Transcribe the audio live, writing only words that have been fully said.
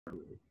We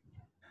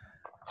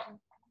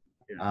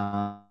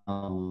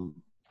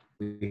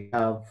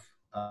have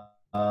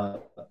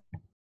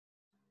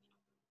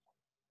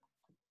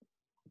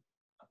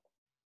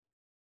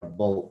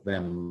both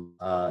them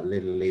a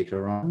little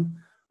later on,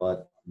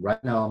 but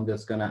right now I'm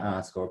just going to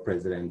ask our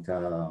president,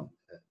 Mr.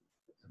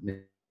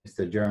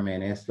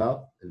 Jermaine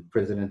Eslop, the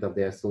president of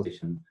the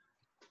association,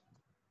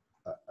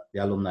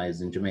 the alumni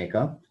in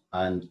Jamaica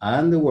and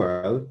the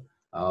world,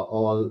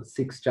 all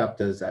 6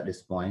 chapters at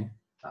this point,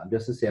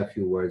 just to say a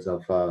few words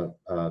of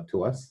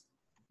to us.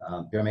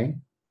 Jermaine?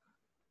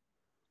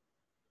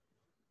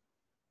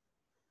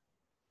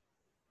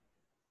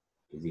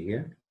 Is he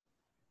here?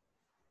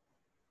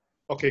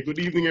 Okay, good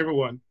evening,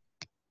 everyone.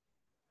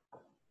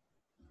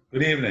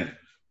 Good evening.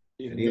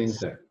 Good evening,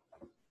 sir.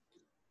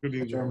 Good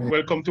evening.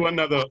 Welcome to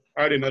another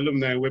Ardenne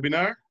Alumni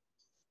webinar.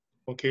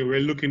 Okay, we're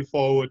looking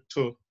forward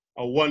to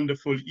a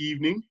wonderful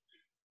evening.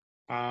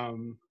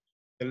 The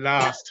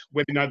last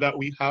webinar that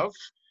we have,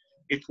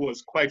 it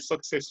was quite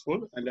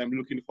successful, and I'm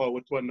looking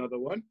forward to another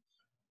one.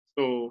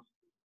 So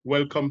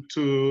welcome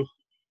to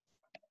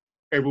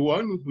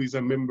everyone who is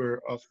a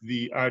member of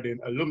the Ardenne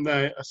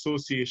Alumni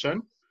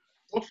Association.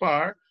 So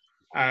far,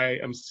 I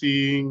am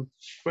seeing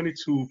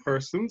 22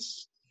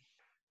 persons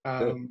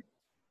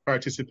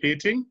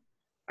participating,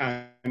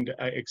 and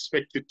I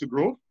expect it to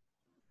grow.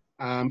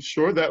 I'm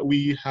sure that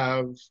we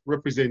have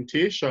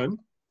representation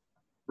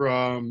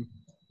from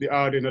the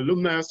Ardenne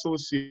Alumni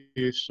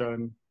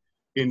Association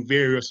in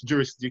various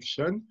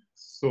jurisdictions.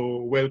 So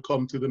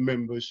welcome to the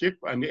membership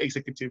and the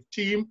executive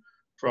team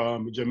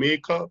from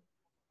Jamaica,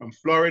 from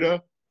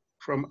Florida,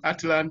 from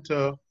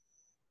Atlanta,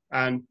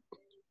 and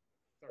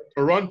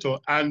Toronto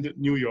and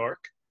New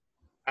York.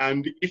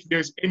 And if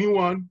there's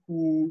anyone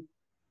who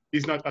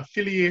is not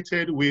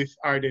affiliated with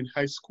Ardenne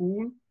High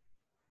School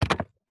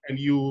and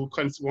you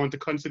want to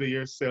consider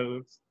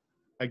yourselves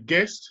a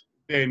guest,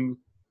 then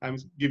I'm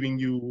giving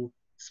you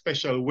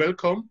special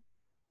welcome.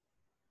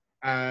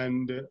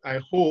 And I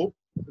hope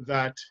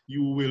that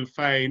you will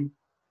find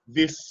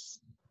this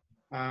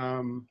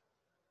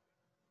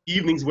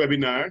evening's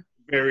webinar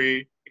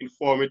very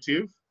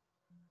informative,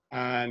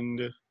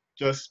 and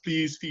just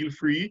please feel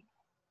free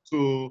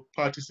to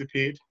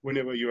participate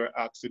whenever you are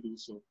asked to do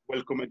so.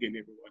 Welcome again,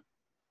 everyone.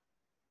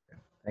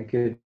 Thank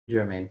you,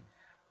 Jermaine.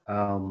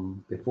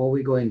 Before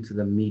we go into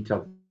the meat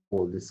of the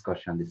whole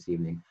discussion this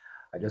evening,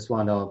 I just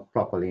want to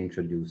properly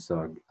introduce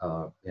our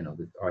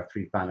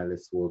 3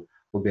 panelists who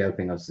will be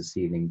helping us this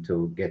evening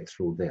to get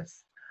through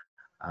this.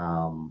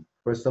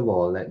 First of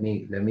all, let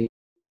me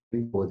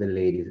go the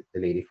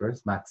lady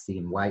first,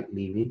 Maxine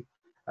White-Levy.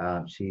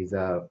 She's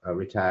a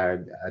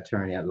retired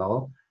attorney at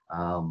law,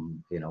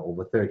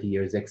 over 30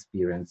 years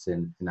experience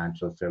in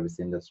financial service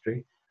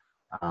industry.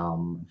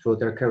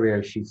 Throughout her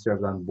career, she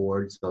served on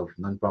boards of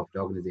nonprofit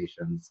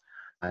organizations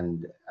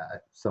and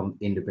some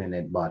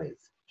independent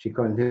bodies. She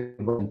currently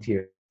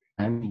volunteers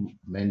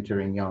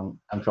mentoring young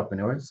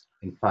entrepreneurs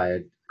in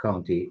Fayette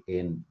County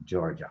in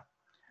Georgia.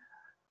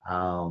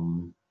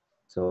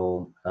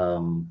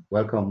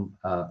 Welcome,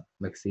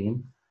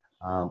 Maxine.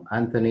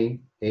 Anthony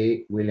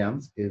A.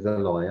 Williams is a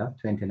lawyer,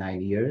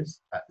 29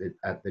 years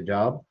at the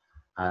job,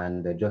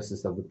 and the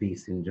Justice of the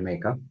Peace in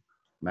Jamaica,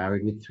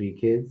 married with 3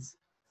 kids.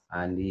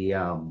 And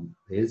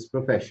his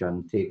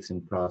profession takes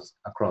him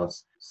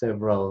across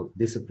several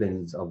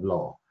disciplines of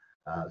law: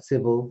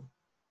 civil,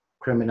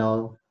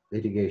 criminal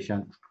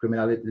litigation,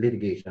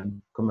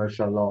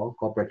 commercial law,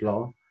 corporate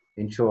law,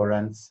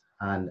 insurance,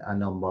 and a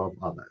number of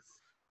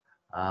others.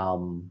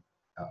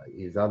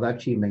 His other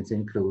achievements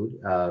include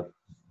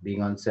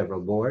being on several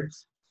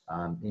boards,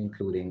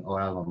 including our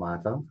alma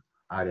mater,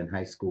 Ardenne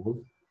High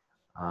School.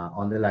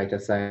 On the lighter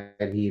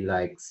side, he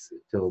likes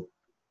to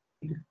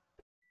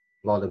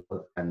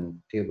volleyball and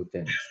table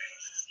tennis.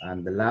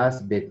 And the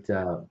last bit,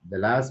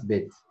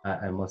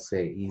 I must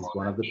say, he's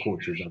one of the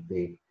coaches of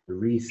the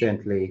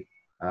recently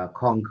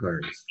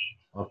conquerors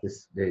of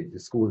the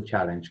school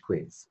challenge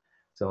quiz.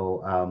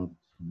 So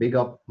big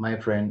up, my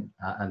friend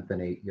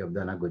Anthony, you've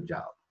done a good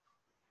job.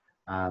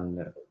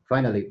 And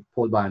finally,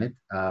 Paul Barnett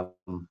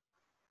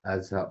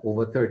has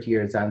over 30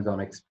 years hands-on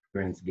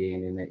experience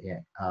gained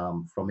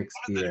from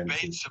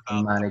experiences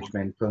in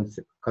management,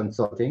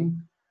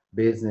 consulting,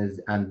 business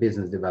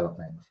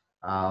development.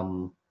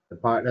 The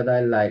part that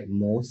I like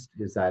most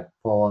is that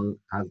Paul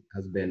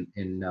has been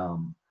in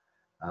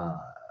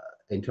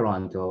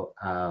Toronto,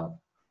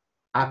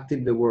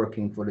 actively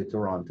working for the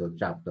Toronto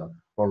chapter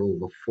for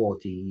over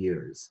 40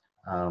 years.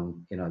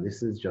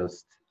 This is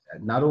just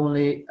not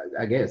only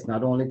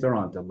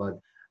Toronto, but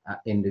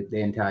in the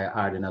entire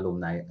Ardenne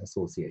Alumni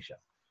Association.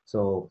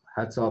 So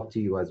hats off to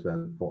you as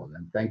well, Paul,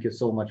 and thank you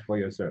so much for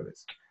your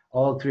service.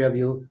 All 3 of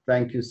you,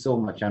 thank you so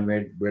much, and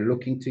we're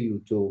looking to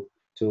you to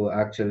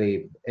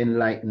actually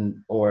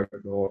enlighten our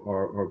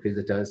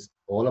visitors,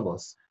 all of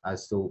us,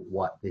 as to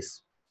what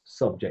this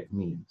subject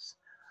means.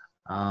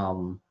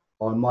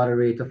 Our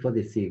moderator for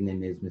this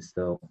evening is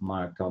Mr.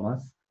 Mark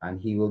Thomas, and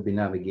he will be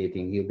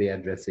navigating, he'll be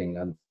addressing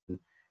and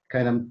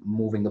kind of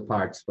moving the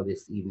parts for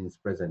this evening's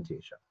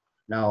presentation.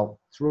 Now,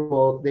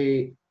 throughout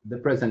the the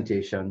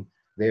presentation,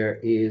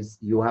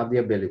 you have the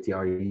ability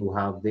or you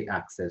have the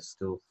access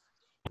to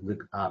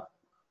uh,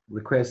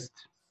 request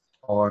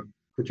or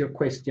put your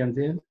questions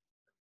in,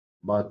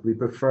 but we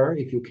prefer,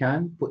 if you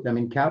can, put them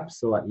in caps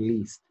so at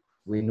least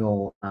we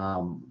know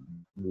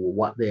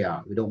what they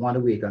are. We don't want to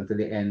wait until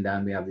the end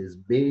and we have this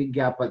big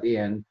gap at the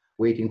end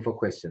waiting for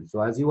questions.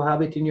 So as you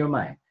have it in your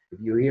mind, if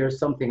you hear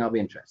something of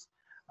interest,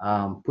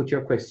 put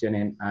your question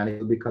in and it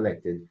will be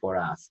collected for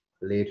us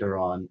later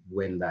on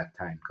when that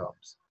time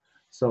comes.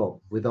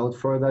 So without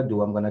further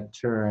ado, I'm going to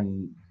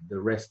turn the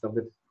rest of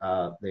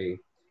the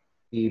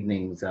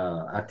evening's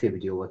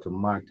activity over to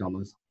Mark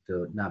Thomas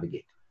to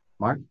navigate.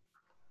 Mark?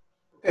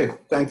 Okay,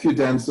 thank you,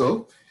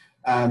 Denzel,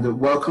 and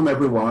welcome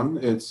everyone.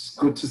 It's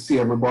good to see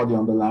everybody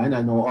on the line.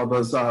 I know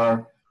others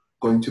are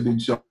going to be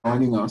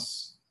joining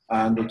us,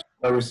 and a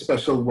very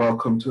special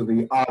welcome to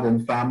the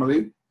Ardenne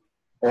family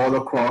all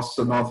across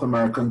the North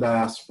American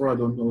diaspora. I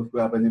don't know if we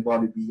have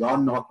anybody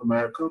beyond North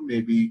America,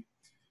 maybe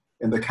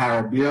in the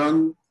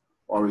Caribbean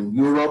or in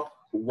Europe.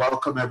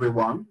 Welcome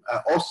everyone.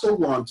 I also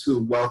want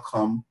to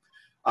welcome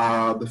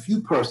the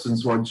few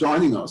persons who are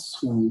joining us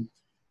who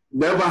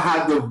never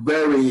had the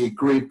very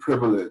great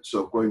privilege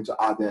of going to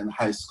Ardenne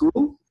High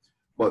School,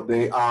 but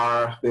they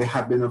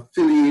have been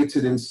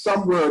affiliated in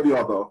some way or the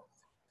other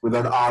with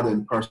an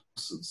Ardenne person.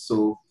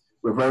 So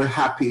we're very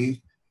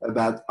happy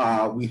that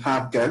we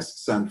have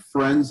guests and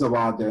friends of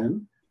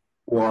Ardenne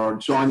who are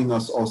joining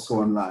us also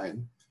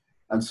online.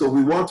 And so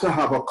we want to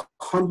have a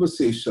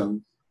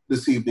conversation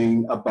this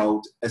evening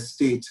about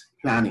estate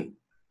planning.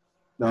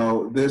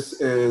 Now,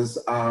 this is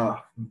a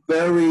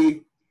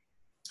very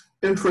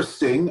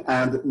interesting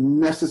and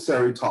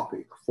necessary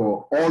topic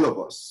for all of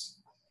us.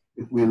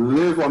 If we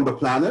live on the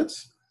planet,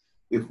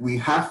 if we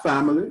have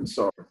families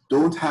or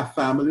don't have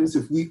families,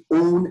 if we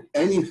own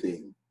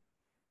anything,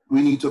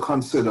 we need to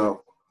consider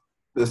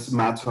this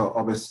matter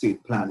of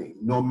estate planning.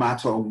 No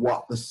matter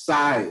what the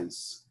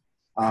size,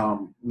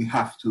 we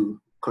have to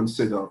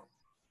consider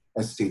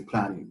estate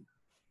planning.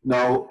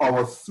 Now,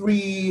 our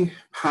three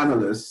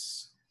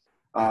panelists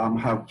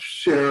have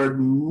shared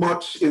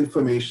much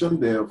information.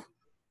 They've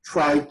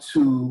tried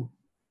to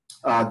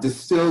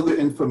distill the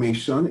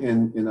information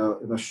in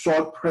a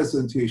short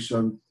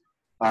presentation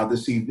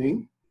this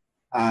evening,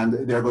 and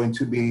they're going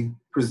to be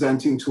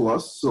presenting to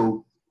us.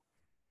 So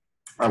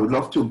I would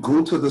love to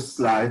go to the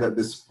slide at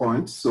this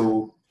point.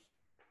 So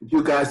if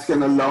you guys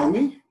can allow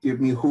me, give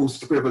me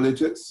host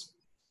privileges,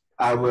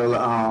 I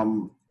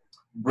will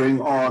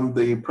bring on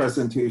the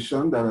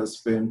presentation that has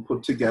been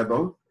put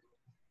together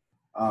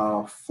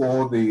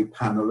for the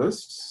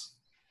panelists.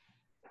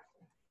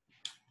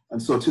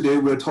 And so today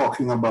we're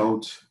talking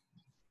about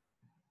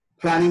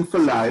planning for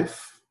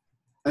life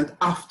and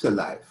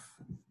afterlife,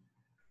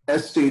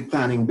 estate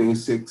planning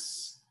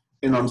basics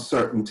in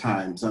uncertain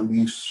times. And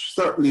we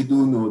certainly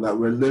do know that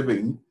we're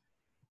living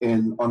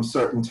in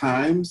uncertain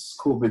times.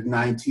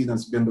 COVID-19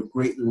 has been the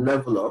great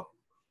leveler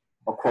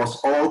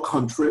across all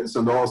countries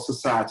and all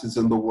societies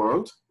in the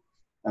world.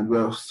 And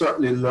we're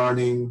certainly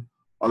learning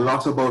a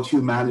lot about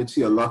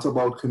humanity, a lot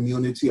about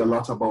community, a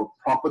lot about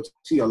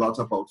property, a lot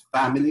about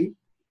family.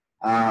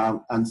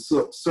 And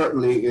so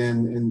certainly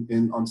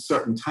in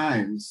uncertain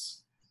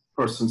times,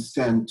 persons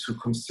tend to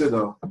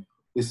consider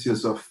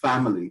issues of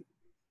family,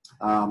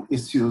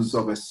 issues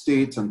of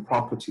estate and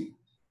property.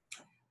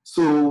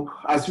 So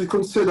as we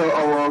consider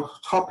our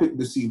topic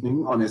this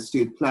evening on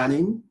estate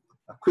planning,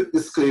 a quick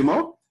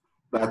disclaimer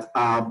that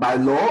by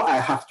law I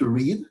have to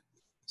read.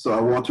 So I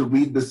want to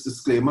read this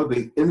disclaimer.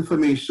 The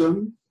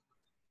information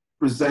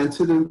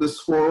presented in this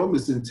forum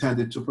is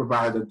intended to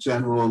provide a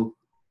general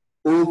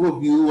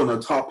overview on a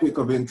topic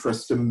of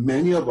interest to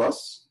many of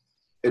us.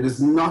 It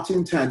is not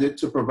intended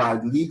to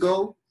provide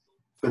legal,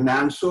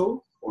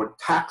 financial, or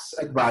tax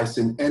advice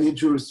in any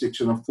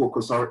jurisdiction or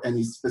focus or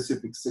any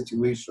specific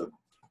situation.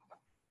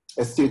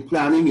 Estate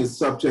planning is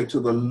subject to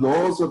the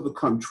laws of the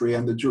country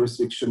and the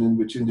jurisdiction in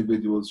which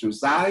individuals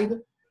reside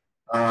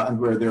and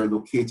where they're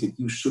located.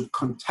 You should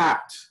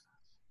contact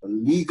a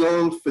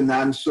legal,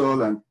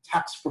 financial, and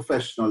tax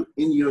professional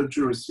in your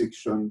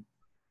jurisdiction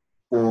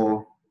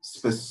for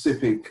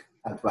specific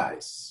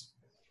advice.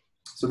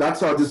 So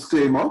that's our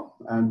disclaimer,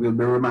 and we'll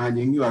be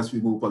reminding you as we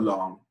move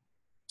along.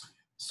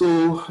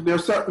 So there are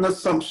certain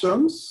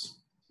assumptions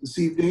this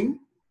evening.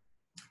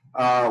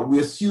 We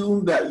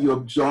assume that you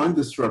have joined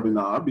this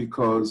webinar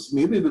because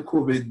maybe the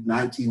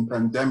COVID-19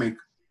 pandemic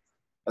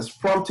has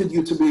prompted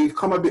you to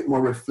become a bit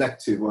more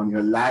reflective on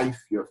your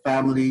life, your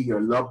family,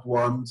 your loved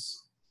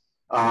ones,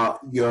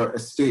 your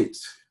estate.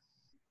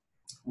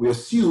 We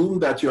assume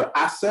that your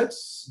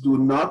assets do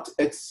not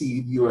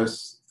exceed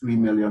US $3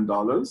 million.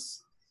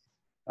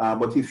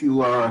 But if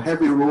you are a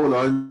heavy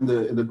roller in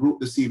the group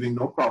this evening,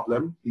 no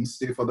problem. Please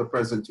stay for the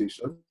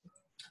presentation.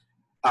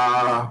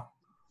 And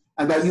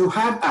that you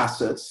have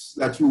assets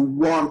that you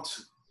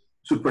want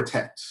to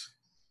protect.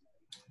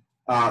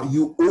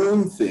 You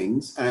own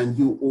things and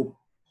you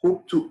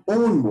hope to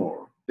own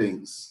more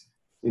things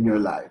in your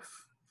life.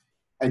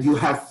 And you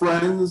have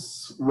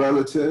friends,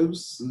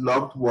 relatives,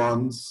 loved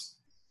ones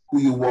who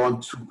you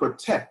want to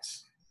protect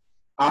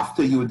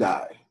after you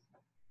die.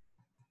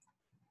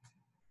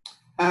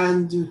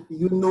 And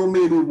you know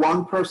maybe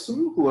one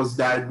person who has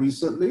died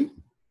recently,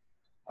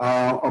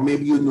 or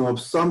maybe you know of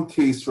some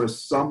case where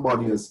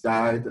somebody has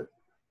died,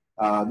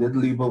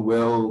 didn't leave a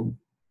will,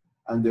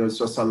 and there's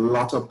just a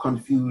lot of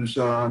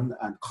confusion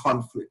and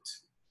conflict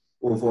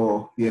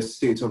over the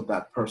estate of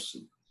that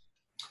person.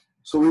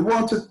 So we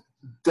want to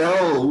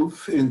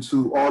delve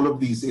into all of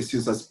these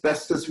issues as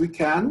best as we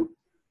can.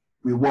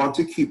 We want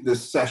to keep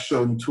this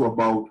session to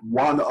about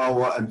 1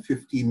 hour and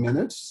 15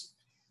 minutes.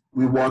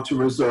 We want to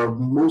reserve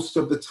most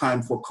of the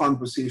time for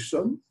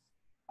conversation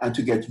and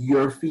to get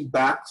your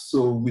feedback.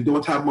 So we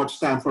don't have much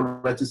time for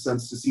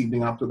reticence this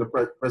evening after the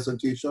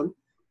presentation.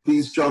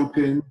 Please jump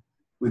in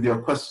with your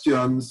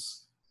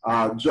questions,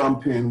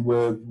 jump in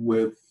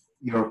with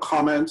your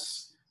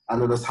comments,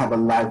 and let us have a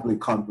lively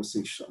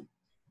conversation.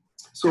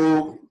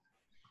 So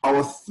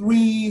our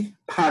 3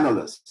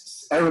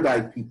 panelists,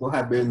 erudite people,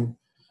 have been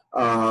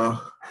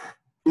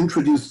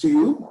introduced to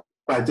you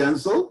by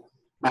Denzel,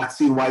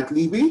 Maxine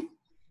White-Levy,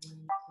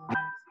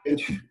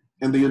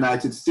 in the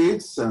United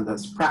States and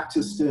has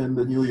practiced in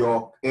the New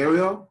York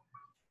area,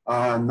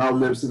 now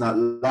lives in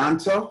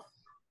Atlanta.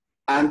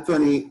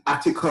 Anthony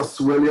Atticus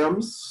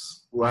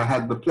Williams, who I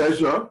had the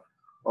pleasure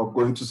of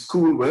going to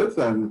school with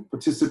and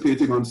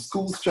participating on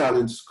Schools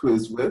Challenge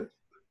quiz with.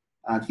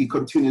 And he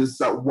continues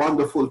that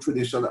wonderful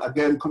tradition.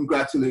 Again,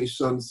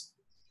 congratulations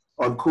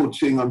on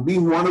coaching, on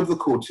being one of the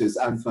coaches,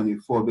 Anthony,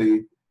 for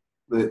the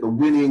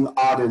winning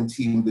Ardenne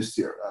team this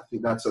year. I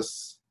think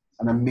that's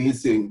an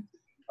amazing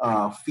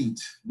feat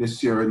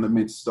this year in the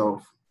midst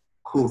of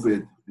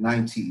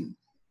COVID-19.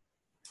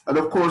 And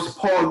of course,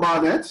 Paul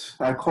Barnett,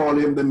 I call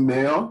him the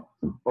mayor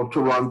of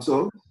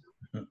Toronto,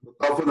 the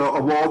governor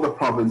of all the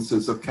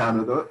provinces of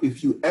Canada.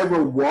 If you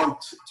ever want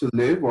to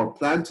live or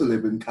plan to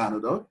live in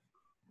Canada,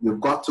 you've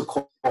got to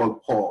call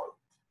Paul.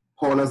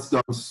 Paul has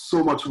done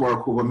so much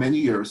work over many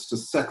years to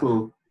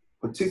settle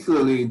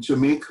particularly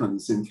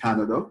Jamaicans in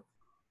Canada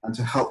and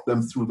to help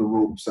them through the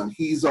ropes. And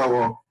he's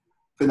our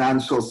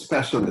financial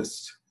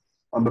specialist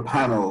on the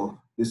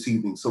panel this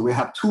evening. So we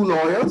have 2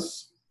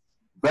 lawyers,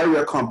 very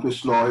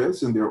accomplished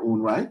lawyers in their own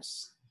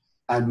rights.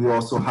 And we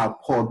also have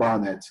Paul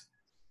Barnett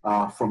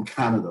from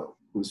Canada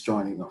who's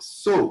joining us.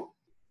 So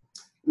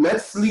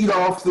let's lead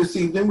off this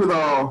evening with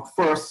our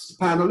first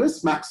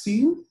panelist,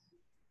 Maxine.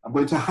 I'm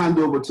going to hand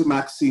over to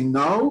Maxine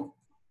now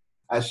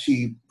as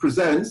she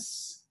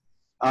presents,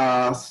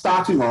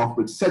 starting off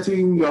with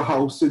setting your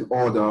house in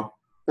order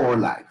for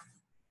life.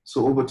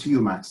 So over to you,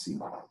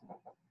 Maxine.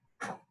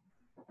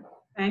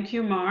 Thank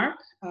you, Mark,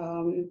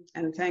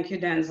 and thank you,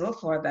 Denzel,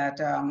 for that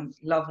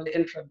lovely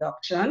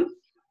introduction.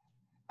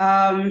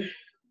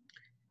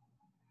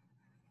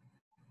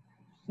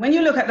 When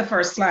you look at the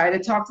first slide,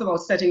 it talks about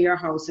setting your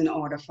house in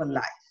order for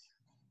life.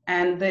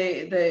 And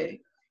the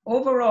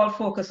overall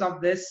focus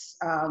of this,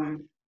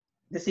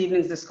 this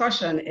evening's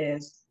discussion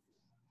is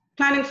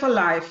planning for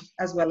life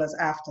as well as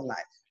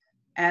afterlife.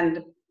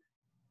 And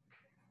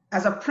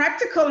as a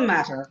practical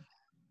matter,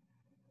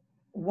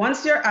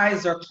 once your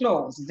eyes are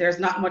closed, there's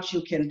not much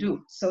you can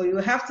do. So you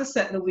have to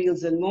set the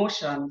wheels in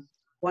motion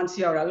once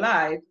you're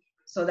alive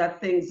so that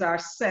things are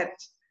set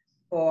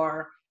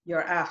for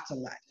your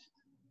afterlife.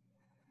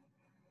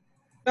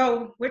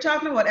 So we're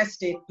talking about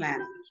estate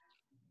planning,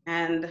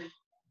 and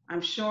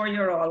I'm sure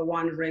you're all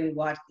wondering,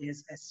 what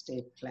is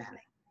estate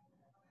planning?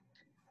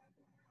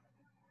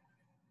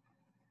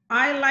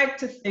 I like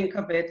to think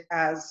of it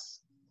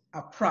as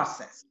a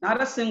process, not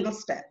a single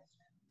step.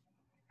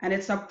 And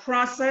it's a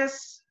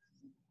process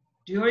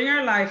during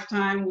your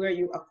lifetime where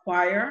you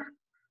acquire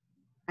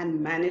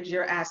and manage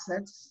your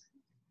assets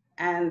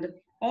and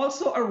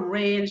also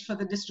arrange for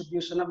the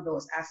distribution of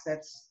those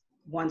assets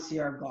once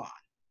you're gone.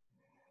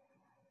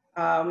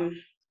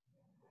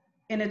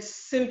 In its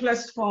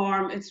simplest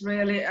form, it's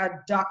really a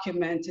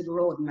documented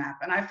roadmap.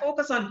 And I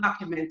focus on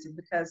documented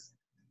because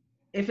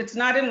if it's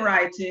not in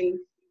writing,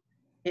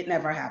 it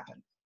never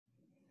happened.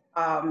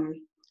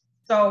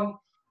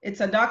 So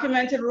it's a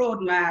documented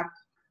roadmap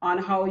on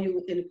how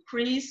you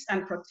increase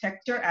and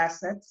protect your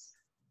assets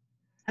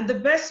and the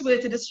best way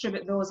to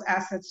distribute those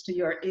assets to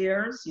your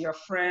heirs, your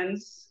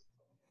friends,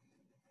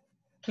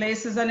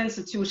 places and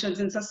institutions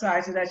in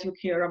society that you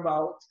care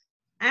about,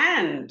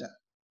 and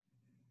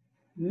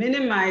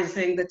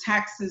minimizing the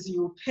taxes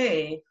you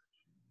pay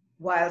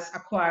whilst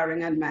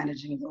acquiring and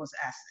managing those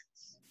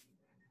assets.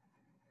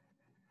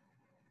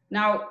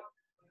 Now,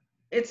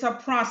 it's a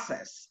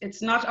process.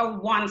 It's not a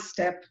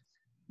one-step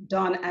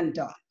done and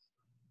done.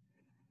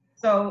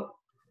 So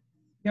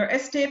your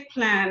estate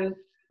plan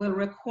will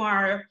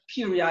require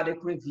periodic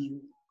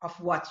review of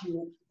what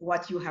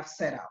you have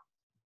set out.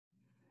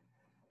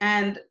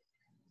 And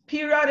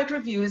periodic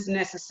review is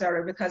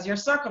necessary because your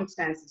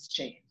circumstances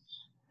change.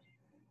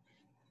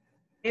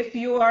 If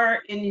you are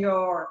in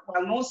your,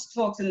 well, most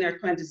folks in their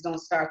 20s don't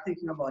start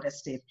thinking about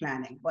estate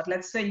planning, but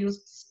let's say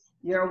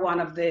you're one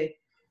of the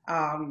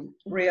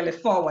really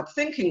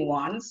forward-thinking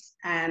ones,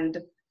 and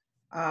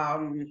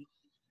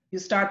you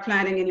start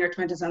planning in your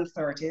 20s and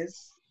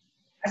 30s.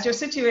 As your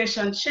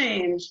situation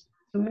change,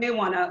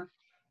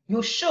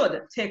 you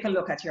should take a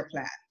look at your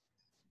plan.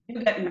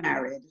 You get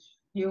married,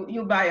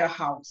 you buy a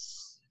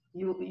house,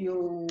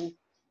 you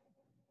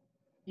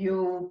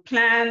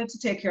plan to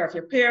take care of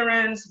your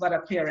parents, but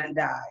a parent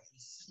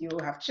dies. You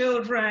have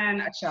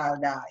children, a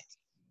child dies.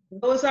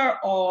 Those are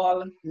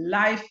all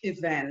life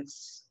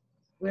events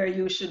where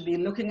you should be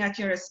looking at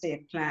your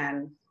estate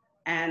plan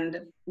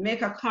and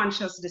make a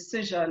conscious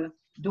decision,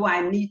 do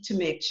I need to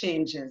make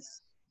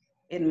changes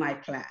in my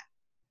plan?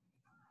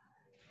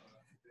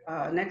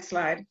 Next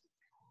slide.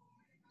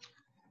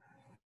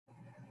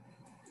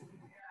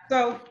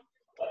 So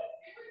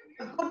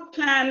a good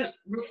plan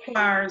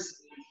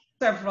requires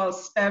several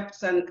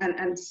steps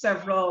and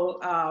several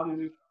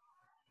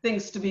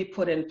things to be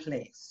put in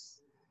place.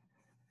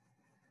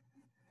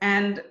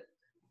 And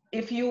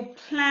if you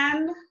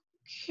plan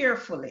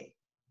carefully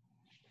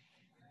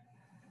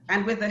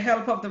and with the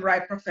help of the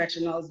right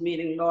professionals,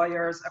 meaning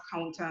lawyers,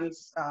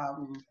 accountants,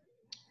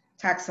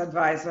 tax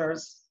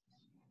advisors,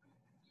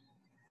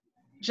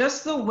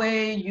 just the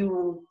way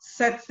you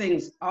set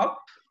things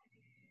up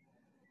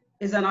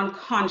is an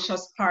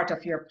unconscious part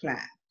of your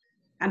plan.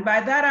 And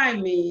by that I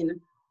mean,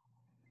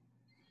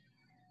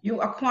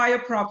 you acquire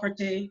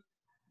property,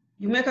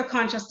 you make a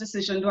conscious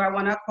decision, do I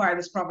want to acquire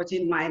this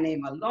property in my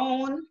name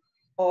alone,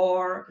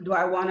 or do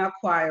I want to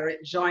acquire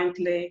it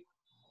jointly?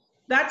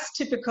 That's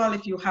typical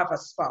if you have a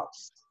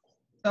spouse.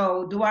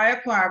 So do I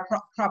acquire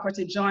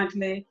property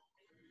jointly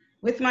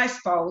with my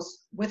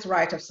spouse with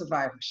right of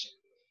survivorship?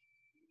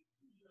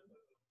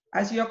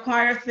 As you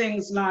acquire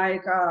things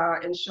like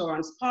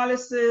insurance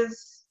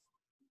policies,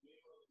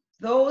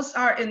 those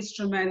are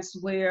instruments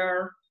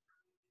where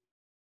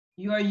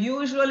you are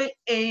usually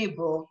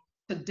able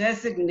to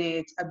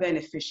designate a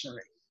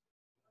beneficiary.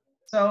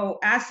 So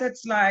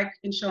assets like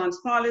insurance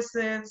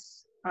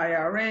policies,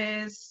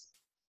 IRAs,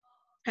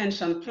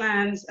 pension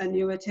plans,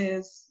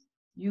 annuities,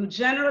 you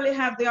generally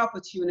have the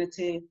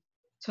opportunity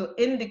to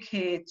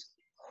indicate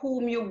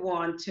whom you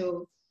want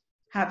to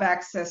have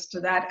access to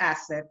that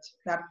asset,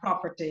 that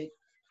property,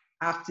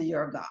 after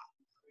you're gone.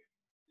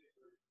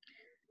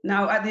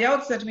 Now, at the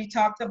outset, we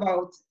talked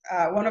about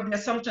one of the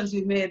assumptions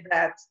we made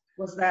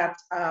was that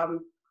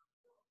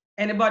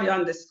anybody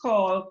on this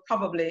call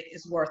probably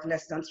is worth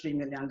less than $3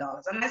 million.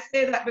 And I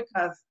say that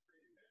because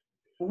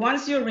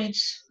once you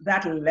reach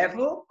that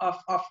level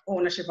of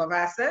ownership of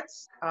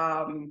assets,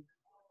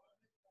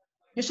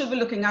 you should be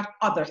looking at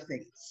other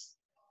things,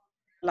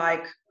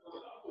 like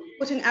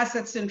putting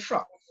assets in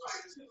trust.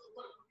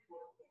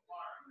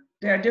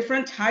 There are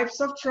different types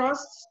of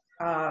trusts.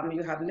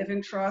 You have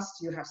living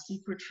trusts, you have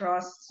secret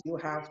trusts, you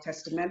have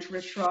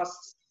testamentary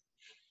trusts.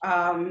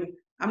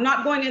 I'm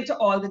not going into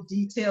all the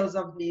details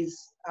of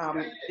these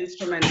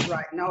instruments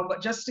right now,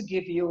 but just to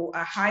give you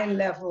a high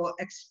level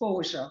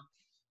exposure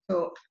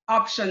to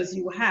options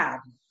you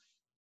have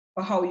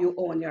for how you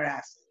own your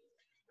assets.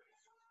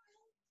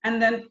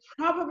 And then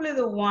probably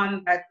the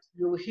one that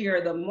you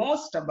hear the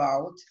most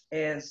about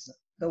is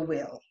the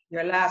will,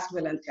 your last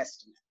will and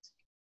testament.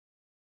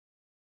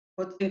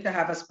 Good thing to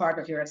have as part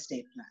of your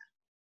estate plan.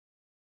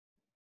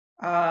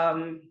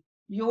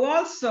 You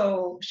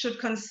also should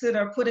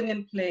consider putting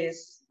in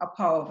place a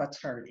power of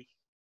attorney.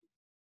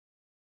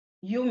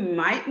 You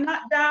might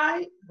not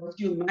die, but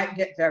you might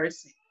get very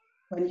sick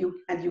and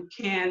you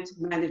can't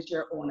manage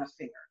your own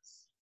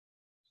affairs.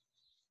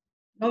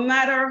 No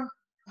matter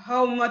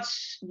how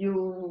much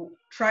you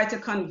try to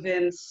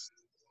convince,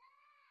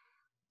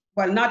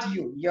 well, not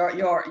you,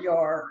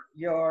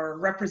 your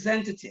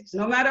representatives,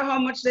 no matter how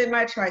much they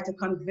might try to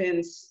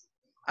convince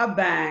a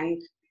bank,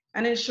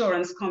 an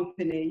insurance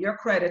company, your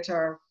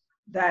creditor,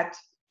 that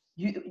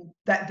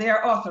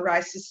they're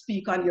authorized to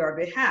speak on your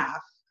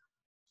behalf,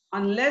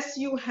 unless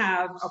you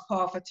have a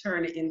power of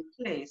attorney in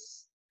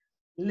place,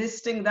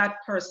 listing that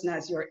person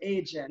as your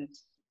agent,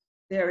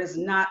 there is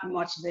not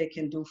much they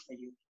can do for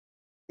you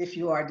if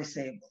you are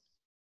disabled.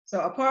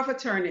 So a power of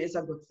attorney is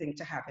a good thing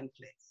to have in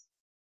place.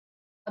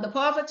 The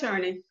power of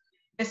attorney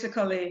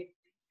basically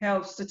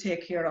helps to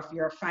take care of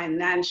your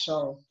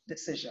financial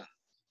decision.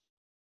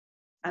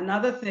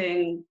 Another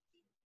thing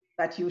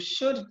that you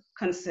should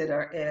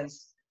consider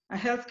is a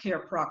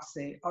healthcare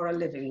proxy or a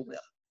living will.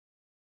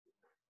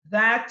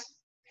 That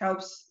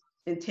helps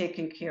in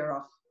taking care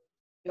of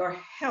your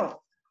health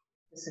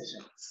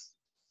decisions.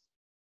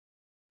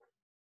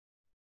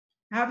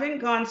 Having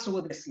gone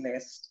through this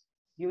list,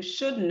 you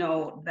should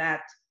know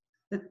that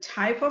the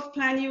type of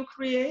plan you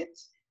create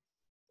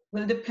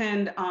will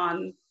depend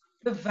on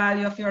the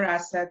value of your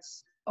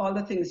assets, all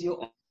the things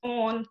you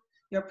own,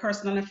 your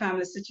personal and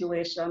family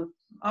situation.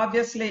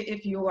 Obviously,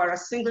 if you are a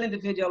single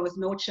individual with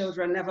no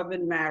children, never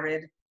been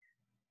married,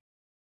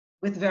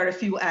 with very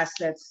few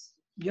assets,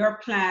 your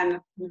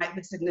plan might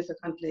be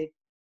significantly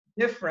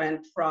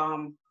different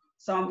from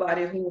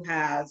somebody who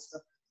has,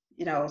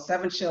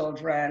 7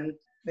 children,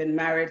 been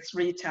married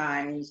 3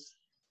 times,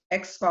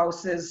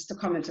 ex-spouses to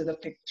come into the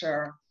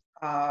picture,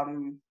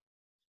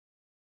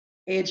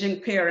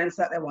 aging parents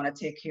that they want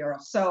to take care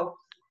of. So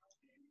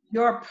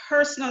your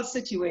personal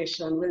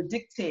situation will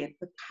dictate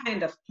the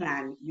kind of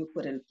plan you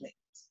put in place.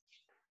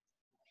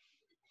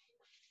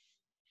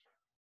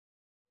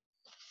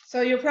 So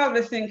you're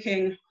probably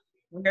thinking,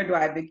 where do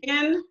I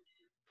begin?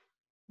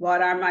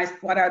 What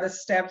are the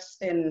steps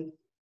in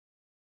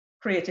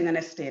creating an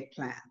estate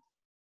plan?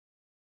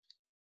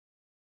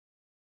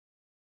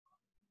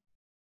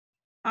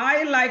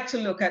 I like to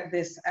look at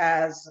this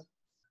as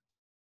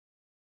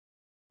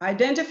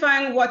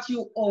identifying what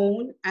you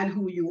own and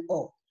who you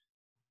owe.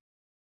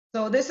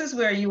 So this is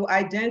where you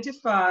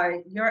identify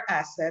your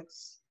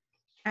assets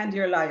and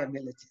your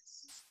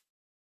liabilities,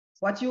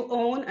 what you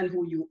own and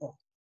who you owe.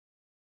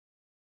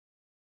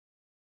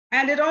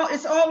 And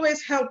it's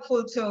always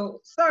helpful to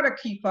sort of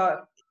keep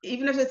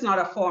even if it's not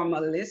a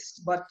formal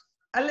list, but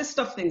a list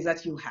of things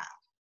that you have.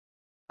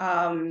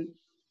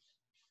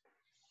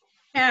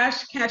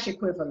 Cash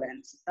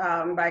equivalents.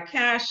 By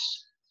cash,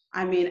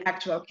 I mean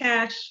actual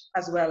cash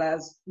as well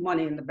as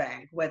money in the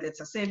bank, whether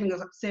it's a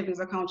savings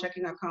account,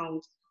 checking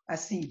account, a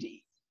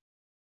CD.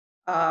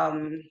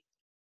 Oh,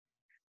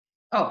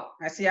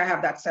 I see I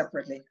have that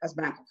separately as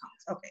bank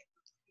accounts. Okay.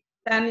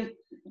 Then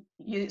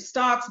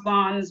stocks,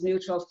 bonds,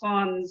 mutual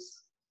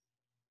funds,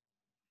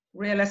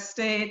 real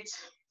estate,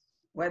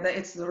 whether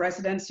it's the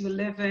residence you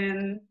live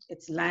in,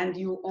 it's land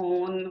you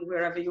own,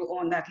 wherever you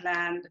own that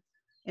land,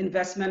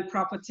 investment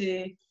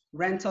property,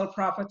 rental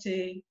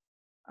property,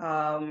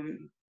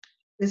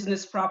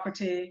 business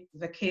property,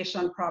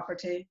 vacation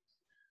property.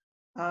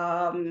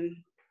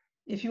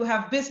 If you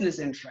have business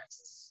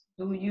interests,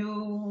 are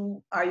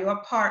you a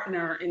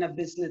partner in a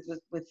business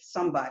with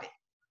somebody?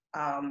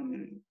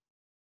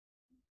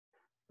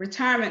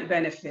 Retirement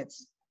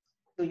benefits.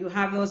 Do you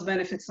have those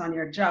benefits on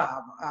your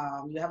job?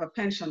 You have a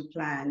pension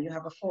plan, you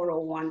have a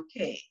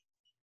 401k,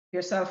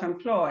 you're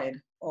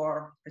self-employed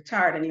or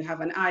retired and you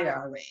have an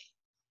IRA.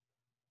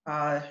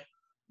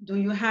 Do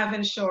you have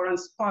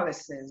insurance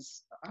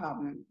policies,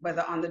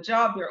 whether on the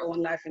job, your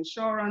own life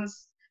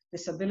insurance,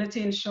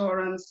 disability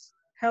insurance,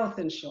 health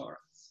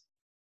insurance?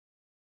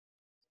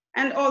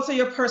 And also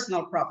your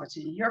personal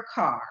property, your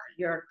car,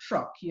 your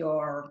truck,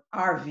 your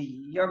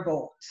RV, your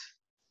boat,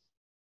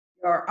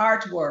 your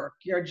artwork,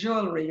 your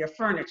jewelry, your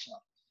furniture.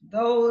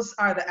 Those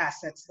are the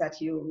assets that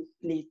you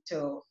need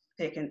to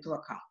take into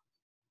account.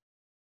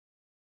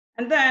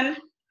 And then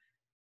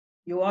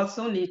you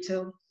also need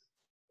to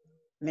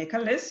make a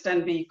list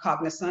and be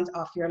cognizant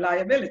of your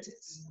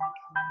liabilities.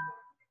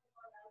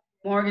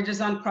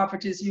 Mortgages on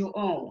properties you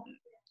own,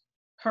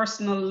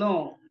 personal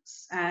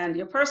loans, and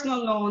your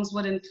personal loans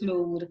would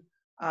include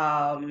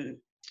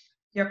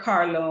your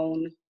car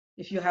loan,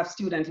 if you have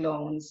student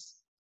loans,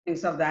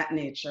 things of that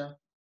nature.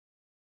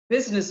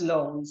 Business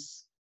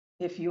loans,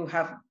 if you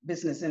have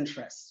business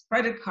interests,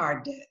 credit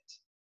card debt,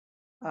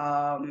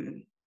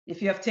 if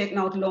you have taken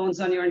out loans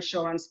on your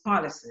insurance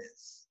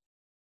policies.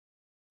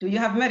 Do you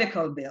have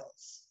medical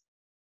bills?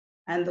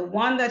 And the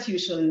one that you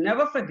should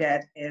never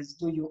forget is,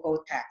 do you owe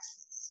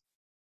taxes?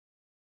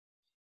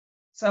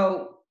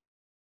 So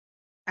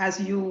as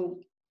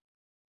you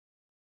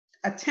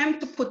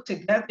attempt to put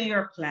together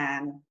your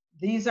plan,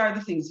 these are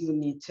the things you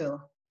need to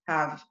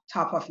have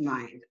top of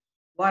mind.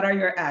 What are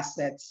your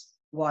assets?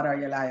 What are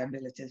your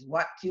liabilities?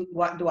 What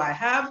do I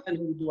have and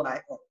who do I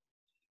owe?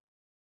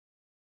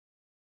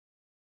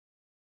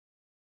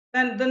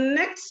 Then the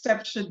next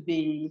step should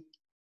be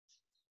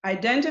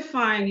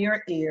identifying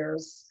your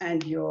heirs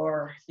and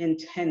your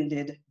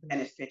intended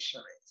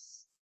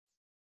beneficiaries.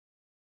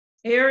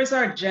 Heirs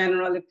are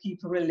generally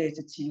people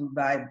related to you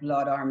by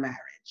blood or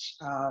marriage.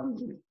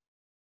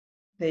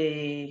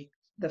 The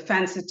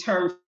fancy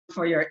term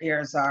for your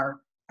heirs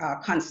are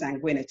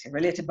consanguinity,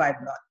 related by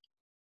blood.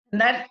 And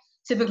that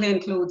typically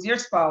includes your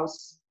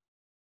spouse,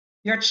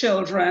 your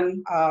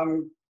children,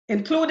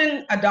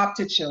 including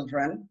adopted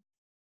children,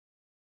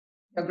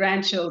 your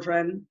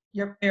grandchildren,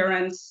 your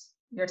parents,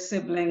 your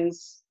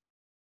siblings,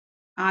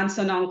 aunts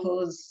and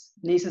uncles,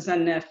 nieces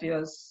and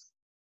nephews,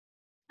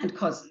 and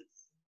cousins.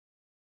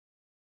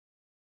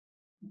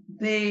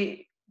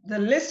 The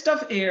list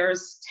of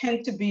heirs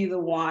tend to be the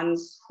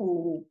ones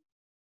who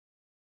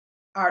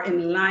are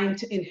in line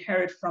to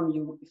inherit from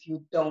you if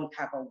you don't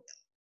have a will.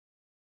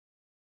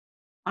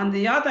 On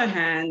the other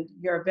hand,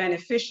 your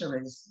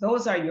beneficiaries,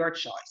 those are your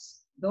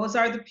choice. Those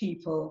are the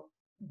people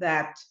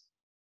that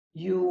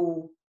if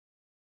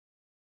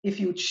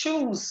you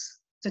choose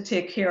to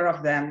take care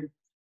of them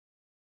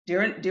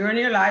during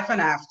your life and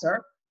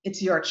after,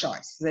 it's your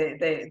choice.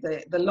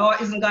 The law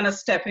isn't gonna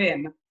step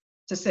in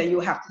to say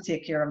you have to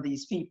take care of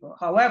these people.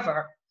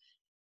 However,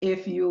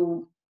 if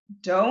you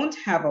don't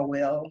have a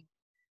will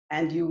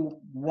and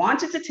you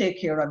wanted to take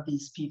care of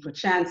these people,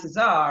 chances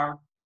are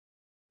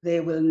they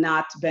will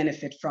not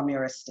benefit from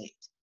your estate.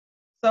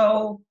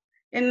 So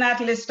in that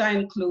list, I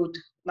include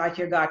like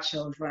your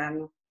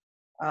godchildren,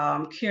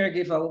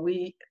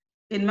 caregiver.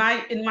 In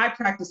my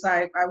practice,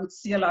 I would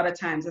see a lot of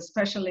times,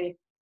 especially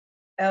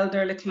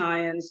elderly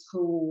clients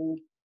who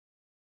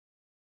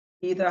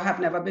either have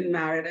never been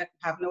married,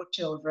 have no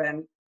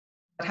children,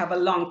 but have a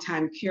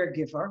long-time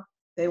caregiver.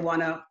 They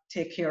want to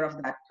take care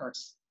of that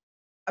person.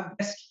 A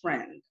best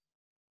friend,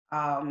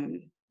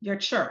 your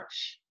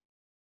church,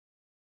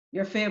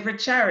 your favorite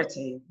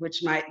charity,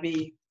 which might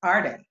be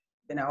Ardenne,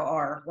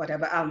 or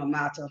whatever alma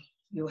mater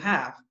you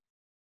have,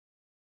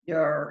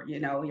 your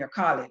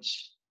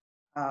college,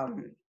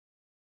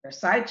 your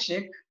side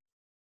chick,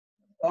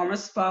 former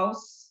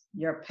spouse,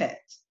 your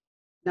pet.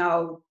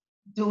 Now,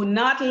 do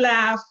not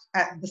laugh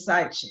at the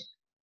side chick.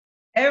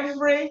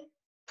 Every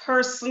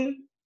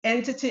person,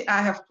 entity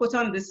I have put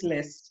on this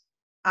list,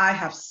 I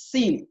have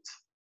seen it.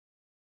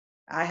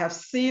 I have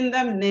seen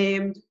them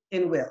named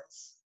in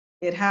wills.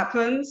 It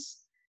happens,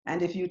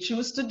 and if you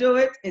choose to do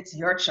it, it's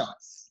your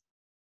choice.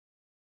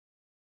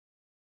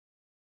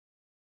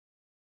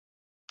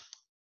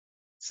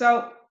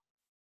 So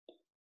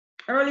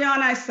early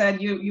on, I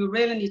said you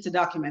really need to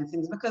document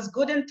things because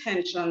good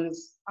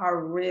intentions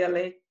are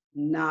really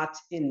not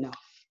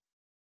enough.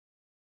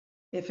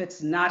 If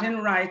it's not in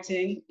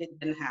writing, it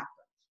didn't happen.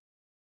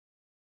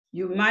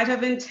 You might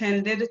have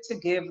intended to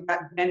give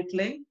that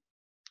Bentley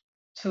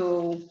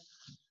to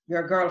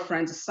your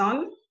girlfriend's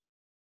son,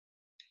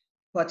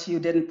 but you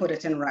didn't put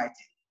it in writing.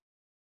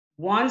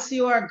 Once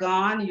you are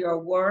gone, your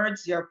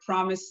words, your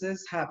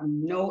promises have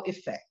no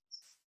effect.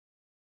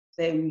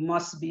 They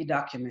must be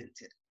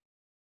documented.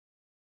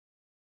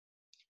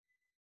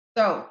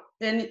 So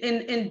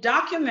in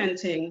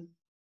documenting,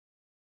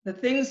 the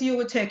things you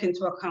would take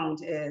into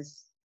account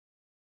is,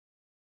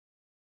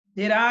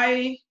 did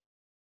I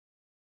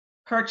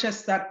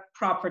purchase that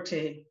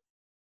property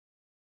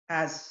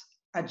as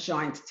a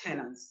joint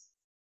tenant?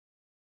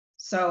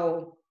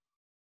 So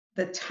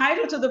the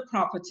title to the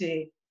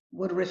property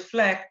would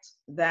reflect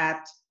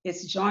that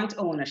it's joint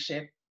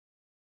ownership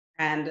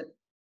and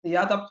the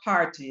other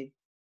party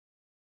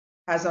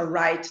has a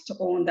right to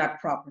own that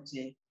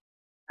property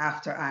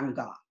after I'm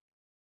gone.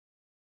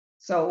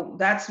 So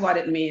that's what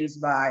it means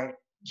by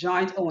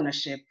joint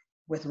ownership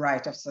with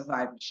right of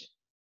survivorship.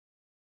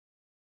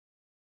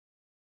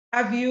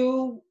 Have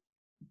you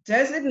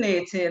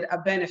designated a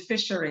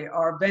beneficiary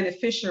or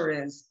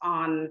beneficiaries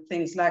on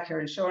things like your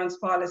insurance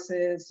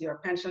policies, your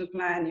pension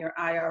plan, your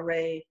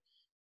IRA?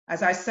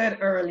 As I said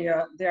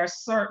earlier, there are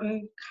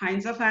certain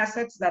kinds of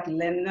assets that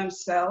lend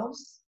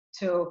themselves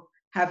to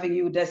having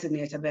you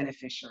designate a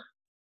beneficiary.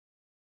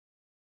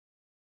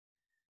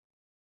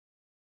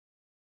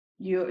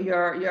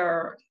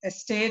 Your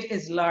estate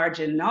is large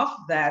enough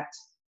that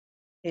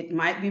it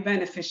might be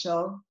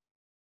beneficial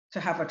to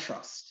have a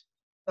trust.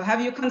 So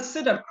have you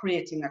considered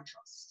creating a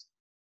trust?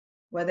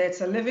 Whether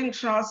it's a living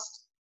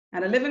trust,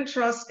 and a living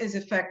trust is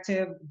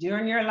effective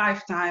during your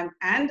lifetime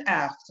and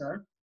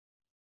after.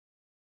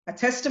 A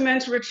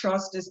testamentary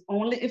trust is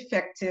only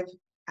effective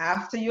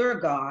after you're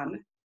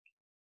gone.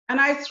 And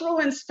I throw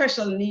in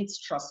special needs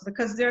trust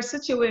because there are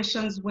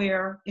situations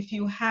where if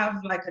you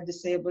have like a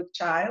disabled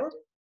child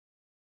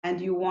and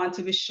you want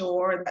to be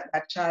sure that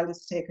that child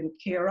is taken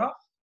care of,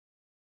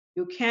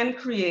 you can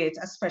create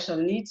a special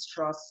needs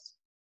trust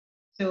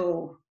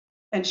to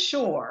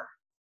ensure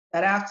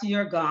that after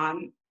you're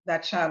gone,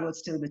 that child will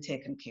still be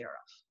taken care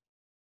of.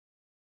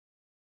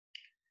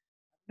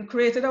 You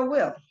created a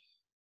will.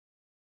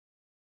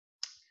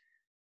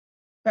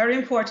 Very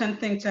important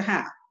thing to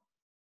have.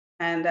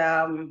 And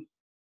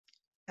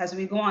as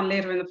we go on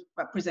later in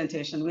the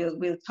presentation,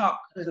 we'll talk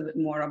a little bit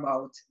more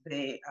about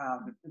the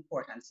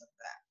importance of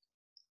that.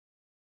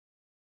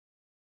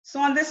 So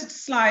on this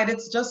slide,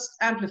 it's just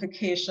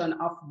amplification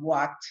of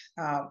what,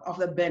 of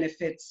the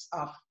benefits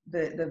of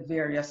the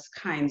various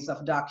kinds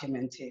of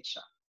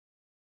documentation.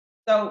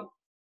 So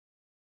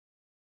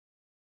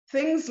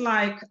things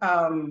like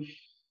an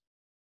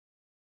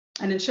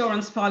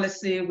insurance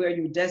policy where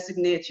you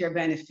designate your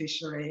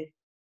beneficiary,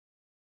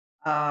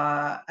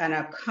 an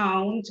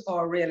account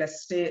or real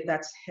estate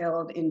that's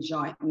held in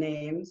joint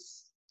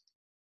names.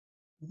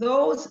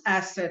 Those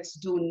assets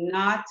do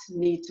not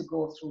need to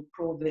go through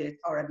probate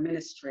or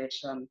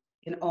administration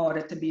in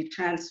order to be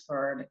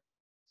transferred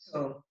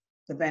to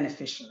the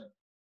beneficiary.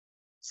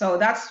 So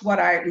that's what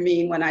I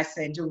mean when I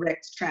say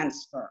direct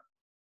transfer.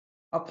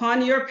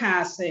 Upon your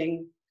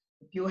passing,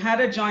 if you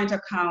had a joint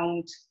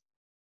account,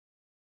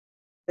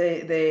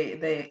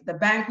 the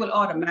bank will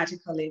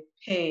automatically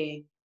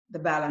pay the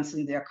balance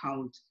in the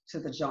account to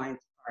the joint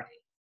party.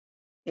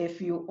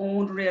 If you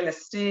owned real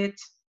estate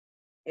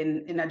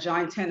in a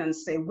joint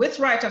tenancy with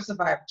right of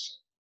survivorship,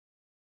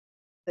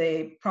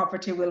 the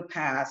property will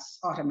pass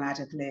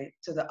automatically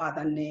to the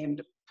other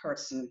named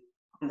person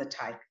on the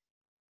title.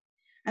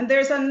 And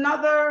there's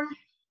another,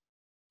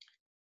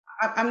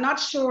 I'm not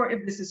sure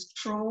if this is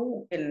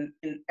true in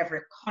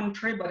every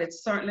country, but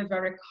it's certainly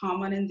very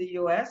common in the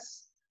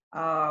US,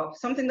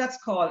 something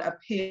that's called a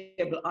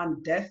payable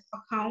on death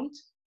account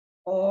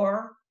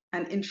or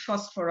an in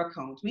trust for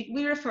account.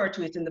 We refer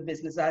to it in the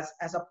business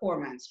as a poor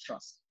man's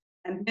trust.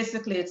 And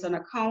basically it's an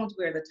account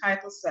where the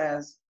title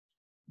says,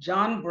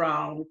 John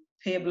Brown,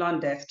 payable on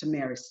death to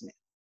Mary Smith.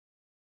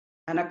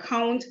 An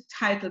account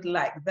titled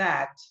like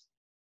that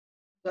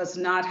does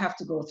not have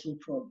to go through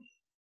probate.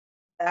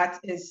 That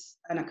is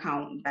an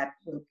account that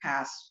will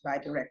pass by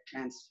direct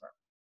transfer.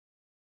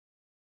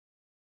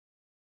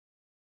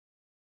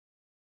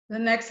 The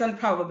next and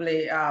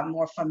probably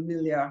more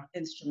familiar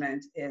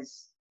instrument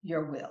is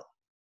your will.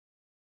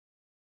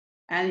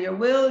 And your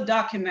will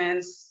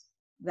documents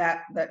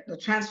that the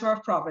transfer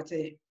of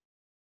property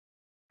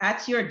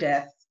at your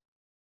death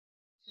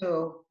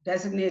to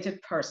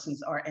designated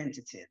persons or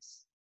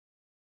entities.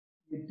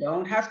 You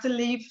don't have to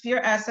leave your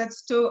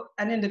assets to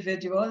an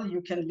individual.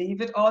 You can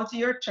leave it all to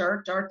your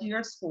church or to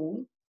your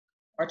school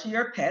or to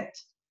your pet,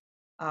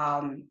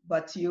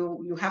 but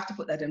you have to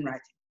put that in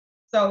writing.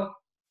 So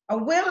a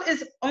will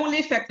is only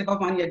effective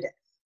upon your death,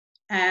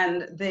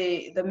 and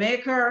the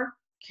maker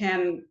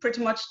can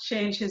pretty much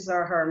change his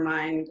or her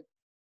mind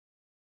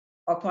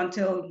up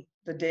until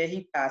the day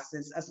he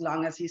passes, as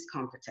long as he's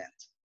competent.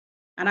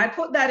 And I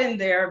put that in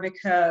there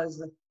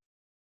because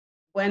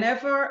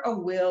whenever a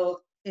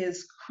will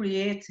is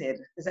created,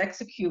 is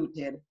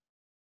executed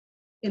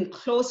in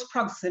close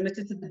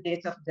proximity to the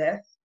date of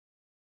death,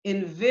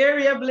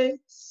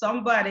 invariably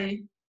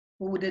somebody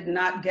who did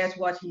not get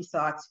what he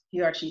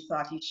or she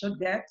thought he should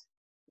get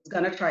is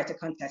going to try to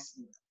contest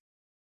it.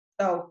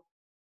 So,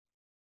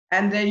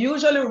 and they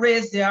usually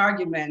raise the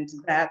argument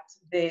that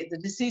the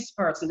deceased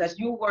person, that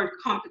you weren't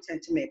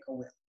competent to make a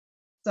will.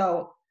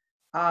 So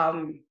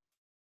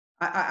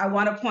I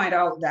want to point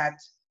out that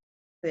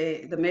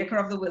the maker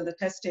of the will, the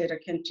testator,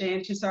 can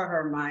change his or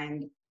her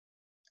mind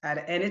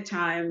at any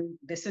time,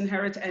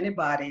 disinherit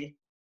anybody,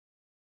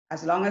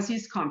 as long as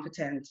he's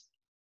competent,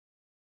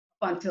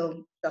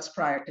 until just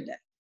prior to death.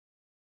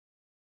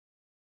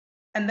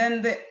 And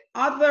then the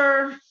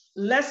other,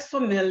 less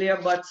familiar,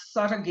 but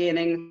sort of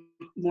gaining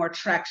more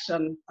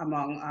traction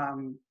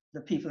among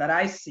the people that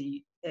I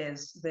see,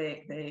 is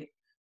the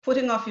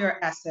putting of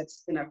your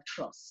assets in a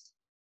trust.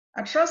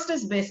 A trust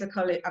is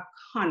basically a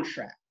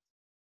contract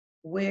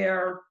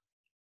where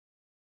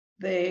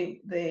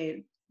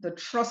the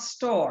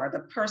trustor,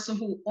 the person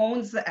who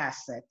owns the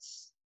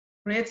assets,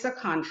 creates a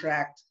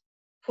contract,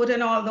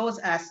 putting all those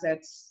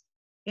assets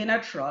in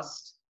a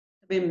trust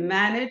to be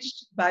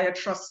managed by a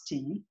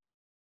trustee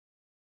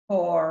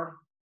for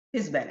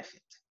his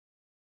benefit,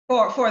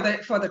 for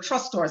the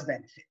trustor's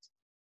benefit.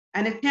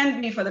 And it can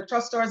be for the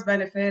trustor's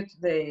benefit,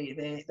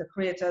 the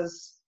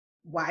creator's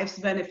wife's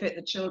benefit,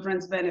 the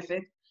children's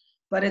benefit,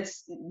 but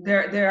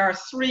there are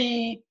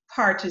three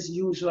parties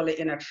usually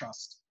in a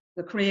trust: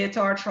 the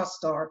creator,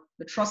 trustor,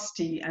 the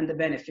trustee, and the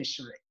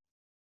beneficiary.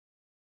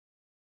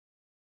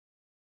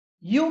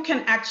 You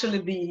can actually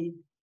be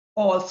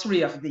all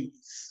three of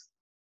these,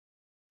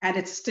 and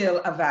it's still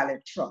a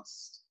valid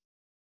trust.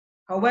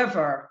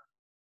 However,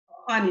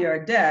 upon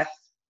your death,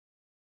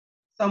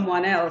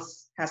 someone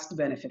else has to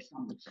benefit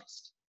from the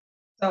trust.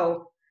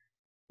 So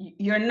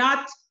you're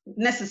not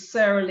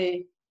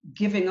necessarily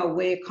giving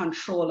away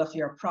control of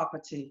your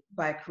property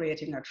by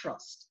creating a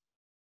trust.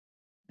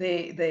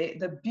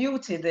 The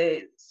beauty,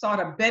 the sort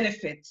of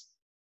benefit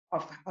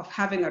of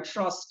having a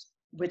trust,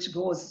 which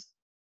goes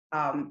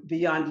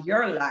beyond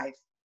your life,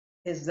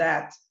 is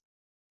that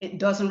it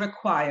doesn't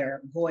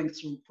require going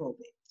through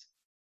probate.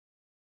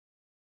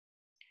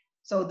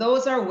 So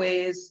those are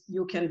ways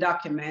you can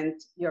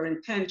document your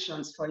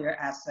intentions for your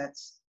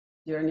assets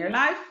during your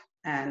life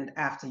and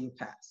after you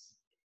pass.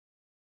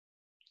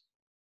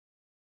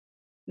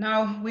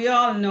 Now, we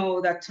all know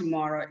that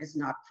tomorrow is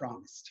not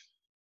promised.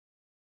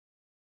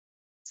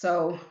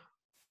 So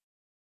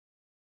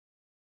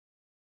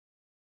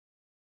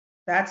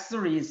that's the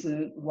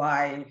reason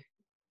why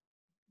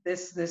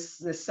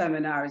this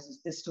seminar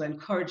is to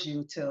encourage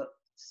you to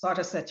sort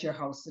of set your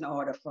house in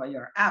order for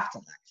your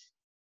afterlife.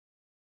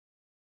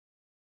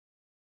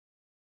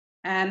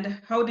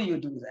 And how do you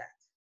do that?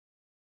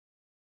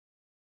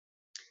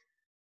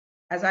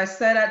 As I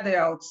said at the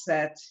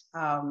outset,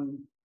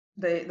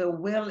 the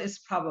will is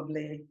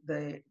probably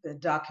the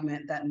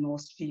document that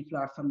most people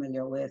are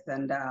familiar with,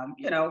 and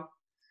you know,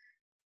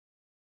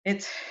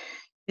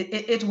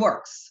 it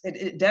works.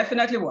 It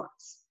definitely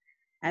works.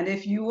 And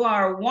if you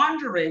are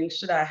wondering,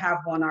 should I have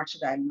one or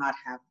should I not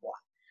have one?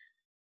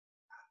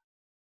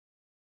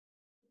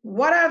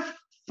 What I've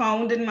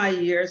found in my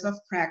years of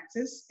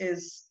practice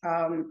is,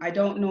 I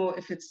don't know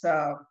if it's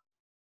a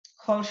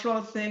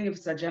cultural thing, if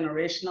it's a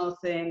generational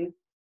thing,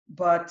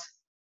 but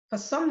for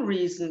some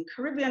reason,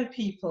 Caribbean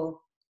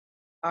people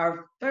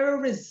are very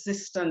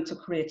resistant to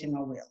creating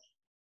a will.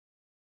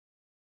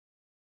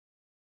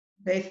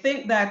 They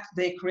think that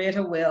they create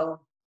a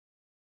will,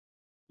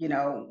 you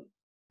know,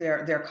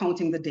 they're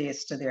counting the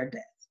days to their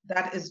death.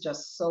 That is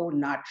just so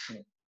not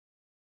true.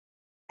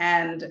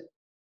 And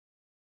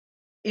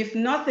if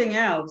nothing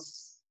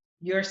else,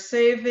 you're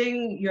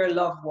saving your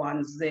loved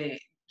ones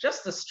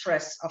just the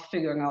stress of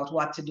figuring out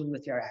what to do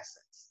with your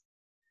assets.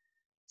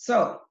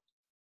 So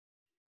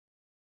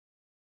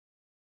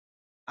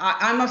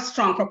I'm a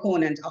strong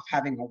proponent of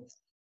having a will.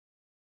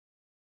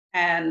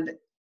 And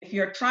if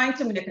you're trying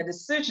to make a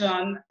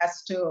decision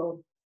as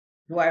to,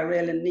 do I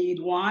really need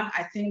one?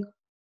 I think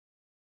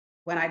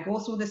when I go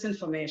through this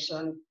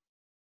information,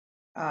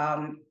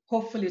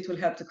 hopefully it will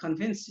help to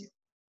convince you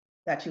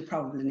that you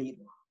probably need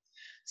one.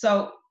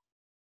 So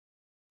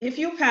if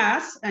you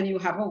pass and you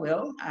have a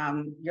will,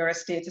 your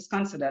estate is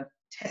considered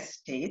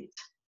testate.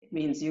 It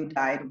means you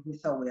died with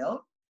a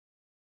will.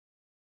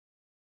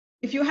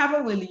 if you have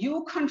a will,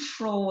 you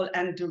control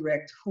and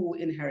direct who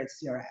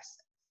inherits your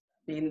assets.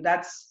 I mean,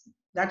 that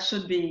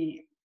should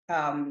be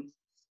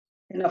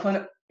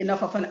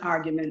enough of an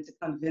argument to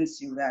convince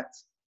you that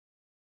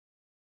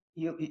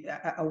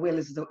a will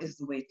is the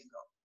way to go.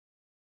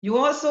 You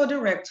also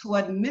direct who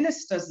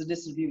administers the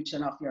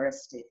distribution of your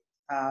estate.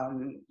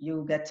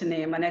 You get to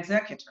name an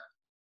executor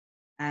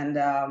and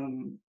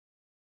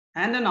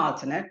an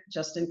alternate,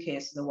 just in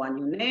case the one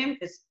you name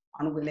is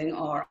unwilling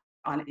or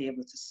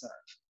unable to serve.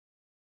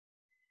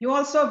 You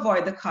also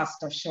avoid the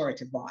cost of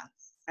surety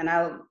bonds. And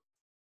I'll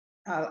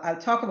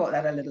talk about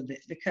that a little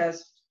bit,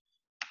 because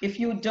if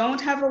you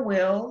don't have a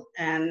will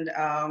and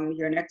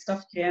your next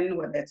of kin,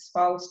 whether it's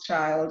spouse,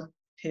 child,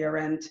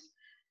 parent,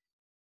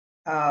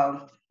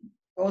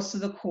 goes to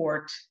the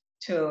court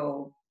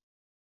to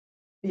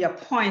be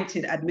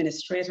appointed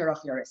administrator of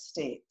your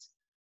estate,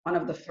 one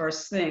of the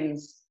first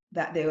things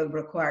that they will be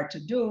required to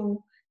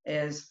do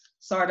is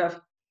sort of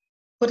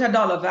put a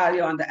dollar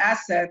value on the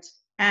asset,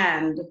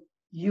 and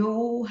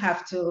you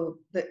have to,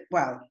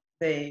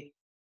 the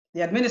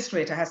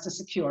administrator has to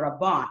secure a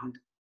bond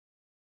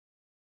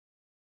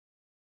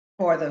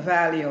for the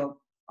value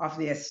of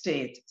the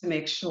estate to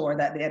make sure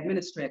that the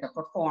administrator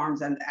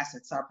performs and the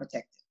assets are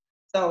protected.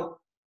 So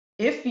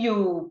if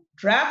you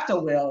draft a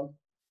will,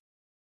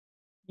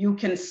 you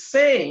can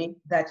say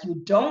that you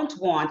don't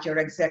want your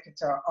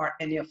executor or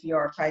any of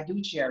your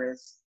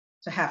fiduciaries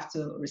to have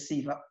to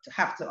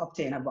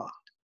obtain a bond.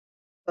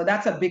 So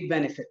that's a big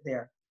benefit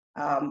there.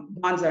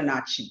 Bonds are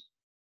not cheap.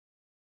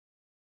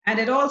 And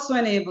it also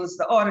enables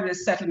the orderly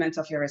settlement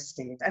of your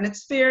estate. And it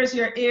spares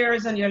your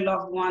heirs and your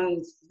loved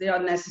ones the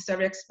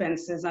unnecessary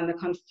expenses and the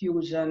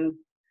confusion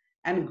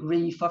and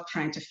grief of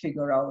trying to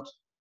figure out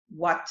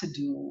what to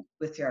do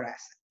with your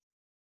assets.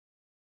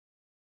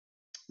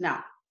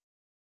 Now,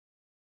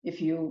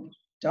 if you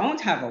don't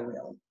have a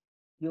will,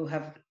 you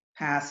have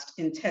passed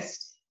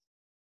intestate.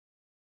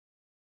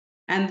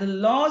 And the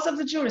laws of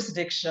the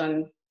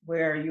jurisdiction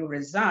where you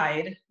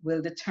reside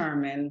will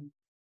determine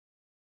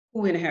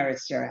who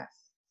inherits your assets.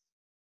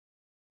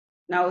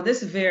 Now,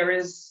 this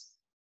varies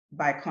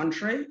by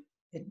country.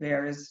 It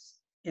varies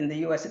in the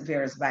US, it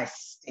varies by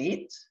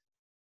state.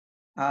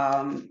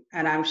 And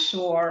I'm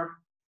sure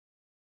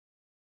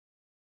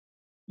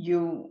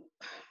you're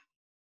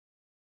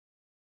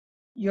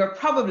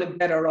probably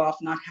better off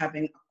not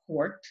having a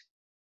court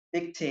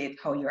dictate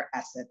how your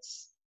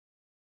assets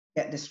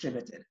get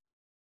distributed.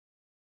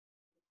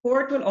 The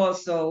court will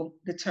also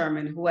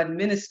determine who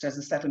administers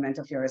the settlement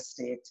of your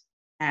estate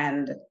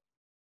and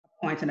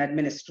appoint an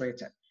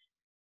administrator.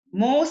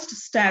 Most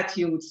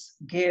statutes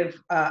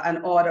give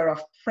an order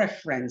of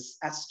preference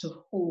as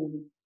to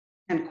who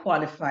can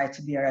qualify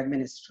to be your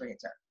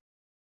administrator.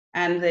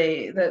 And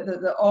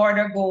the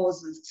order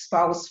goes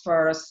spouse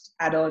first,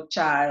 adult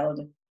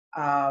child,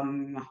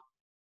 parent,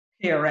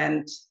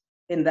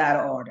 in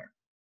that order.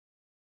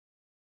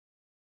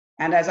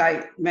 And as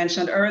I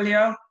mentioned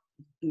earlier,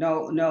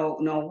 no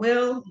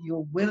will,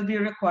 you will be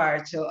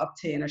required to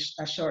obtain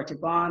a surety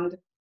bond.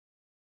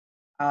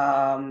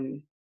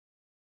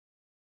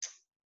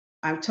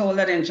 I'm told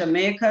that in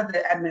Jamaica,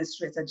 the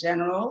Administrator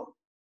General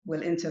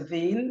will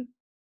intervene,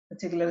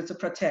 particularly to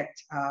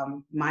protect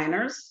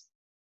minors.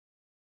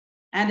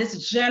 And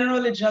it's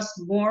generally just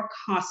more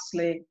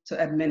costly to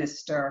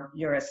administer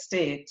your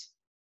estate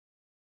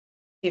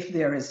if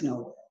there is no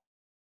will.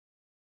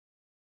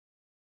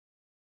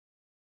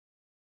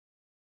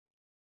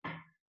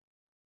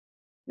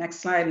 Next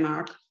slide,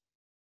 Mark.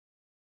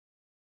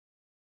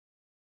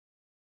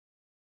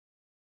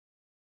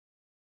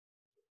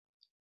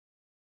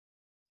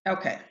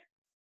 Okay,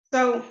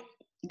 so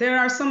there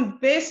are some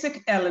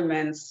basic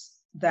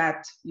elements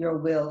that your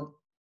will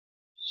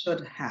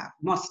should have,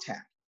 must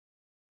have.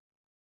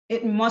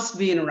 It must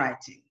be in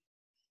writing.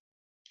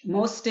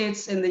 Most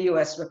states in the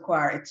US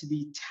require it to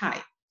be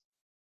typed.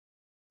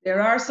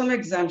 There are some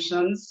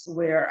exemptions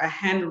where a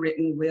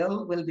handwritten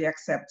will be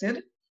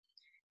accepted.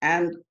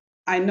 And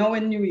I know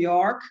in New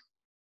York,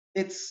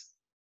 it's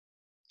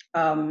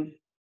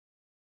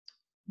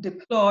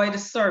deployed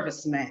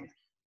servicemen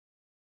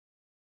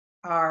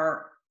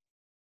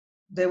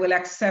they will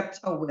accept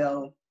a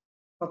will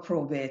for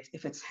probate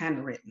if it's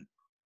handwritten.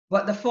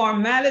 But the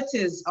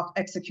formalities of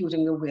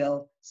executing the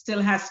will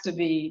still have to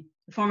be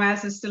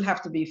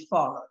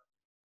followed.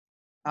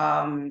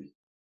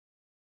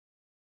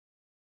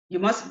 You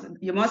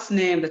must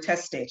name the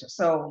testator.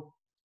 So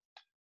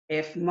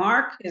if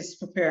Mark is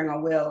preparing a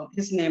will,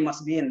 his name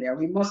must be in there.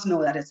 We must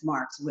know that it's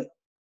Mark's will.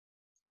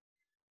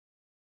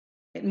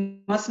 It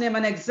must name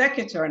an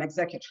executor, an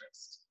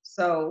executrix.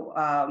 So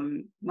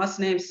must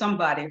name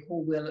somebody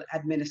who will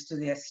administer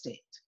the estate.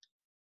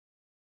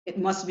 It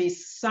must be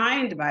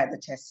signed by the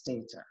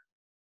testator.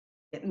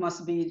 It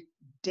must be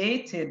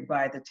dated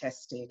by the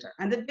testator.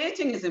 And the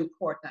dating is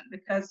important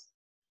because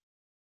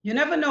you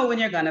never know when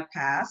you're gonna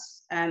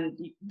pass. And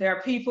there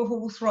are people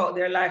who throughout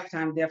their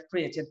lifetime, they've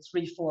created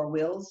 3, 4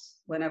 wills.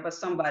 Whenever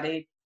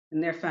somebody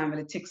in their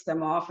family ticks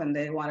them off and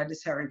they wanna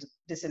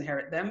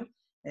disinherit them,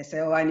 they say,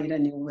 oh, I need a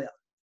new will.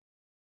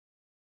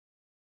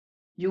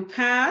 You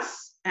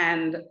pass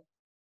and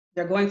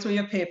they're going through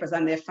your papers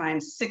and they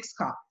find six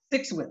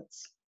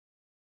wills.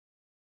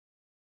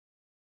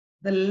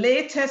 The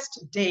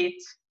latest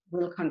date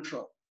will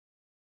control.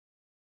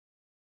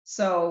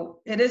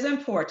 So it is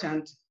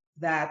important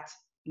that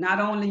not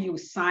only you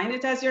sign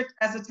it as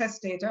a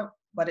testator,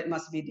 but it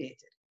must be dated.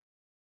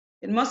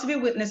 It must be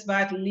witnessed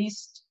by at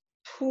least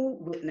 2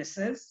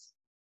 witnesses,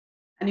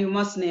 and you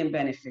must name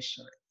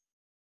beneficiary.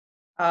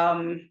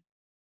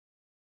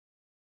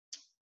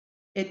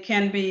 It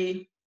can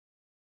be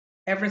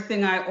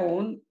everything I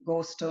own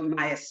goes to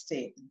my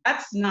estate.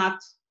 That's not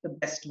the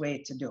best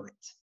way to do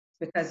it,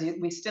 because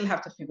we still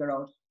have to figure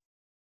out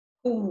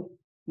who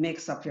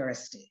makes up your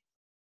estate.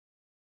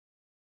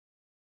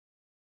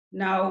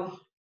 Now,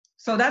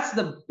 so that's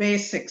the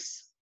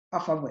basics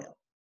of a will.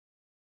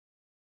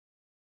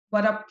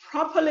 But a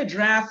properly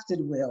drafted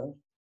will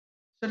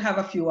should have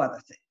a few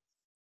other things.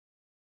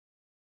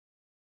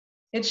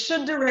 It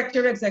should direct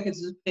your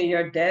executors to pay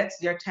your debts,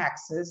 your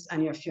taxes,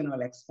 and your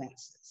funeral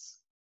expenses.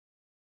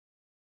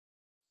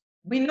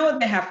 We know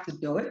they have to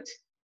do it,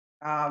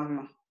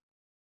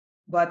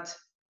 but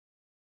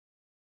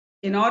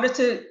in order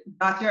to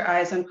dot your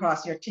I's and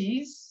cross your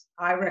T's,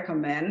 I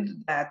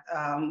recommend that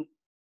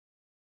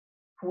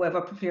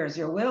whoever prepares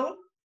your will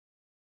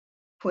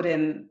put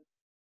in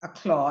a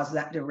clause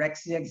that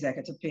directs the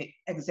executor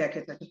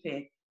to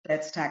pay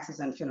debts, taxes,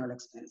 and funeral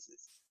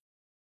expenses.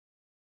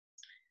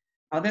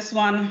 Now this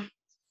one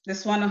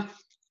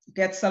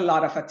gets a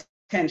lot of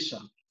attention.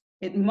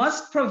 It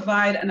must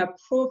provide an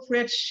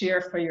appropriate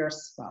share for your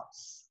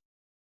spouse.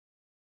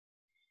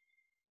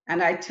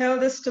 And I tell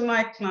this to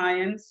my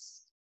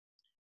clients,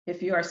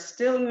 if you are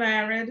still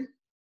married,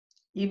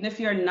 even if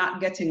you're not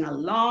getting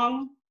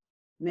along,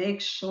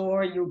 make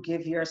sure you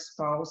give your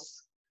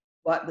spouse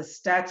what the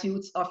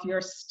statutes of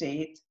your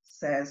state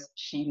says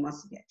he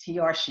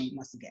or she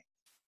must get.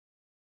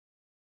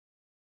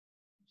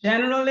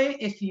 Generally,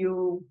 if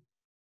you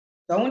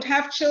don't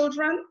have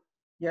children,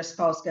 your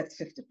spouse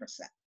gets 50%.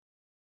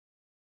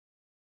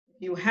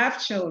 If you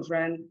have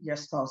children, your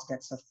spouse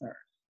gets 1/3.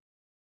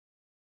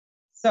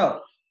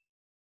 So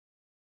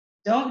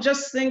don't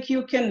just think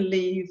you can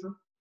leave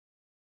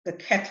the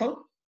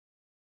kettle,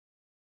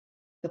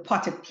 the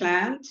potted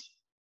plant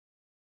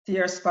to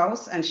your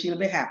spouse and she'll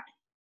be happy.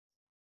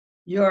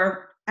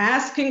 You're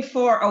asking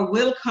for a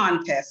will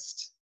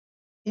contest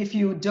if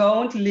you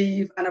don't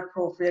leave an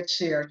appropriate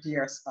share to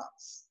your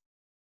spouse.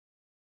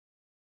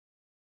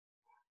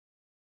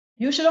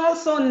 You should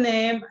also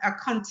name a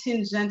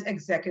contingent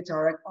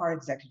executor or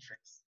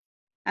executrix.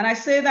 And I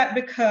say that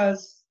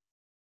because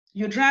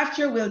you draft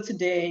your will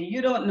today,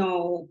 you don't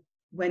know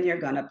when you're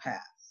gonna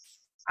pass.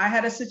 I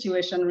had a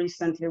situation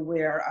recently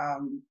where a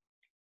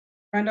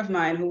friend of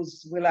mine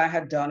whose will I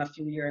had done a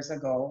few years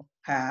ago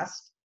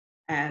passed,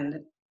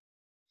 and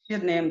she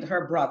had named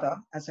her brother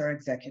as her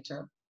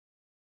executor.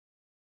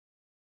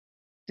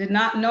 Did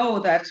not know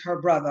that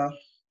her brother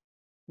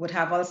would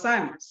have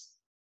Alzheimer's.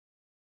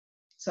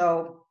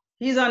 So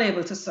he's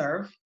unable to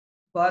serve,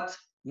 but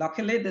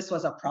luckily this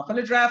was a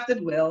properly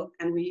drafted will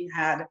and we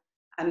had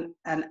an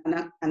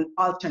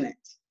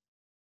alternate.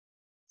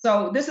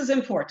 So this is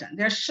important.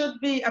 There should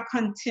be a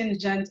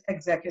contingent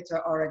executor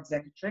or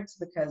executrix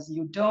because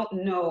you don't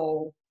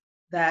know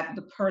that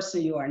the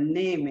person you are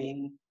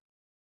naming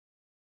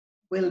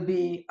will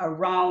be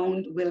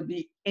around, will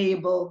be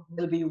able,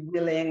 will be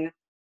willing,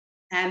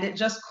 and it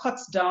just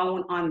cuts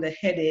down on the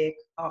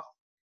headache of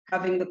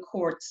having the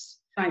courts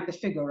trying to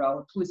figure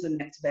out who is the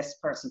next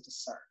best person to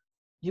serve.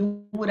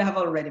 You would have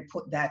already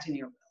put that in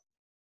your will.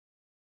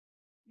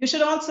 You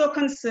should also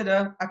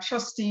consider a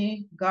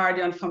trustee,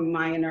 guardian for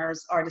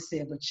minors or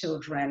disabled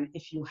children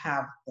if you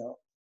have those.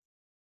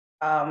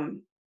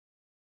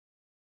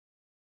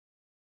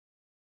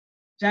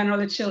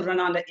 Generally, children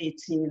under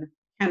 18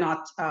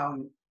 cannot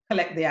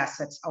collect the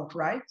assets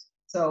outright,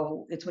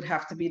 so it would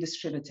have to be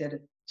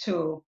distributed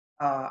to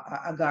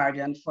a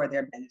guardian for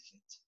their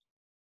benefit.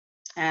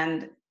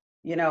 And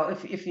you know,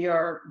 if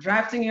you're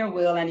drafting your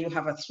will and you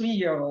have a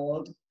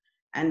 3-year-old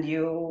and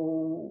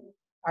you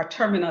are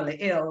terminally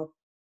ill,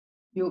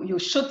 you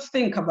should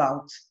think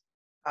about,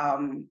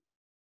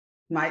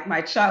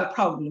 my child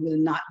probably will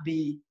not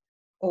be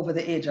over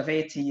the age of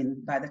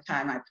 18 by the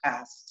time I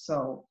pass,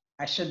 so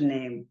I should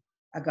name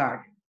a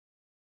guardian.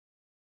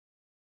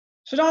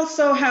 Should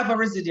also have a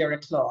residuary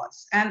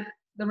clause, and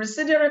the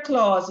residuary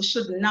clause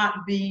should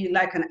not be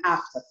like an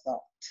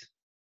afterthought.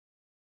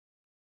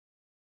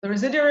 The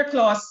residuary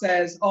clause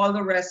says all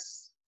the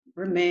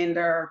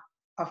remainder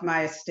of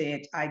my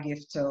estate I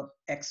give to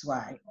X,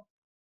 Y,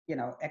 you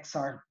know, X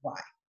or Y.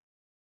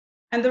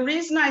 And the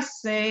reason I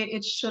say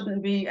it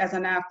shouldn't be as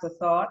an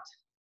afterthought,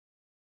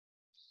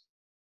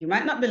 you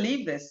might not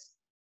believe this,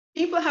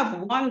 people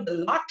have won the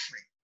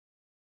lottery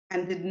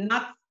and did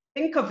not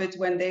think of it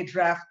when they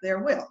draft their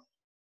will.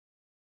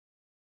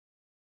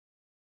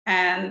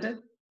 And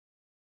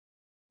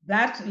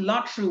that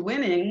lottery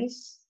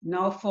winnings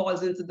now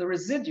falls into the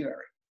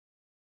residuary.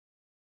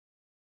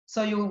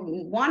 So you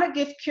want to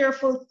give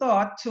careful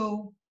thought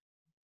to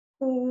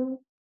who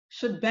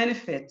should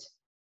benefit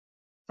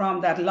from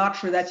that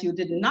lottery that you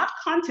did not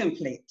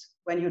contemplate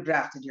when you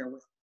drafted your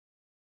will.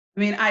 I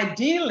mean,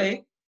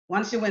 ideally,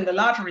 once you win the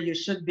lottery, you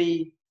should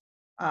be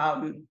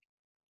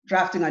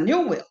drafting a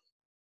new will.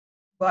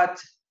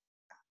 But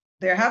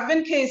there have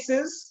been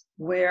cases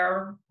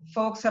where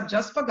folks have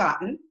just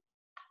forgotten,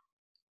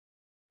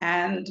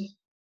 and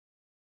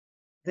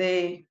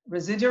the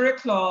residuary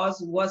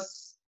clause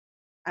was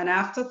an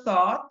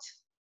afterthought,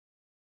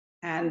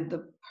 and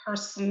the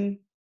person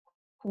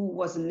who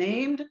was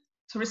named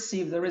to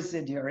receive the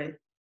residuary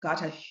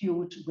got a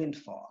huge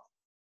windfall.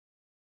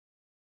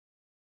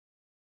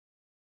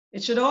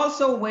 It should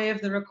also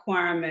waive the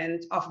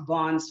requirement of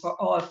bonds for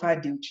all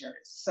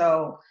fiduciaries.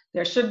 So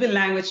there should be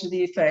language to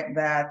the effect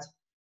that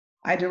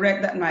I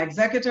direct that my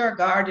executor,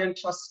 guardian,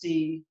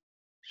 trustee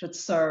should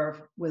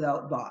serve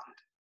without bond.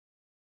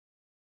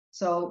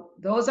 So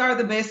those are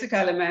the basic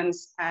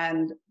elements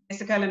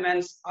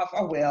of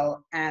a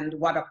will and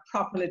what a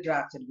properly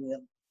drafted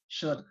will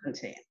should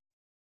contain.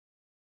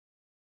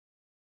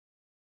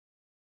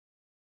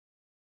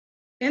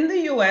 In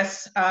the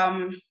US,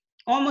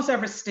 almost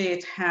every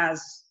state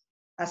has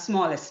a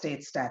small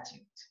estate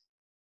statute.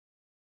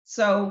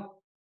 So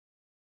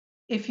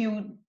if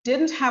you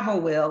didn't have a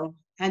will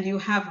and you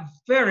have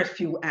very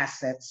few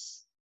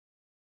assets,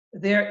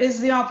 there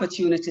is the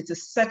opportunity to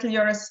settle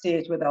your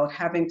estate without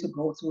having to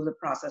go through the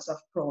process of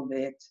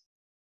probate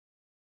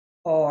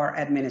or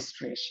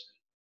administration.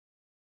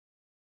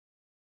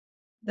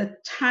 The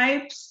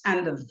types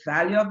and the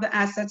value of the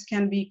assets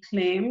can be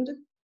claimed,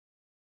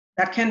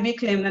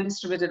 and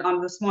distributed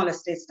under the small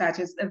estate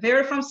statutes. They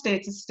vary from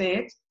state to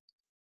state,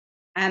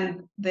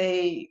 and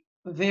they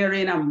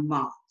vary in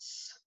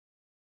amounts.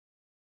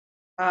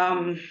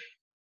 I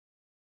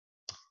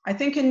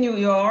think in New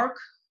York,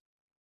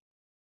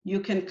 you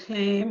can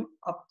claim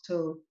up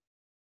to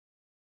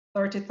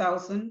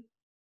 30,000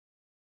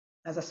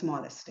 as a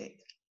small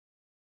estate.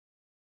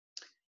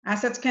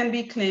 Assets can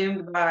be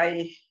claimed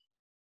by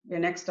your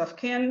next of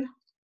kin,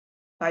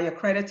 by your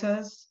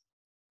creditors,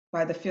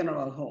 by the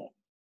funeral home.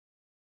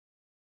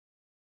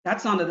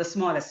 That's under the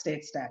small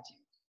estate statute.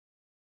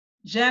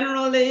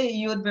 Generally,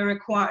 you would be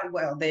required,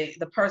 well,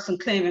 the person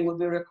claiming would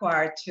be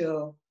required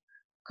to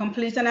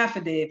complete an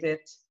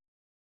affidavit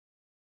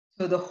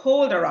to the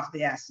holder of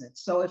the asset.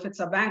 So if it's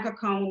a bank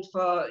account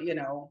for,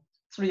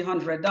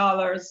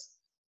 $300,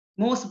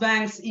 most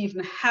banks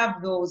even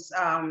have those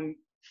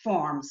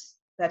forms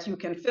that you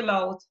can fill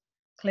out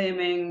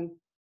claiming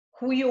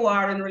who you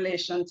are in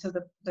relation to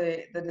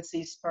the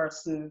deceased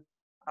person,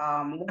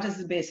 what is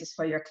the basis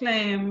for your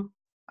claim,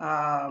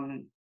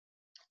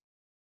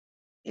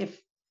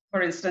 if,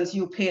 for instance,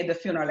 you paid the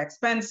funeral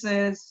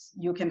expenses,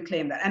 you can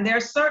claim that. And there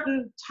are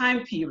certain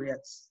time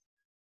periods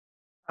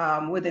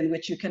within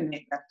which you can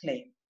make that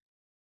claim.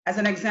 As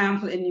an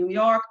example, in New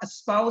York, a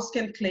spouse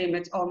can claim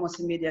it almost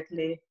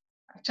immediately.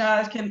 A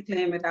child can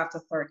claim it after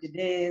 30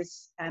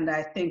 days. And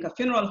I think a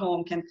funeral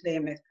home can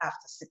claim it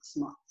after 6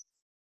 months.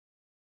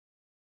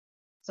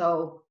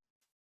 So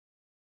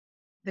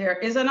there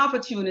is an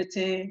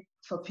opportunity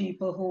for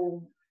people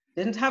who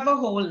didn't have a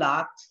whole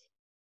lot,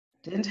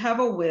 didn't have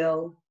a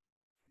will,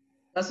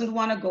 doesn't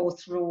want to go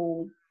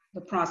through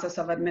the process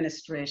of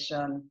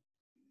administration.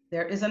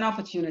 There is an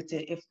opportunity,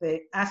 if the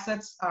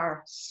assets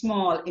are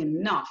small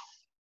enough,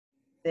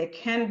 they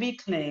can be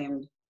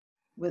claimed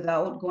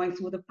without going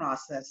through the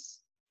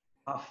process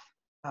of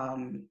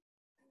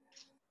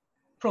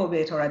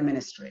probate or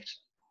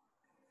administration.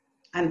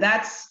 And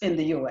that's in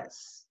the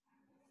US.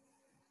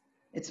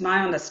 It's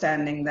my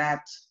understanding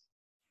that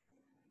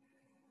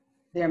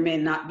there may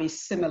not be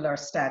similar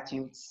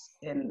statutes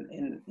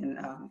in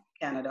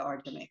Canada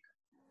or Jamaica.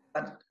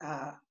 But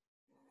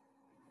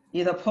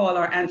either Paul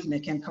or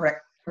Anthony can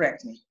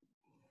correct me.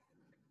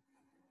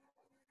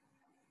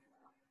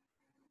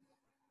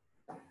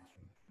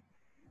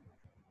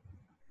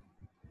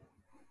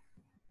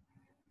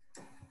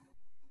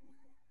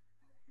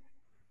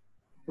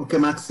 Okay,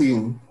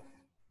 Maxine.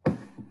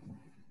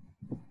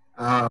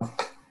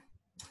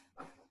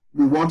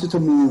 We wanted to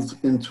move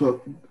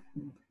into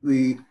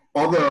the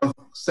other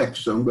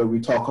section where we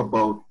talk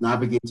about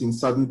navigating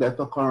sudden death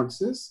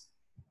occurrences.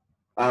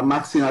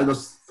 Maxine, I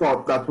just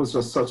thought that was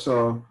just such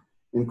an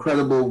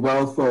incredible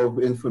wealth of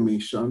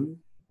information.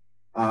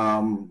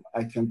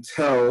 I can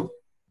tell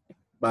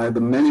by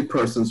the many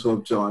persons who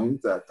have joined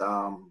that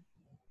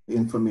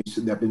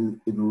information, they've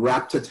been in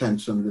rapt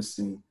attention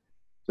listening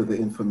to the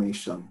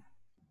information.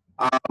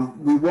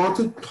 We want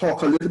to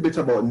talk a little bit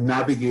about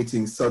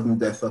navigating sudden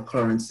death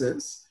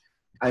occurrences,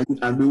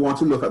 and we want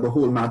to look at the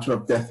whole matter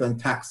of death and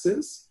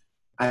taxes.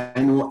 I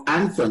know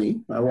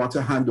Anthony, I want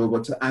to hand over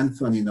to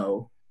Anthony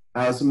now,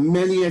 has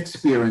many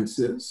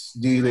experiences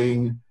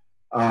dealing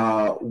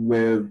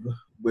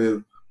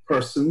with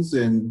persons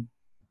in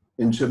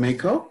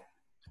Jamaica,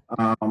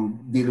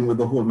 dealing with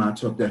the whole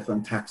matter of death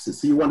and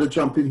taxes. So you want to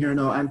jump in here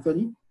now,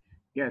 Anthony?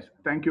 Yes,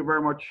 thank you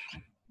very much,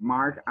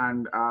 Mark,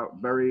 and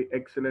very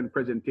excellent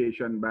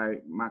presentation by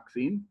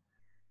Maxine.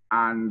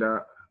 And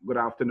good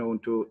afternoon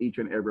to each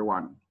and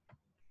everyone.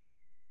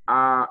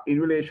 In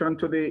relation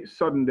to the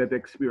sudden death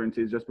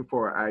experiences, just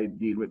before I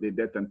deal with the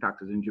death and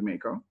taxes in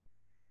Jamaica,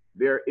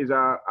 there is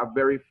a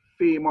very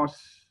famous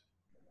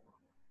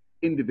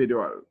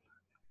individual,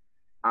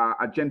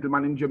 a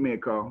gentleman in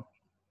Jamaica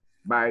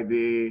by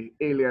the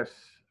alias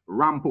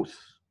Rampus.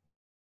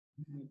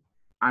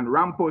 And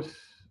Rampus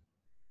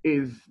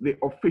is the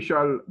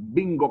official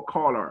bingo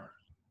caller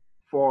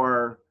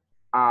for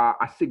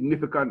a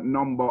significant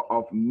number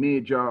of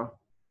major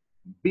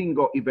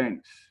bingo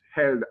events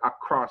held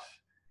across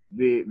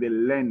the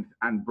length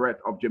and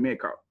breadth of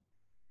Jamaica.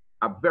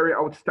 A very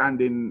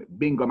outstanding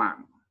bingo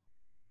man.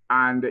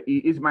 And he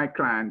is my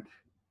client,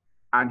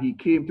 and he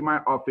came to my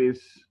office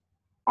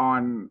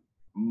on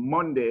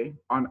Monday,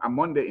 on a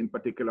Monday in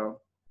particular,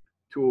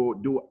 to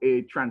do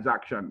a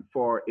transaction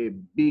for a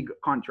big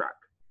contract.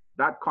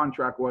 That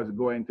contract was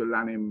going to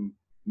land him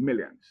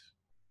millions.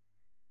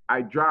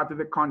 I drafted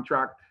the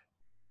contract.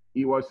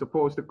 He was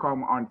supposed to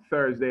come on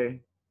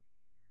Thursday.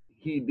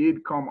 He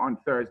did come on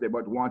Thursday,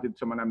 but wanted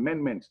some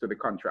amendments to the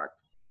contract.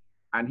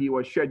 And he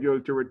was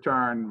scheduled to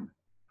return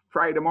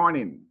Friday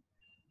morning.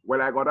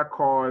 Well, I got a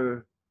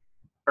call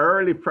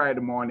early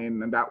Friday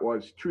morning, and that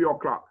was 3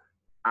 o'clock.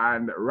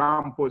 And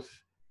Rampus,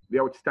 the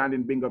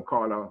outstanding bingo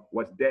caller,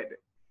 was dead.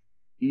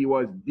 He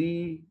was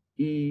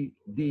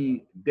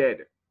D-E-D dead.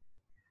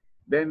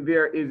 Then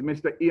there is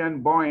Mr.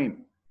 Ian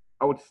Boyne,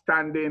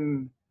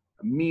 outstanding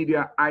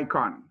media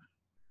icon.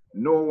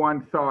 No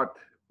one thought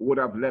would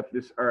have left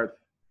this earth,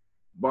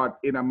 but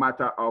in a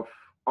matter of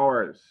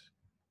hours,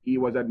 he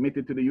was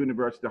admitted to the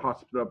University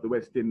Hospital of the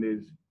West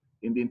Indies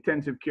in the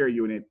intensive care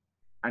unit,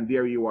 and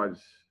there he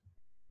was,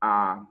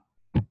 a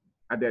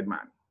dead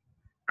man.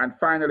 And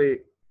finally,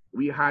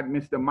 we had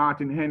Mr.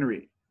 Martin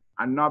Henry,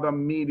 another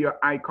media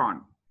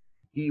icon.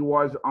 He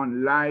was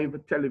on live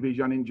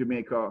television in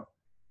Jamaica,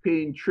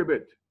 paying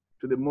tribute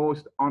to the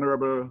most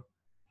honorable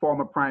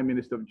former Prime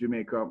Minister of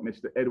Jamaica,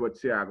 Mr. Edward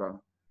Seaga.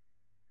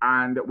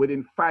 And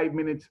within 5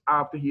 minutes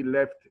after he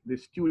left the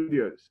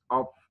studios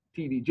of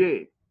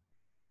TVJ,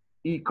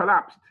 he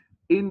collapsed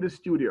in the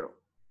studio.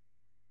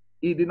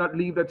 He did not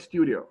leave that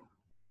studio,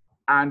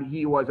 and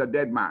he was a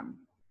dead man.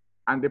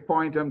 And the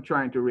point I'm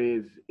trying to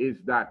raise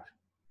is that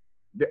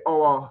the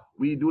hour,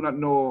 we do not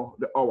know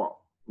the hour.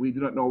 We do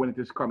not know when it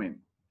is coming.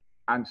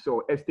 And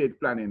so estate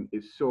planning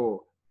is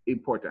so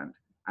important.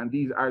 And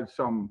these are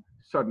some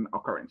sudden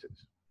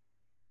occurrences.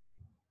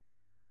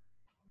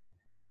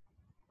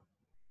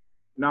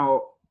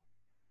 Now,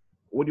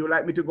 would you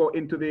like me to go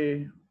into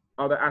the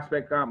other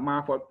aspect,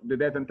 Mark, for the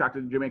death and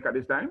taxes in Jamaica at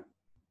this time?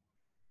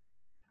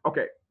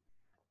 Okay.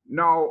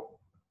 Now,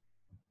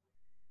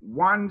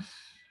 once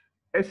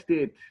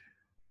estate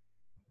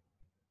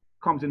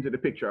comes into the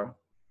picture,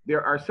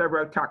 there are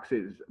several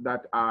taxes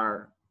that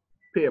are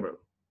payable.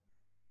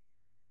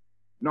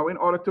 Now, in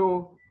order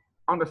to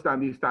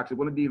understand these taxes,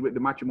 we're going to deal with the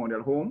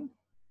matrimonial home.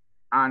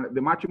 And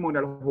the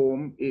matrimonial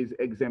home is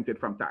exempted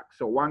from tax.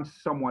 So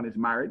once someone is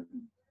married,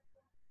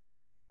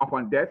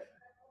 upon death,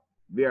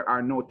 there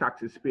are no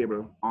taxes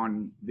payable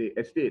on the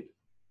estate.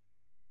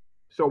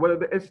 So whether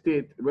the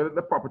estate, whether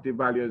the property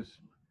values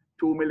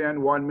 2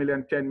 million, 1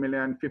 million, 10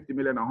 million, 50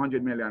 million,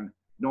 100 million,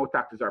 no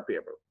taxes are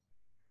payable.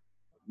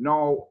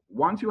 Now,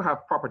 once you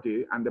have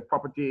property and the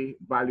property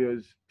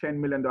values $10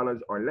 million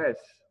or less,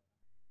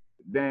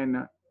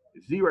 then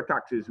zero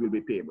taxes will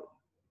be payable,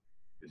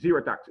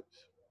 zero taxes.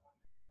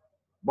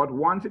 But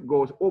once it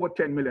goes over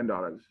 $10 million,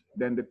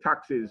 then the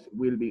taxes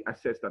will be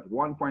assessed at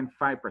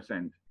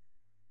 1.5%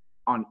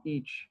 on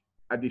each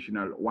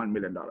additional $1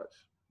 million.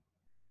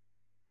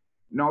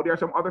 Now, there are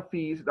some other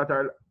fees that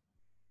are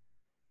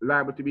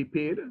liable to be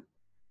paid,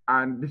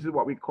 and this is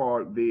what we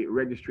call the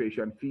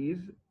registration fees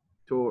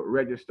to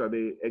register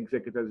the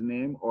executor's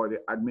name or the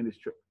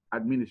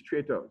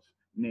administrator's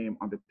name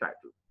on the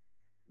title.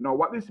 Now,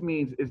 what this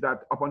means is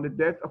that upon the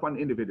death of an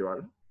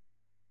individual,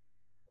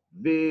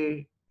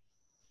 they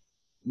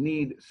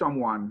need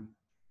someone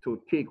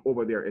to take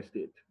over their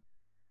estate.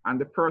 And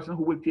the person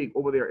who will take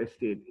over their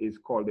estate is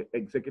called the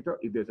executor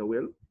if there's a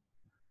will,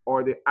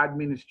 or the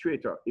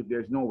administrator if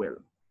there's no will.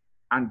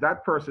 And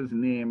that person's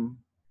name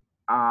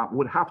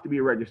would have to be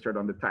registered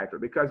on the title,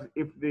 because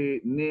if the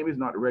name is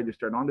not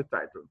registered on the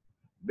title,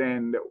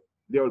 then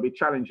there will be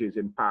challenges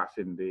in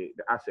passing the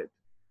asset,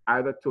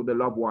 either to the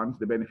loved ones,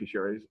 the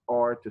beneficiaries,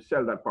 or to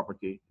sell that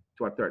property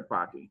to a third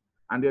party.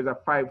 And there's a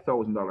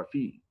 $5,000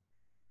 fee.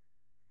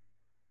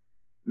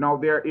 Now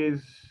there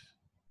is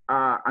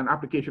an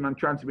application on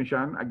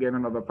transmission, again,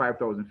 another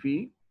 $5,000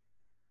 fee.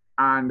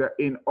 And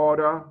in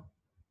order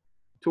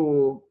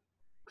to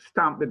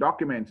stamp the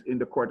documents in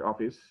the court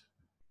office,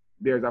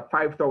 there's a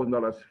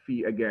 $5,000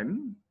 fee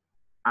again.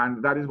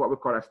 And that is what we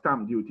call a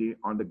stamp duty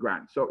on the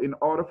grant. So in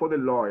order for the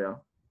lawyer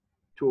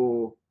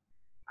to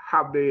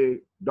have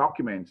the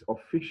documents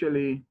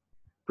officially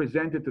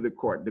presented to the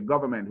court, the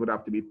government would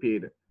have to be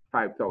paid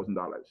 $5,000.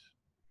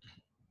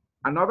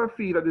 Another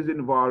fee that is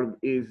involved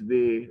is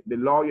the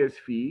lawyer's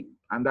fee,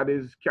 and that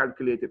is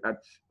calculated at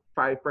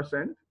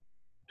 5%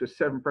 to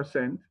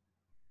 7%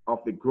 of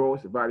the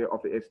gross value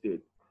of the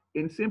estate.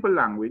 In simple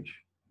language,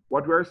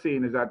 what we're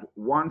saying is that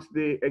once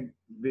the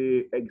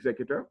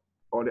executor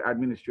or the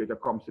administrator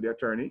comes to the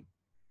attorney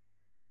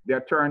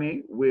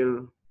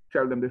will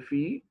tell them the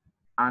fee.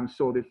 And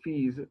so the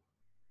fees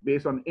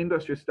based on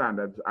industry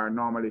standards are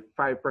normally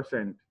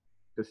 5%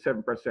 to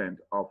 7%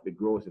 of the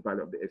gross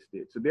value of the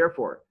estate. So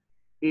therefore,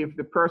 if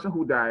the person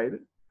who died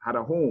had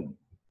a home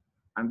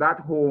and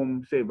that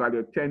home, say,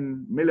 valued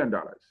 $10 million,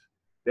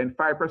 then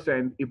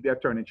 5%, if the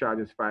attorney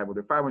charges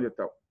 500,000,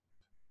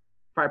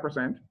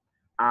 5%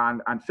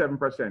 and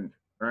 7%,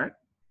 right?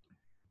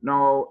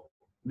 Now,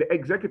 the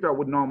executor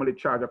would normally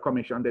charge a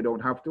commission. They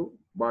don't have to,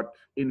 but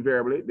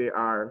invariably they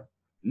are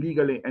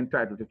legally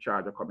entitled to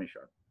charge a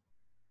commission.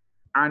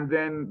 And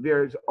then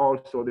there's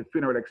also the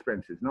funeral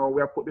expenses. Now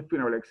we have put the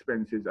funeral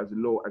expenses as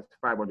low as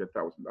 $500,000.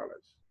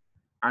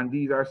 And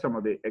these are some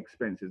of the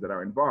expenses that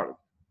are involved.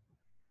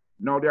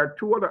 Now there are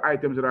two other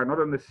items that are not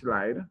on the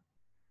slide.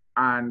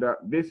 And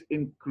this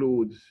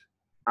includes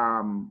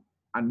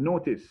a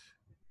notice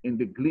in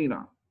the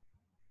gleaner.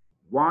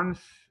 Once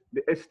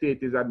the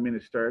estate is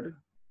administered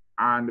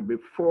and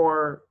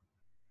before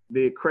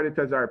the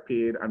creditors are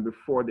paid and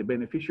before the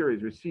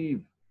beneficiaries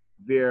receive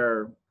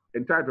their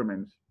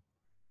entitlements,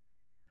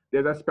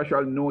 there's a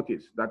special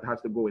notice that has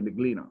to go in the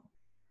gleaner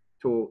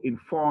to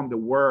inform the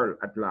world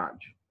at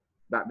large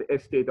that the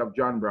estate of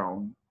John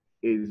Brown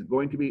is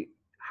going to be,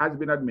 has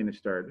been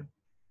administered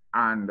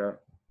and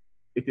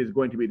it is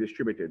going to be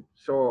distributed.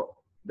 So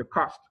the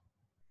cost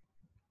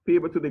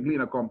payable to the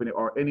gleaner company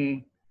or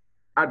any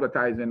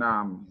advertising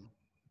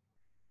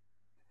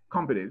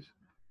companies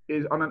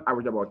is on an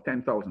average about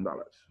 $10,000.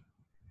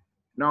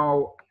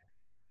 Now,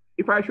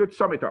 if I should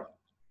sum it up,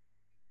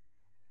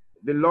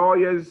 the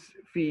lawyer's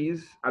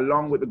fees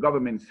along with the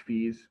government's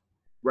fees,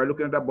 we're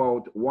looking at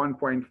about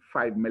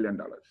 $1.5 million.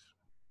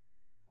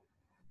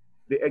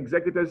 The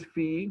executor's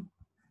fee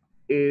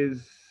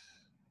is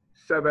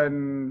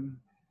 7%,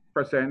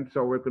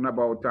 so we're looking at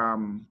about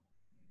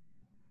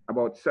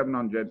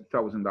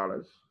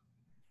 $700,000.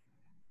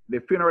 The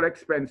funeral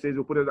expenses,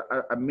 we put it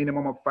at a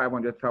minimum of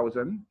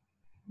 $500,000,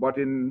 but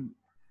in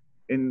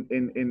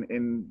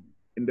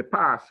the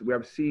past, we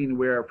have seen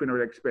where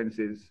funeral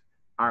expenses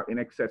are in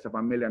excess of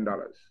 $1 million.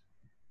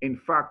 In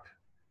fact,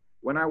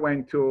 when I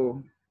went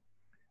to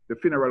the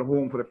funeral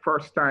home for the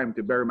first time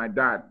to bury my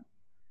dad,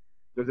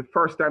 it was the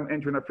first time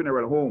entering a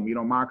funeral home. You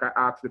know, Mark, I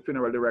asked the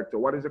funeral director,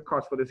 what is the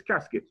cost for this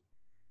casket?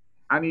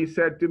 And he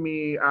said to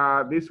me,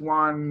 this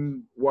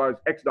one was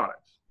X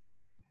dollars.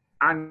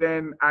 And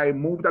then I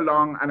moved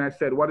along and I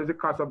said, what is the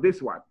cost of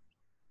this one?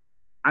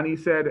 And he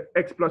said,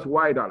 X plus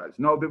Y dollars.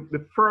 Now,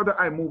 the further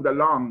I moved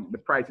along, the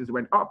prices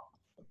went up.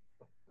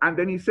 And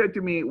then he said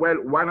to me, well,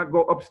 why not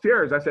go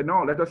upstairs? I said,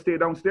 no, let us stay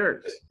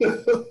downstairs.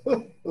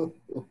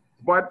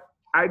 But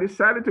I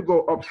decided to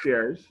go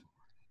upstairs.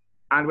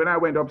 And when I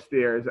went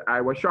upstairs,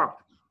 I was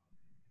shocked.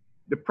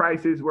 The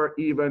prices were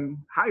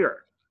even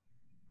higher.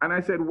 And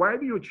I said, why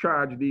do you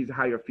charge these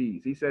higher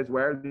fees? He says,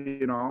 well,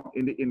 you know,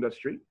 in the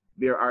industry,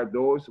 there are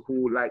those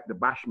who like the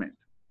bashment.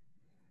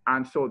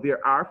 And so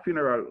there are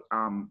funeral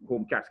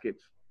home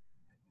caskets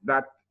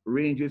that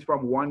ranges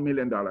from $1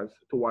 million to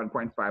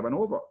 1.5 and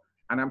over.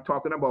 And I'm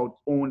talking about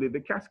only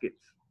the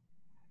caskets,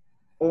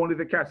 only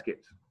the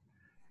caskets.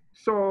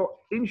 So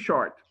in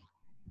short,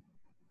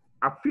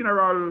 a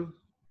funeral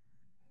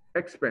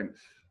expense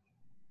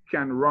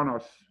can run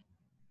us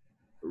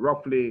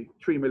roughly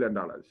 $3 million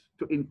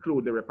to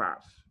include the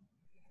repast.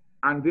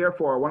 And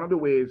therefore, one of the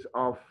ways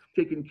of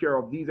taking care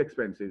of these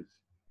expenses,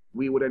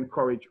 we would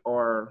encourage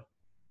our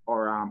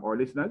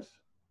listeners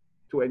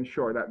to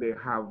ensure that they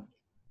have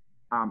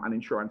an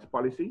insurance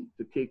policy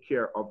to take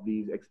care of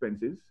these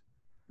expenses,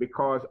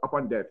 because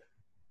upon death,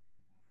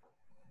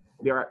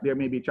 there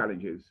may be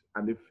challenges,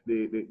 and if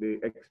the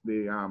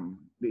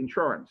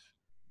insurance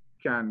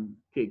can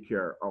take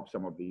care of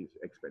some of these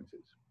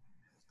expenses.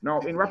 Now,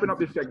 in wrapping up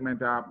this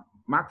segment,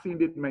 Maxine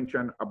did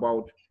mention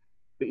about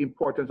the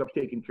importance of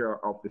taking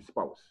care of the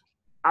spouse.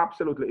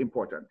 Absolutely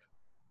important,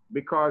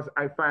 because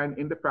I find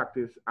in the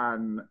practice,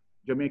 and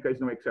Jamaica is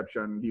no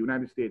exception, the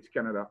United States,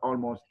 Canada,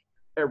 almost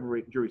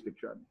every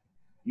jurisdiction,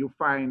 you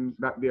find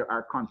that there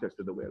are contests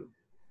to the will.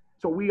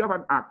 So we have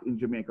an act in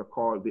Jamaica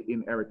called the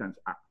Inheritance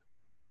Act.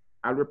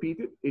 I'll repeat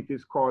it, it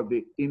is called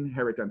the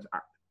Inheritance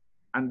Act.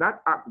 And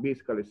that act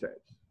basically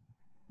says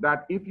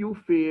that if you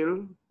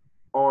fail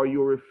or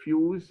you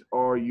refuse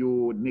or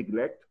you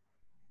neglect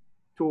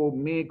to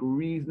make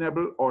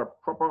reasonable or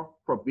proper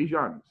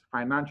provisions,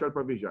 financial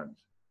provisions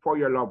for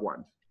your loved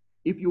ones,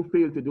 if you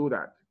fail to do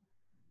that,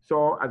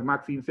 so as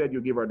Maxine said,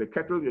 you give her the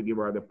kettle, you give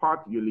her the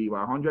pot, you leave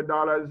her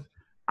 $100,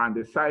 and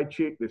the side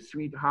chick, the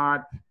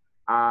sweetheart,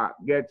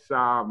 gets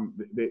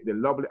the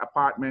lovely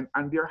apartment.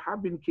 And there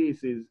have been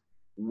cases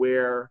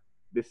where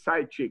the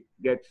side chick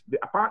gets the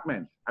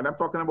apartment, and I'm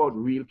talking about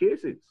real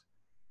cases.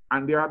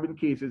 And there have been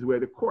cases where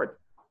the court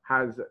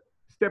has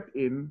stepped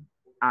in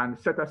and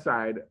set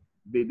aside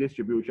the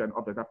distribution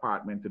of that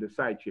apartment to the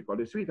side chick or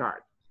the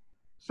sweetheart.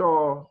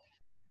 So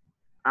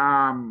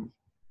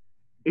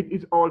it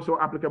is also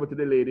applicable to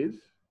the ladies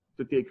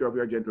to take care of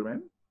your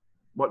gentlemen.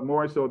 but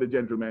more so the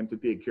gentlemen to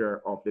take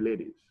care of the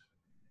ladies.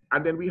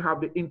 And then we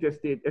have the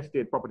Interstate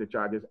Estate Property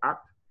Charges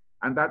Act.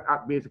 And that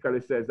act basically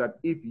says that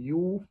if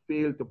you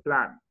fail to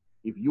plan,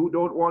 if you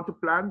don't want to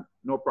plan,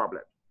 no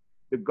problem.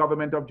 The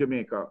government of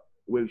Jamaica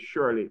will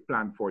surely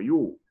plan for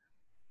you.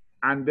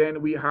 And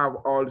then we have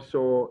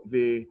also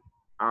the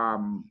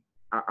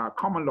a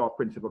common law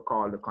principle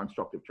called the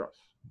constructive trust.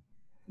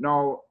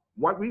 Now,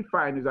 what we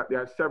find is that there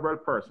are several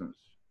persons.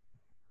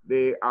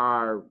 They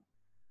are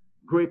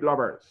great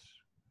lovers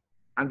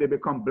and they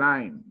become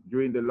blind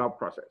during the love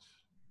process.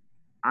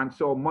 And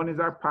so monies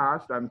are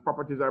passed and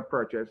properties are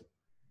purchased,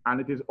 and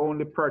it is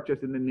only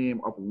purchased in the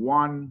name of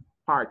one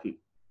party.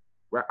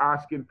 We're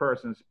asking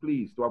persons,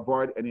 please, to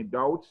avoid any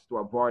doubts, to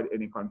avoid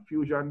any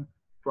confusion,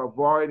 to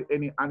avoid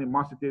any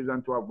animosities,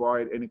 and to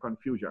avoid any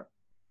confusion.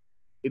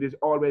 It is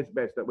always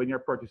best that when you're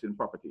purchasing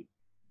property,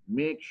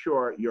 make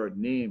sure your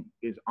name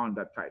is on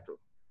that title.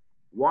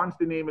 Once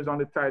the name is on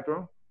the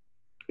title,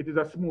 it is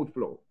a smooth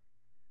flow,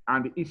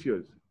 and the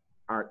issues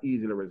are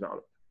easily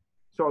resolved.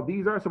 So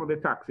these are some of the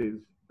taxes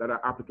that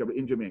are applicable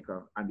in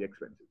Jamaica and the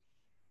expenses.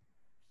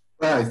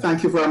 Right,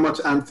 thank you very much,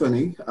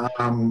 Anthony.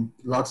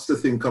 Lots to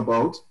think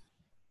about.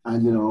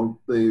 And you know,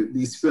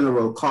 these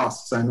funeral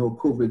costs, I know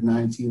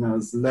COVID-19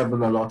 has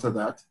leveled a lot of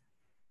that.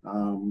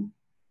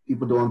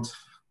 People don't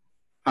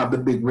have the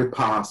big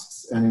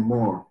repasts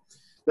anymore.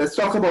 Let's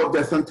talk about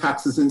death and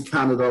taxes in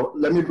Canada.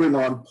 Let me bring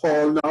on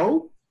Paul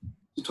now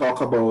to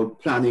talk about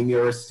planning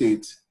your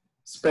estate,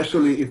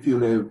 especially if you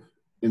live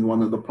in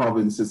one of the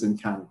provinces in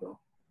Canada.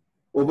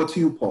 Over to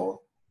you, Paul.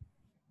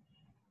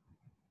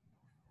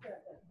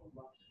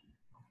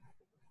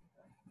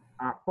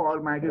 Paul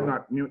mic is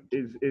not mute,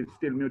 is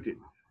still muted.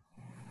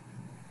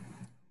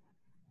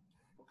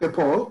 Okay,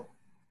 Paul,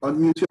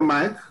 unmute your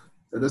mic.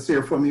 Let us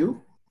hear from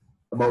you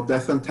about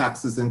death and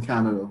taxes in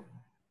Canada.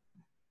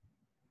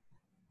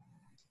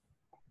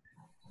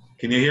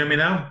 Can you hear me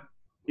now?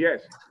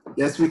 Yes.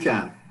 Yes, we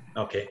can.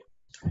 Okay.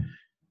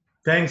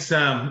 Thanks,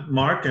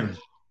 Mark, and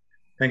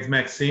thanks,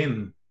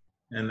 Maxine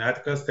and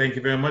Atticus. Thank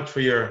you very much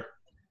for your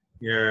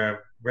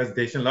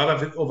presentation. A lot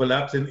of it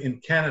overlaps in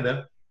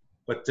Canada,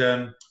 but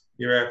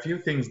there are a few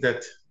things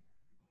that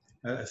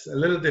are a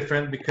little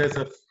different because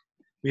of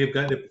we have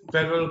got the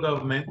federal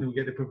government and we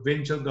get the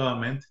provincial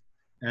government,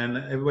 and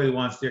everybody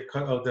wants their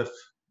cut out of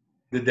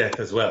the death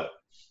as well.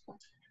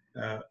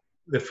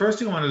 The first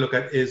thing I want to look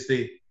at is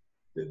the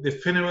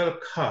funeral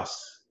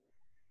costs.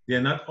 They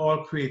are not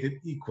all created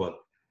equal.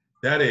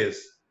 That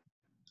is,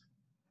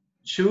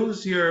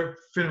 choose your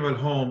funeral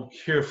home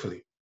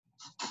carefully,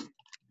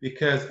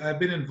 because I've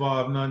been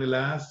involved now in the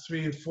last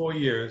 3 or 4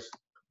 years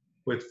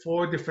with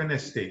 4 different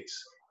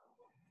estates,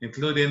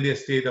 including the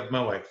estate of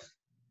my wife.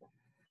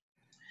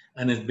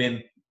 And it's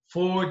been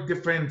 4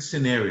 different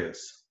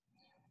scenarios.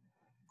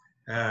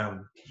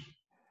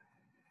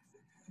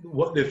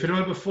 What the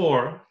funeral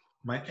before,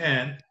 my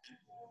aunt,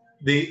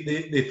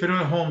 the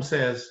funeral home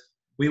says,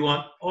 we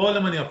want all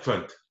the money up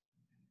front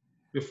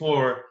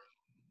before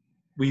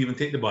we even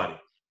take the body.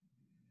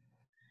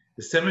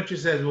 The cemetery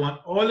says we want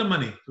all the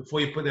money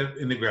before you put it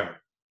in the ground.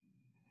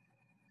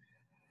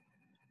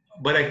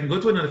 But I can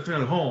go to another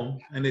funeral home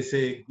and they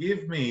say,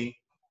 give me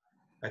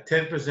a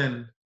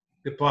 10%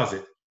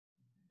 deposit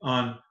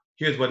on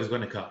here's what it's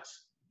going to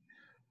cost.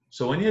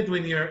 So when you're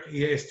doing your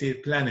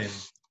estate planning,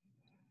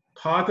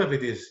 part of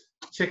it is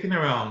checking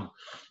around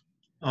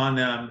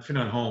on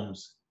funeral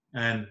homes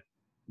and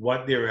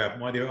what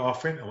they're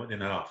offering and what they're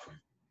not offering.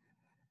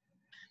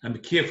 And be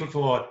careful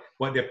for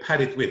what they're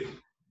padded with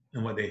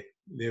and what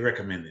they're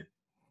recommending.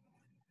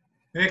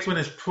 The next one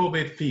is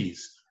probate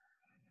fees.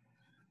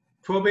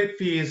 Probate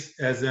fees,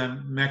 as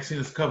Maxine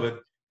has covered,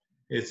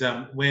 is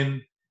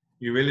when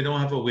you really don't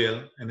have a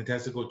will and it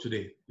has to go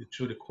through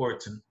the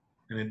courts and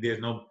there's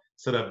no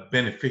sort of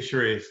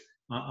beneficiaries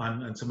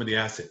on some of the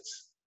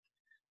assets.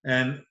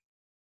 And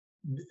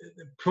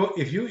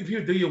if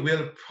you do your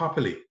will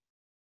properly,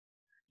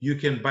 you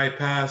can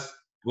bypass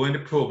going to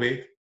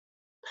probate,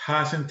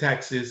 passing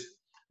taxes,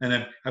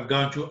 and I've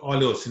gone through all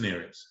those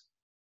scenarios.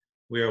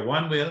 Where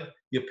one will,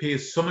 you pay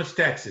so much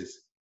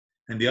taxes,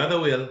 and the other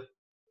will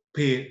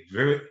pay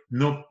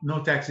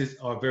no taxes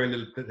or very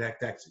little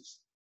taxes.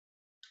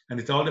 And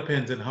it all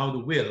depends on how the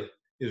will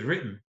is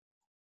written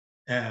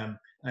and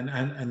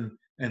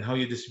how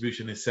your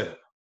distribution is set up.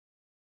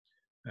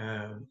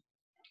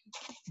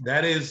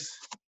 That is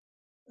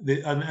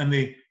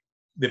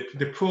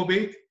the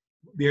probate.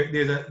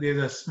 There's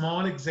a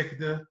small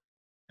executor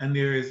and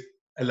there is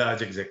a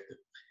large executor.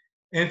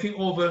 Anything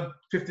over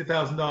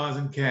 $50,000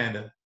 in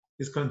Canada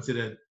is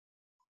considered.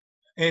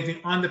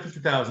 Anything under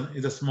 $50,000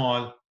 is a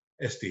small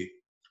estate.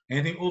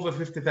 Anything over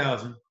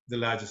 $50,000 is a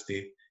large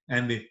estate,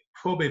 and the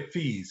probate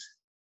fees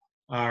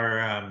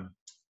are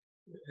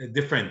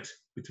different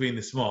between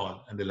the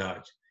small and the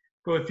large.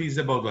 Probate fees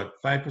are about what,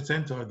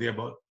 5% or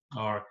thereabout,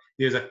 or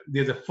there's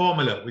a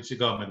formula which the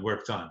government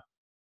worked on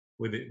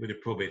with the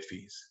probate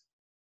fees.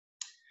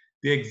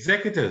 The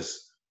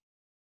executors,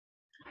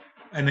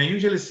 and I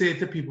usually say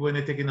to people when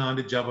they're taking on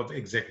the job of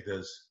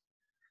executors,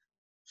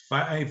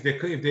 if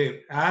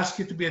they ask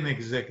you to be an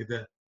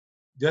executor,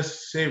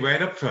 just say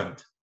right up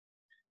front,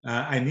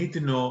 I need to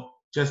know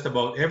just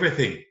about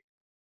everything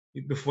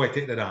before I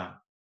take that on,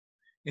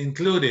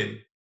 including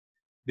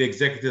the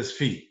executor's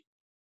fee,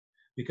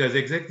 because the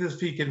executor's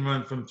fee can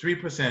run from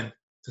 3%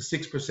 to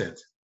 6%,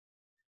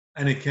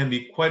 and it can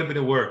be quite a bit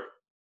of work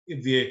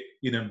if the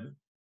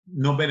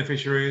no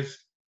beneficiaries,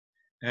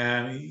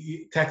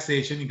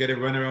 taxation, you got to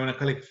run around and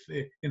collect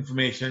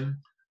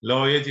information.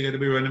 Lawyers, you got to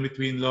be running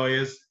between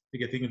lawyers to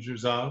get things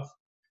resolved.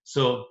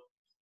 So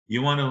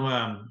you want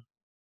to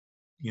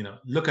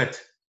look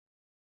at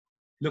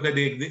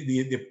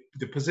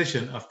the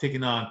position of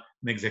taking on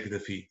an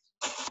executive fee.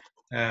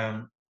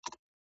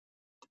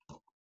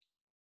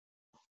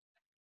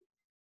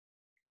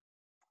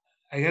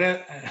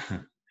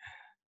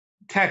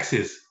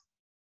 Taxes,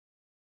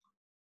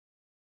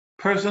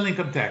 personal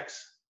income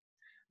tax,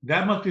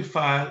 that must be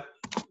filed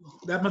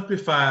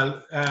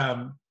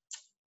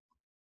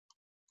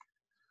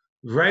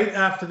right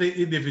after the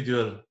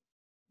individual.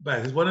 But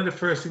it's one of the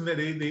first things that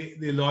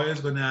the lawyer is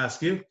going to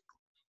ask you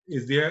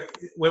is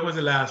when was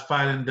the last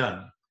filing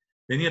done?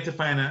 Then you have to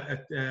find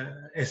a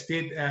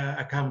estate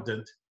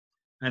accountant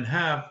and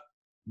have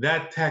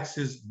that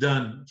taxes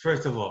done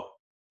first of all.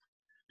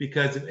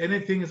 Because if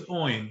anything is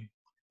owing,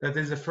 that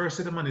is the first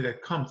set of money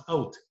that comes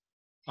out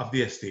of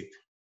the estate.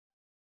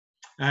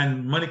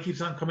 And money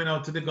keeps on coming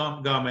out to the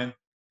government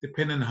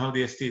depending on how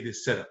the estate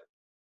is set up.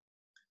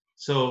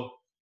 So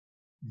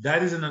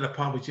that is another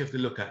part which you have to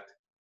look at.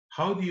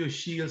 How do you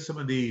shield some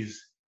of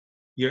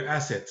your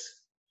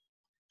assets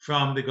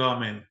from the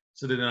government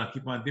so they don't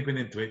keep on dipping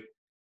into it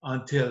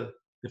until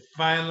the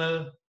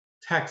final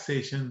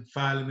taxation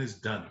filing is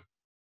done?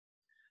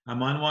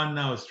 I'm on one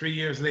now, it's 3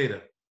 years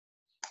later.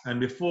 And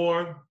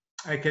before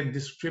I can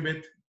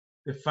distribute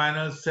the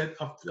final set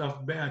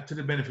to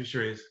the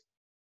beneficiaries,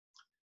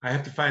 I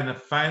have to find a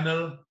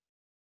final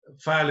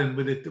filing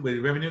with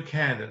Revenue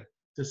Canada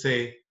to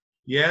say,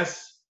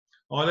 yes,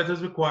 all that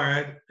is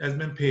required has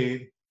been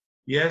paid.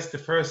 Yes, the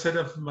first set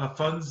of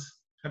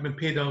funds have been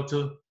paid out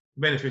to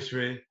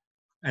beneficiary.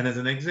 And as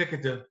an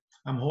executor,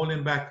 I'm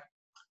holding back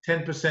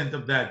 10%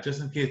 of that just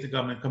in case the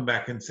government come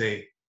back and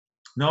say,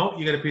 no,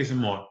 you got to pay some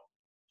more.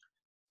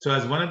 So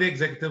as one of the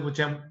executives, which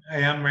I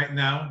am right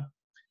now,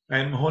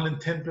 I'm holding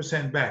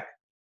 10% back,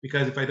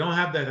 because if I don't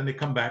have that and they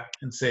come back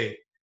and say,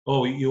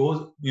 oh, you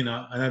owe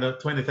another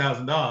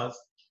 $20,000,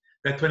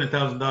 that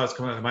 $20,000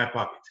 coming out of my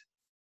pocket.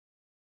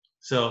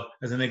 So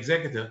as an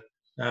executive,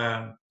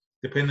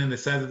 depending on the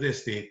size of the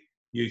estate,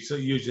 you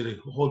usually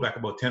hold back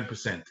about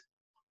 10%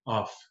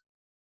 of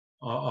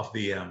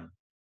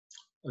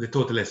the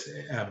total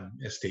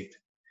estate.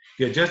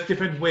 There are just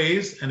different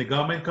ways, and the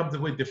government comes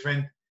up with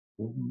different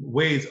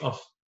ways of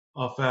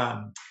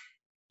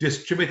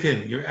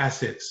distributing your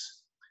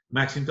assets.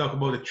 Maxine talked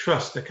about a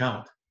trust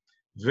account.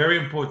 Very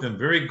important,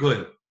 very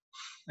good.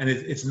 And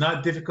it's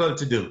not difficult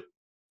to do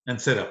and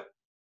set up.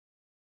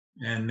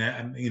 And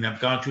I've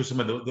gone through some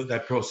of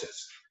that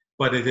process.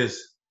 But it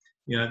is,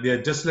 there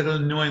are just little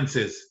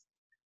nuances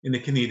in the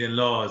Canadian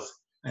laws.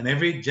 And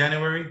every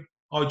January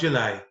or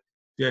July,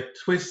 there are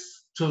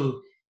twists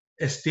to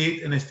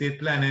estate and estate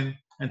planning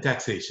and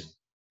taxation.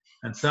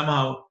 And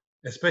somehow,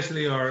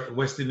 especially our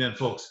West Indian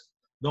folks,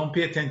 don't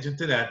pay attention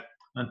to that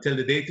until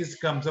the date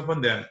comes up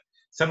on them.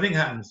 Something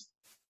happens,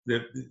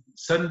 the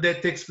sudden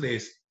death takes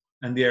place,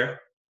 and they're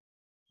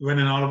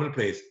running all over the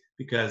place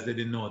because they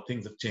didn't know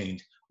things have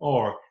changed,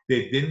 or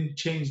they didn't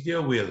change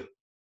their will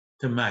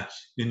to match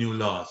the new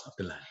laws of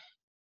the land.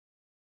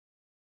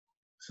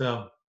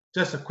 So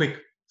just a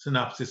quick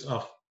synopsis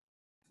of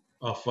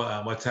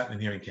what's happening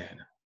here in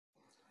Canada.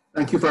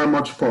 Thank you very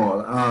much,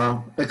 Paul.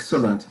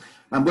 Excellent.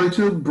 I'm going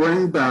to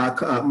bring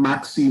back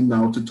Maxine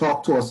now to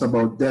talk to us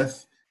about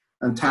death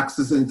and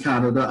taxes in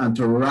Canada, and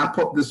to wrap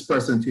up this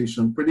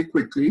presentation pretty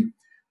quickly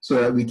so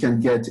that we can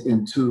get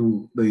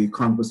into the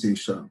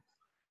conversation.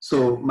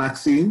 So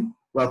Maxine,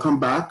 welcome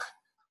back.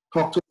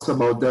 Talk to us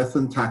about death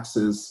and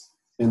taxes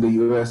in the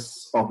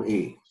US of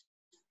A.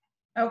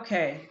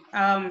 Okay,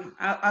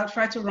 I'll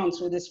try to run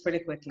through this pretty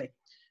quickly.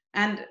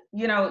 And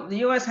the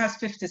US has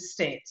 50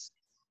 states.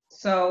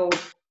 So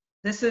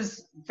this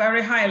is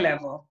very high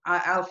level.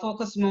 I'll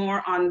focus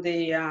more on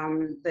the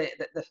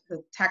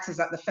taxes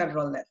at the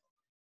federal level.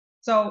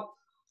 So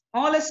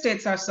all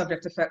estates are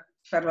subject to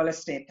federal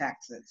estate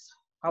taxes.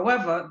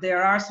 However,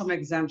 there are some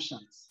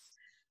exemptions.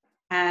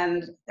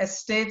 And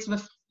estates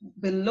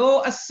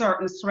below a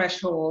certain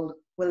threshold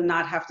will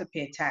not have to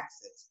pay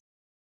taxes.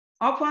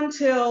 Up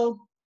until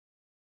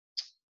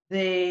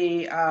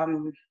the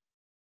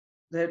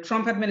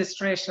Trump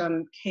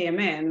administration came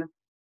in,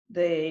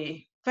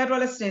 the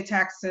federal estate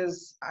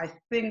taxes, I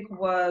think,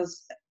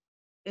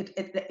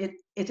 it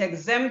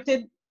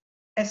exempted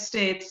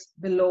estates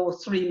below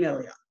 3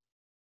 million.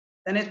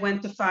 Then it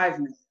went to 5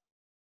 million.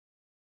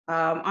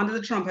 Under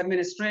the Trump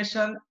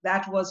administration,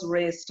 that was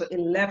raised to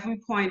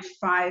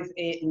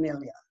 11.58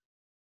 million.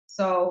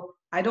 So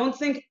I don't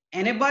think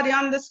anybody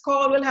on this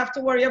call will have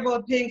to worry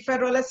about paying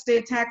federal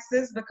estate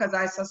taxes, because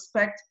I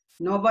suspect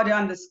nobody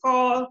on this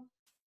call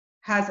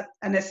has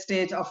an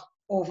estate of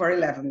over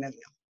 11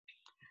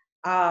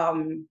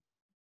 million.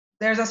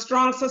 There's a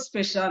strong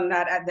suspicion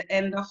that at the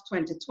end of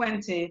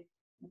 2020,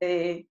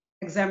 the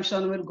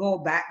exemption will go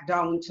back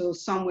down to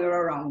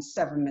somewhere around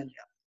 7 million.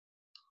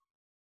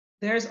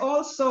 There's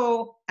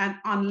also an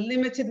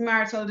unlimited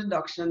marital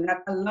deduction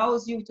that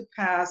allows you to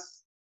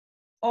pass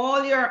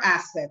all your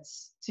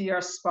assets to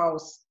your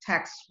spouse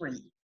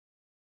tax-free,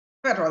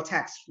 federal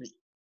tax-free.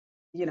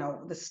 You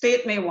know, the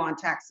state may want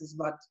taxes,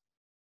 but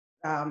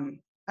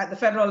at the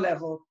federal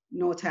level,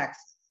 no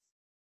taxes.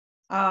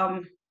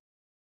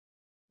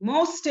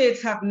 Most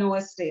states have no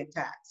estate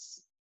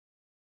tax.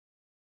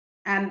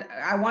 And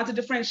I want to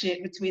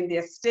differentiate between the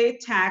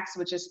estate tax,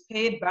 which is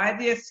paid by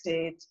the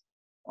estate,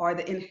 or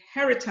the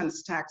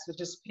inheritance tax, which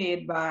is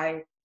paid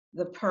by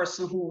the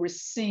person who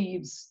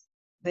receives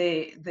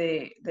the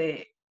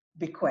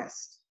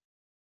bequest.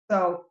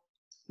 So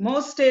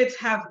most states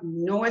have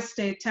no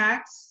estate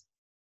tax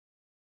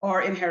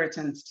or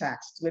inheritance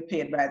tax to be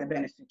paid by the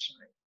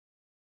beneficiary.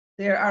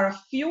 There are a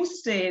few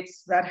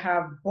states that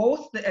have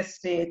both the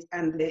estate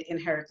and the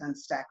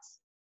inheritance tax.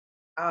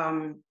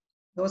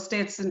 Those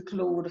states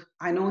include,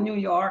 I know New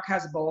York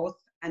has both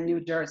and New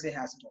Jersey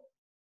has both.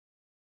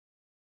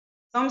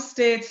 Some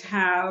states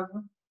have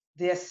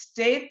the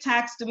estate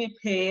tax to be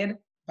paid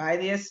by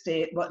the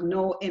estate, but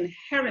no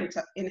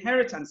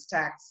inheritance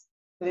tax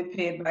to be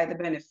paid by the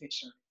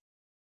beneficiary.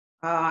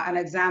 An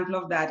example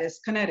of that is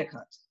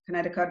Connecticut.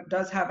 Connecticut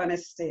does have an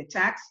estate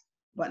tax,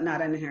 but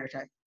not an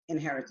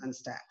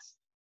inheritance tax.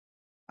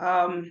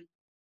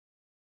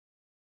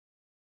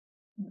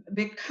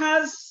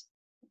 Because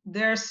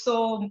there's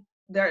so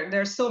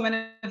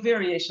many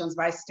variations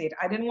by state,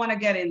 I didn't want to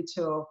get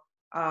into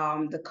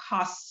the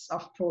costs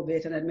of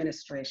probate and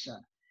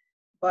administration,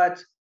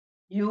 but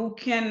you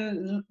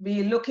can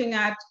be looking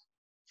at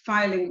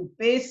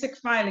basic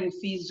filing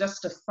fees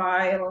just to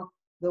file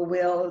the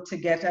will, to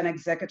get an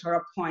executor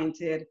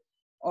appointed,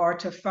 or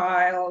to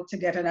file to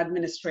get an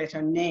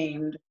administrator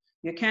named.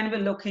 You can be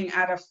looking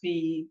at a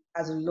fee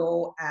as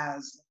low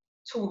as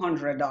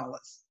 $200.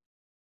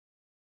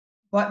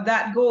 But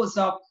that goes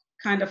up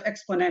kind of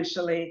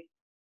exponentially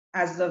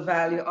as the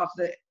value of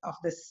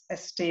this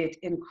estate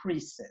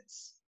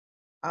increases.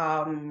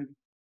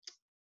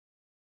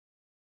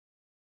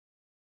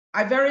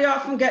 I very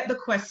often get the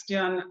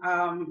question,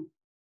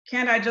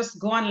 can't I just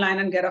go online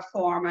and get a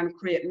form and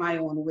create my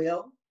own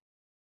will?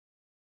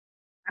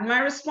 And my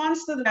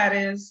response to that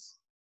is,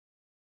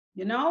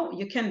 you know,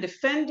 you can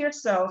defend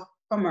yourself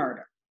for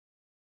murder.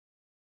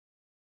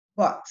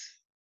 But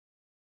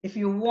if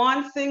you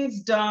want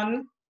things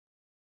done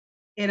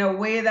in a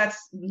way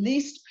that's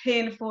least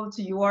painful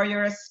to you or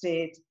your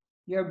estate,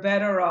 you're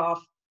better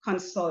off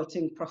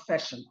consulting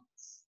professionals.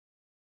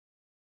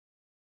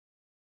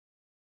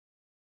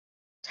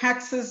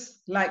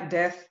 Taxes, like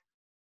death,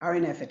 are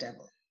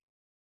inevitable.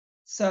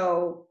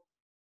 So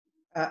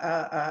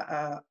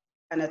an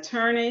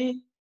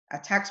attorney, a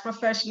tax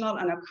professional,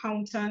 an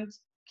accountant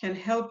can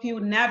help you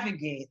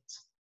navigate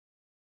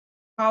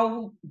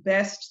how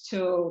best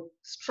to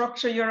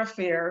structure your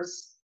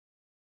affairs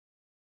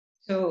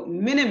to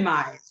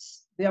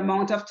minimize the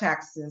amount of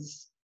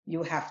taxes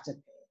you have to pay.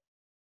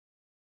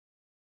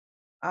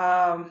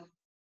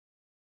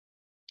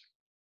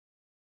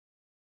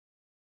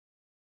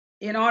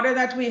 In order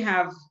that we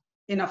have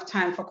enough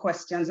time for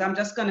questions, I'm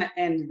just going to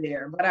end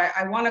there, but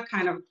I want to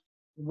kind of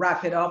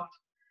wrap it up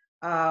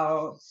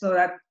so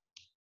that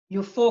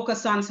you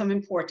focus on some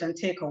important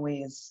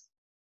takeaways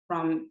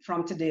from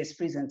today's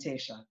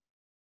presentation.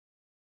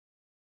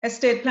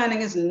 Estate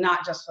planning is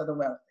not just for the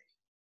wealthy.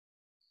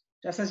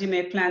 Just as you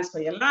make plans for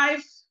your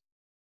life,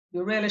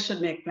 you really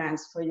should make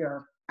plans for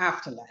your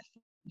afterlife,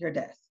 your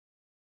death.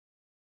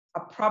 A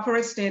proper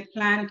estate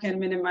plan can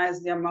minimize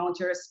the amount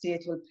your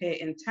estate will pay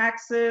in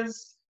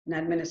taxes, in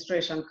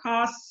administration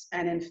costs,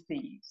 and in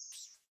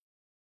fees.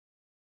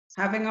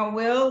 Having a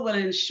will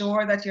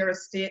ensure that your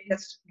estate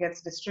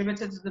gets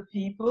distributed to the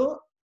people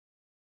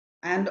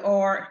and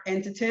or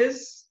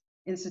entities,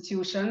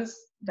 institutions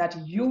that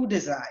you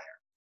desire.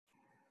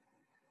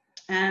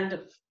 And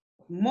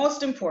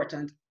most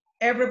important,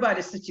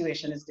 everybody's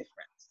situation is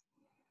different.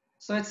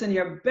 So it's in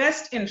your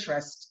best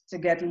interest to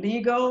get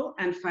legal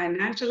and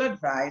financial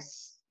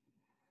advice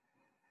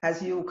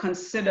as you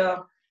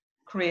consider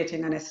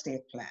creating an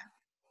estate plan.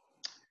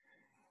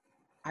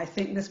 I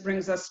think this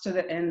brings us to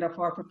the end of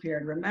our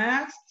prepared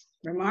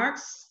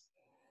remarks.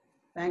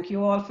 Thank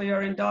you all for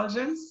your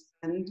indulgence,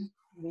 and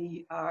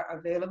we are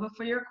available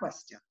for your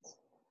questions.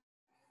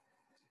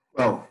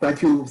 Well,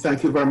 thank you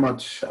very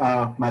much,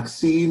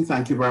 Maxine.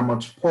 Thank you very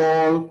much,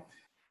 Paul.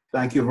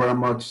 Thank you very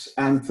much,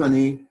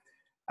 Anthony.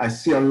 I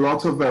see a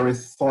lot of very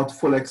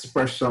thoughtful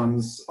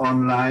expressions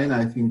online.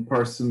 I think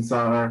persons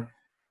are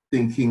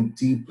thinking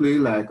deeply,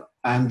 like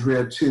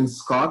Andrea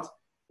Chin-Scott.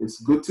 It's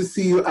good to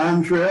see you,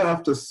 Andrea,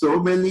 after so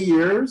many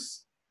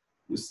years.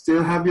 You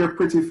still have your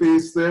pretty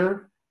face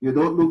there. You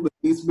don't look the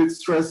least bit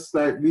stressed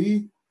like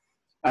me.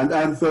 And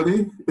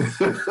Anthony.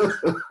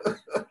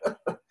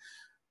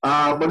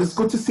 But it's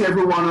good to see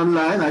everyone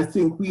online. I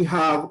think we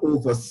have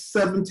over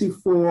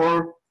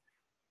 74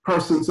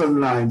 persons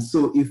online.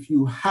 So if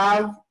you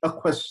have a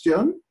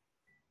question,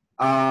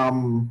 just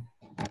open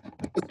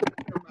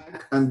your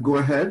mic and go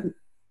ahead.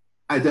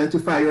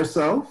 Identify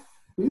yourself,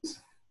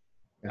 please.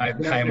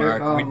 Hi,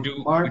 Mark. We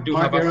do Mark,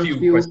 have a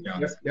few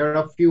questions. There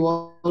are a few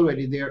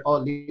already. They're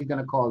Audley's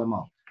gonna call them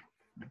out.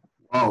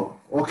 Oh,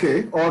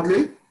 okay.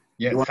 Audley?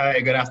 Yes. Hi,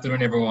 good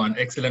afternoon, everyone.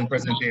 Excellent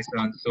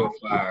presentation so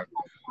far.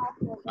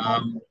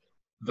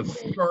 The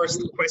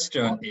first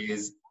question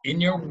is,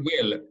 in your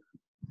will,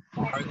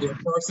 are there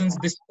persons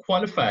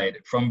disqualified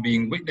from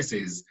being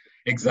witnesses?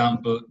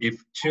 Example,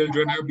 if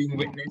children are being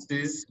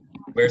witnesses,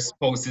 where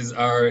spouses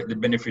are the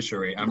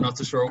beneficiary. I'm not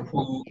so sure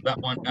who that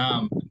one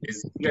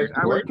is Yes, geared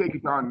I will toward. take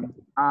it on.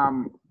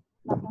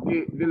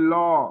 The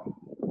law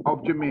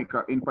of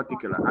Jamaica in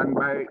particular, and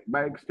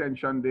by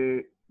extension,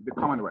 the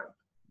Commonwealth,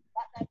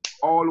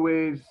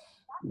 always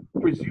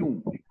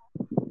presume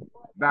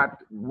that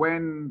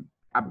when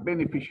a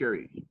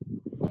beneficiary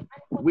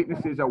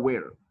witnesses a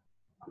will,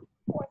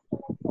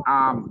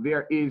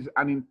 there is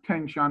an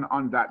intention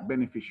on that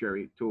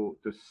beneficiary to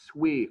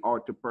sway or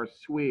to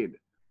persuade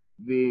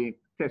the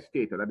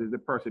testator, that is the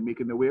person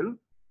making the will,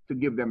 to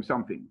give them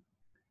something.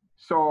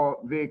 So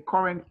the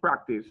current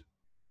practice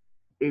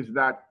is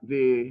that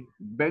the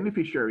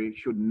beneficiary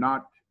should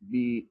not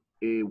be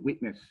a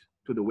witness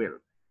to the will.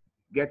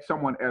 Get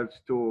someone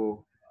else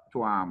to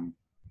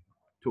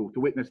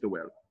witness the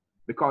will,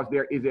 because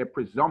there is a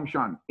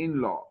presumption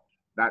in law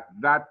that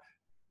that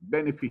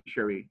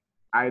beneficiary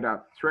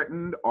either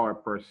threatened or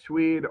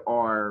persuade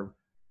or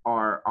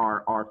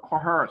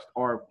coerced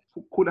or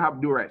could have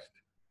duressed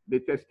the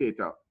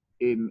testator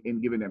in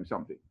giving them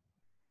something.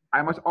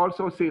 I must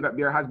also say that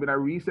there has been a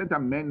recent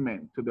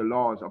amendment to the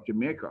laws of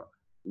Jamaica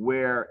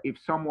where if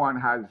someone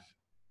has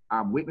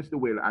witnessed the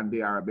will and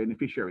they are a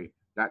beneficiary,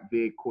 that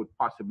they could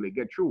possibly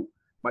get through.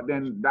 But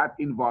then that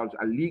involves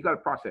a legal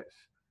process,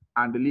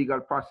 and the legal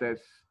process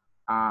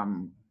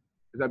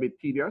is a bit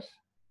tedious.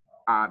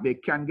 They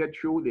can get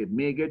through, they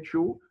may get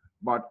through,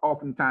 but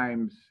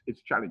oftentimes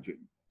it's challenging.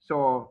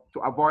 So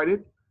to avoid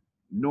it,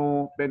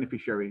 no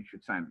beneficiary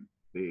should sign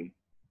the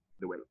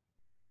will.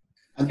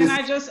 And Can this,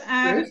 I just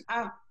add?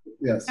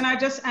 yes. Can I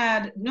just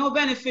add no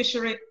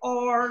beneficiary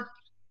or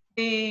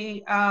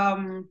the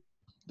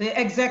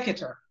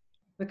executor,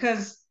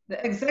 because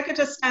the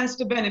executor stands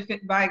to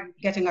benefit by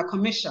getting a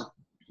commission.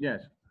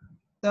 Yes.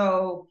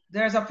 So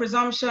there's a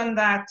presumption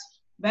that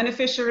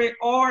beneficiary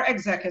or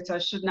executor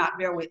should not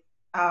bear witness,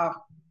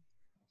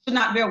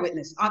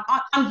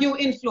 undue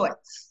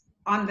influence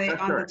on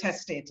the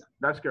testator.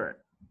 That's correct.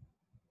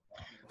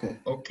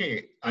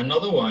 Okay,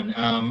 another one.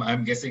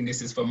 I'm guessing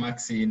this is for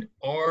Maxine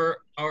or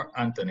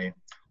Anthony.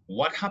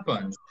 What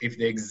happens if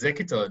the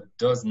executor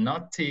does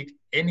not take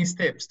any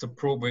steps to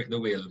probate the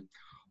will,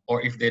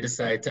 or if they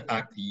decide to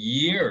act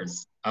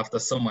years after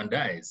someone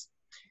dies?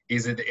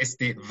 Is it the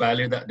estate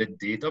valued at the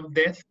date of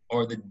death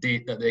or the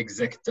date that the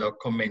executor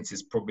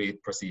commences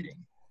probate proceeding?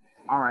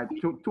 All right,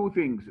 two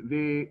things.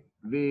 The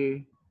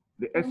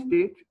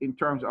estate in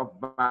terms of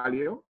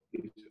value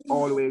is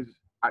always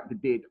at the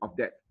date of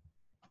death.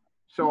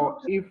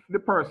 So if the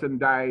person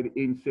died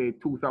in, say,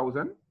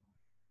 2000,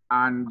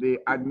 and the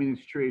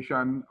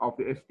administration of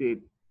the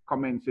estate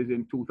commences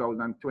in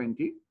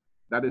 2020,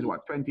 that is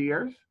what, 20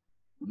 years?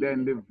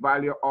 Then the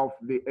value of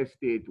the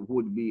estate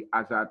would be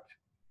as at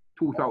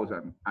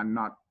 2000 and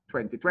not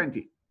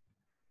 2020.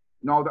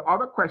 Now, the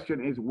other question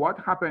is, what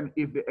happens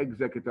if the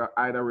executor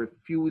either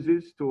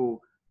refuses to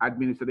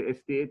administer the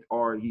estate,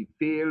 or he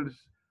fails,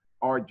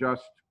 or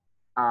just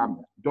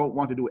don't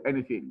want to do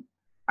anything?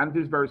 And it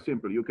is very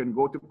simple. You can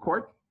go to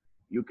court.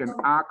 You can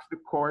ask the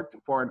court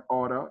for an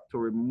order to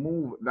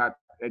remove that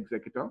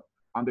executor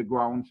on the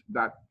grounds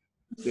that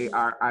they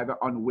are either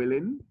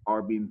unwilling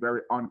or being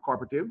very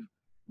uncooperative.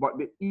 But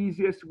the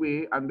easiest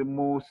way and the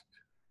most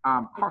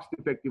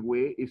cost-effective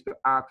way is to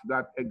ask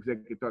that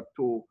executor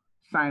to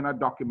sign a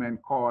document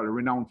called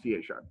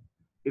renunciation.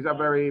 It's a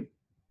very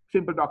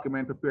simple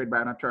document prepared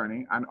by an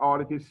attorney, and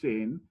all it is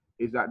saying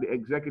is that the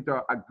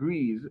executor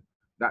agrees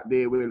that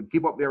they will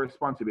give up their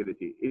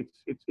responsibility.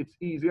 It's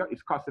easier,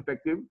 it's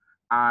cost-effective,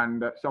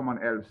 and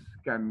someone else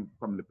can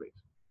come into place.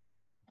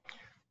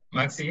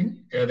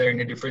 Maxine, are there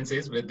any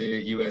differences with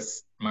the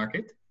U.S.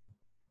 market?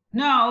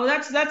 No,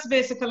 that's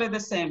basically the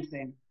same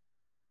thing.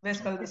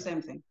 Basically the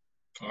same thing.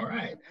 All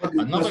right.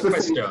 Audley, Another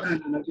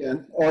question.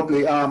 Again,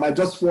 Audley, I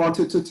just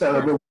wanted to tell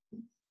everyone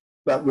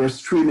that we're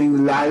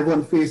streaming live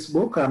on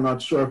Facebook. I'm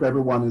not sure if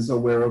everyone is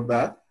aware of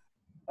that.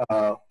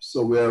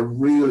 So we're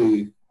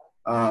really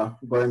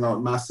going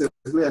out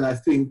massively, and I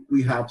think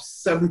we have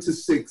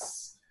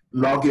 76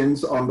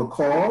 logins on the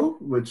call,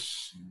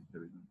 which I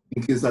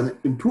think is an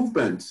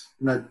improvement,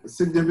 a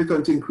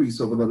significant increase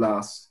over the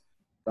last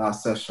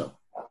session.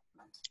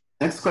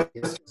 Next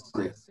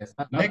question.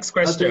 Next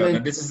question,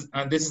 and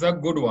this is a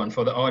good one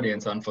for the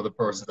audience and for the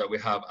persons that we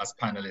have as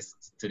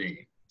panelists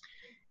today.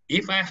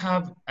 If I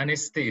have an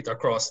estate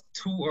across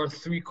 2 or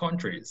 3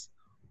 countries,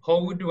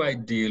 how do I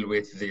deal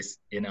with this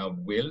in a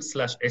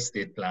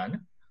will/estate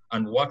plan?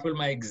 And what will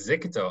my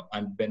executor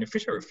and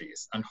beneficiary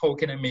face? And how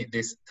can I make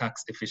this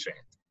tax efficient?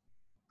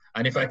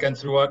 And if I can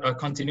throw out a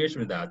continuation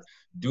with that,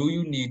 do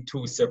you need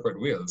 2 separate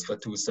wills for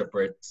 2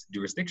 separate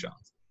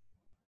jurisdictions?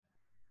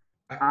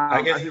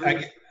 I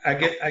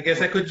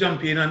guess I could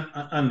jump in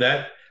on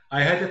that.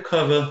 I had to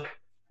cover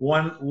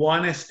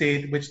one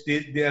estate which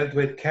dealt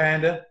with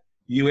Canada,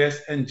 US,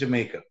 and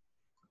Jamaica.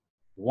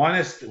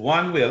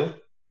 One will.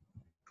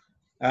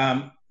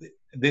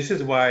 This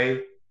is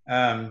why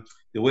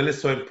the will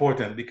is so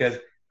important, because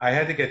I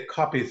had to get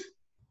copies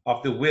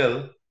of the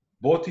will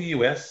both to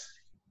US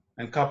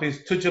and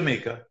copies to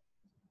Jamaica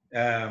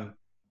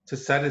to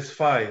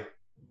satisfy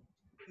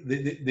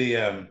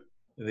the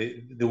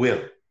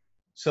will.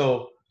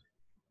 So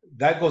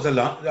that goes a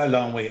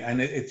long way,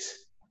 and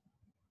it's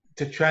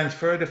to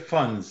transfer the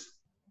funds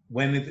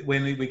when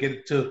we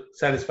get to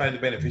satisfy the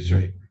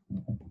beneficiary.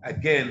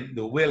 Again,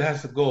 the will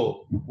has to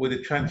go with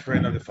the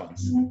transferring of the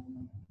funds.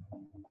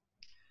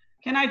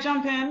 Can I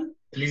jump in?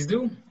 Please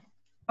do.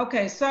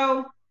 Okay,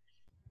 so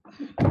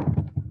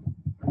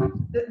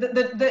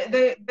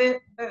the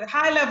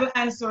high-level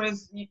answer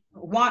is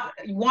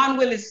one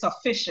will is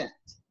sufficient.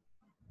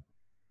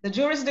 The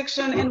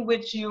jurisdiction in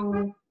which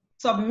you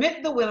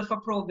submit the will for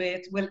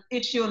probate will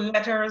issue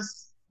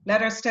letters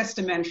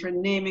testamentary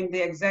naming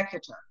the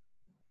executor.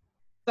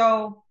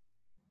 So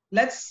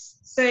let's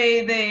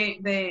say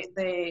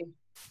the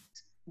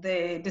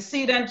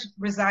decedent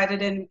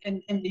resided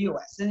in the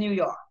US, in New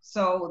York.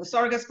 So the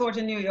surrogate's court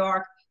in New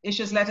York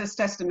issues letters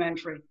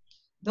testamentary.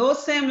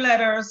 Those same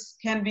letters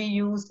can be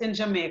used in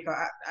Jamaica.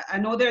 I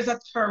know there's a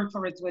term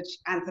for it, which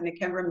Anthony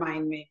can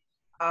remind me.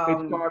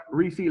 It's called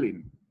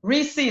resealing.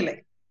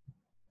 Resealing.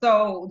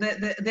 So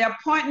the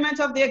appointment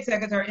of the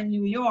executor in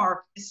New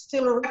York is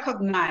still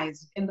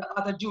recognized in the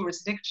other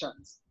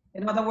jurisdictions.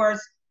 In other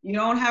words, you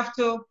don't have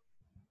to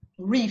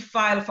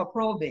refile for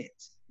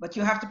probate, but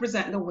you have to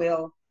present the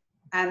will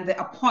and the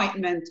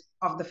appointment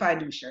of the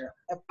fiduciary,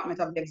 appointment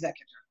of the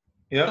executor.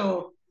 Yeah.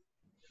 So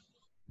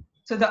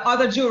to the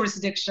other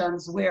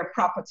jurisdictions where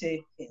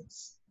property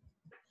is.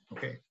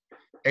 Okay.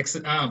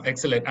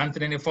 Excellent.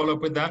 Anthony, any follow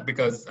up with that?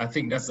 Because I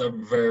think that's a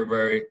very,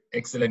 very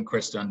excellent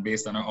question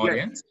based on our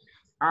audience. Yes.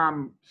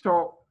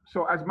 So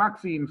as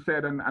Maxine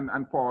said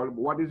and Paul,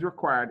 what is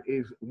required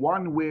is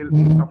one will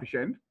is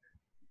sufficient.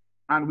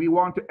 And we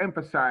want to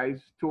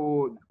emphasize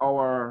to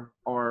our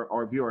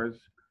viewers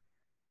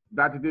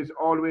that it is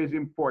always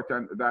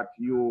important that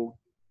you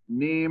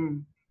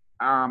name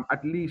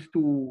at least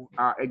 2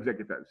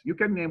 executors. You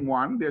can name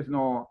 1. There's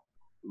no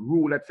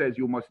rule that says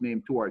you must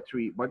name 2 or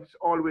 3, but it's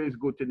always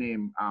good to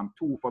name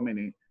 2 for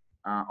many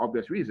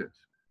obvious reasons.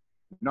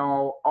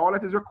 Now, all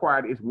that is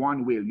required is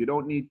 1 will. You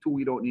don't need 2,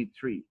 you don't need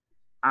 3.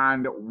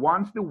 And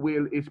once the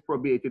will is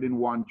probated in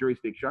one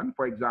jurisdiction,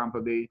 for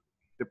example, the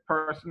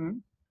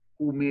person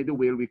who made the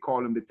will, we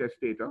call him the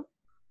testator.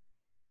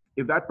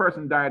 If that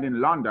person died in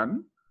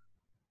London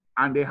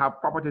and they have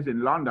properties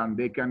in London,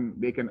 they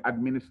can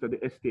administer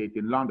the estate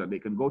in London. They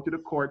can go to the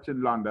courts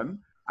in London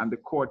and the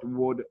court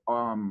would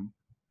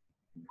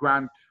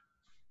grant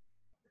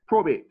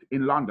probate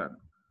in London.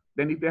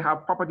 Then if they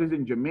have properties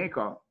in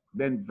Jamaica,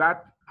 then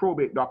that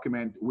probate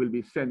document will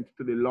be sent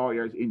to the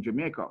lawyers in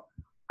Jamaica.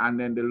 And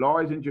then the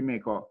lawyers in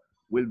Jamaica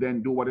will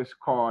then do what is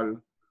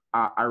called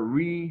a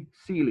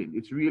resealing.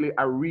 It's really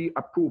a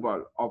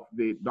reapproval of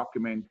the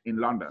document in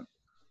London.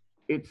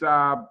 It's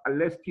a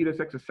less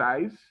tedious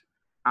exercise.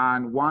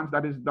 And once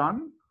that is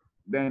done,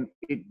 then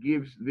it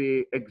gives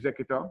the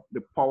executor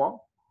the power,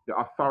 the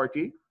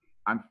authority,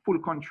 and full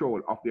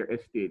control of their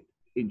estate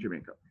in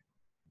Jamaica.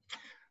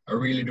 I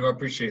really do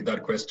appreciate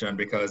that question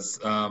because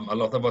a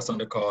lot of us on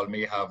the call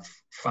may have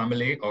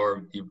family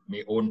or you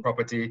may own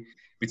property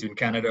between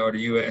Canada or the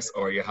US,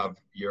 or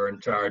you're in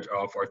charge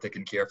of or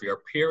taking care of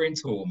your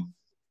parents' home,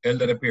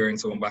 elderly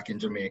parents' home back in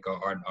Jamaica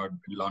or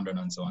London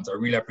and so on. So I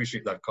really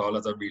appreciate that call.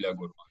 That's a really good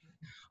one.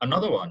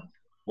 Another one,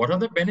 what are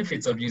the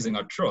benefits of using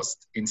a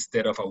trust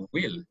instead of a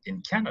will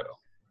in Canada?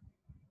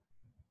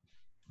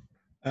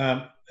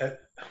 The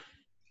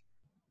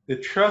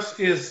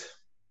trust is,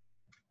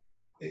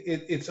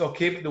 it's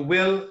okay, but the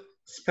will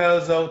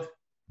spells out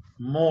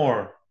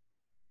more.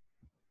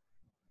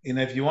 And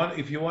if you want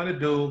to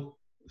do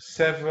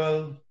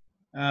several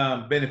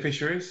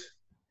beneficiaries,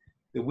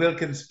 the will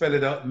can spell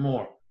it out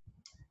more.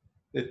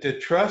 The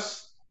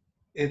trust,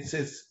 it's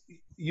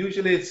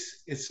usually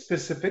it's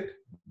specific,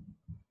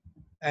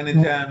 and it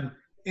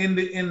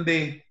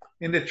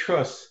in the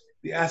trust,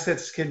 the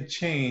assets can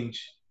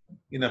change,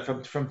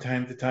 from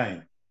time to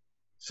time.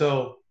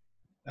 So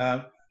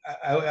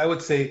I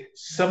would say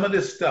some of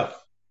this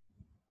stuff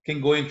can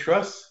go in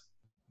trust,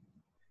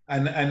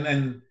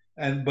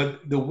 but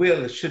the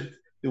will should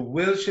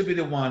be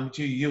the one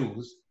to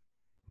use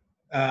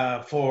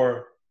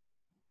for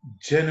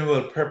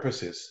general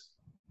purposes.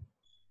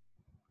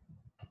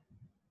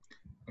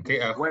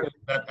 Okay, I hope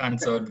that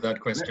answered that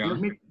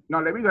question.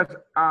 Let me just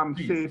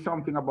say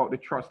something about the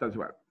trust as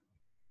well.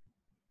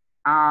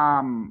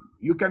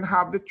 You can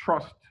have the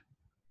trust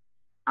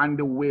and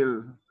the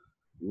will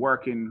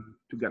working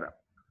together,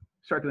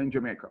 certainly in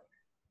Jamaica.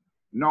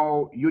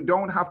 Now, you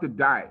don't have to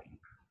die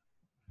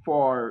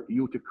for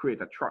you to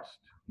create a trust.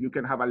 You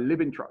can have a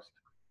living trust.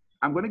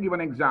 I'm going to give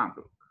an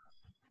example.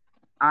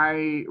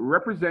 I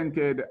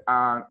represented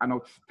an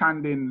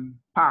outstanding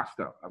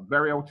pastor, a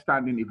very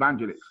outstanding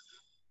evangelist.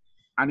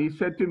 And he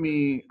said to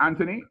me,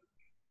 Anthony,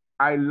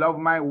 I love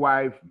my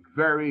wife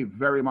very,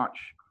 very much.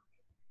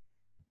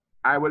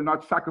 I will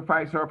not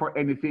sacrifice her for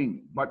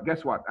anything. But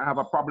guess what? I have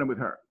a problem with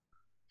her.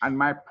 And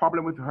my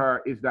problem with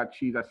her is that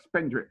she's a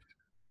spendthrift.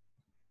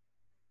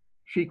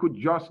 She could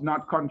just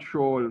not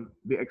control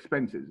the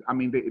expenses,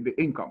 the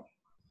income.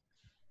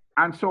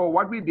 And so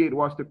what we did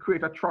was to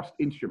create a trust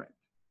instrument.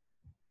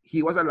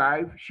 He was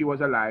alive, she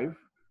was alive.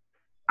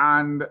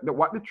 And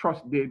what the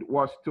trust did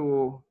was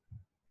to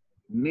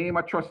name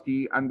a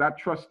trustee, and that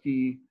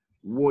trustee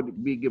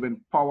would be given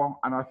power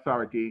and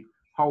authority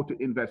how to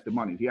invest the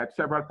money. He had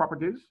several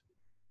properties,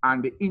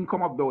 and the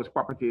income of those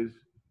properties,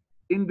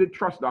 in the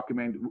trust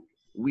document,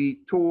 we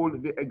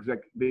told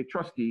the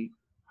trustee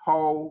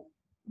how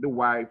the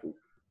wife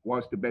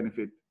was to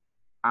benefit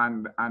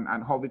and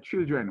how the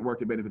children were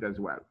to benefit as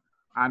well.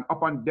 And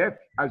upon death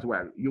as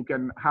well, you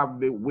can have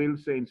the will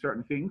saying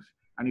certain things,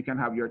 and you can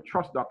have your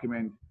trust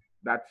document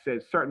that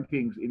says certain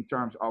things in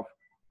terms of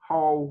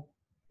how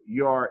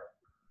your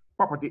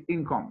property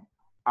income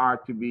are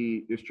to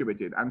be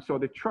distributed. And so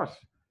the trust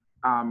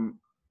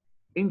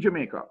in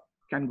Jamaica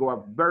can go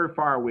a very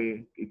far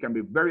way. It can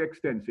be very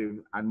extensive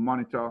and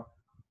monitor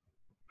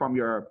from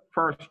your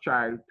first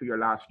child to your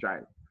last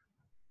child.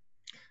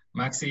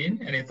 Maxine,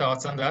 any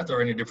thoughts on that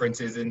or any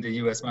differences in the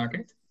US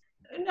market?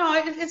 No,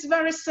 it's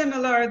very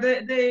similar.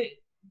 The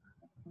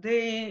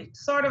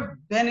sort of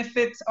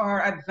benefits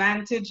or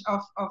advantage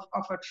of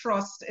a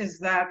trust is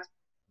that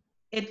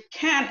it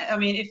can,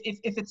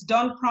 if it's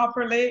done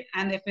properly,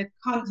 and if it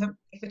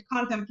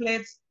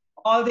contemplates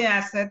all the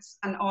assets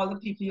and all the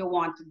people you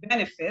want to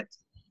benefit,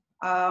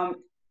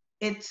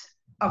 it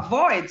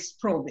avoids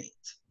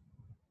probate.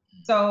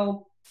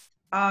 So,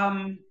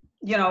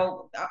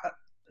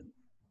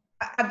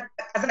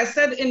 as I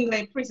said in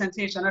the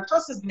presentation, a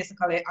trust is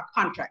basically a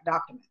contract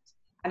document,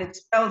 and it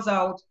spells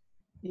out,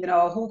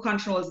 who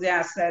controls the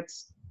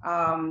assets,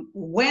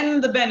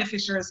 when the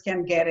beneficiaries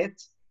can get it.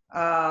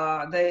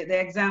 The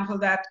example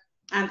that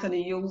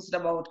Anthony used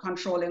about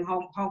controlling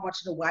how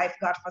much the wife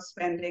got for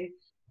spending,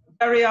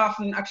 very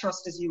often a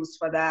trust is used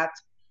for that.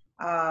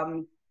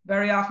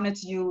 Very often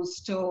it's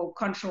used to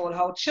control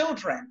how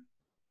children,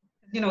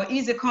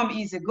 easy come,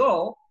 easy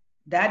go.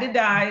 Daddy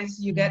dies,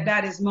 you get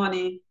daddy's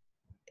money,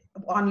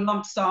 one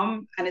lump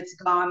sum, and it's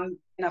gone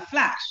in a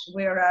flash.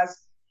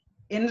 Whereas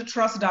in the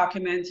trust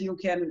document, you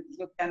can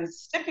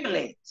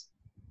stipulate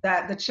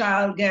that the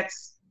child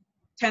gets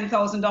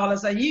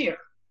 $10,000 a year,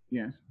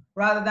 yes,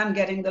 rather than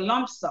getting the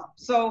lump sum.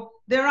 So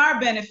there are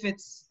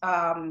benefits,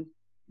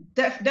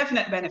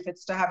 definite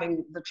benefits to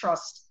having the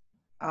trust.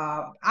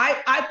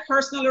 I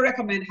personally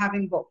recommend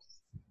having both.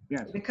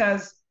 Yes.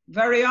 Because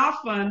very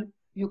often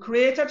you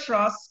create a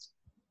trust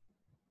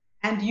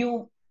and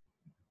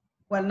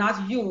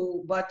not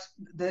you, but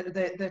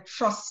the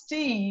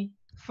trustee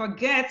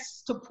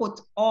forgets to put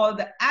all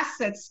the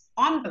assets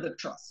under the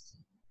trust.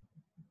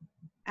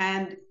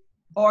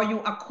 Or you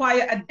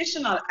acquire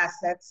additional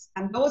assets,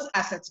 and those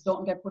assets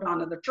don't get put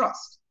under the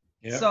trust.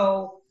 Yep.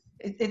 So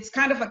it's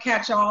kind of a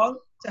catch-all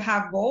to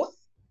have both.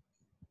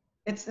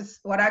 It's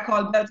what I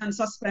call belt and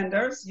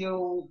suspenders.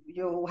 You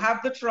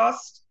have the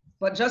trust,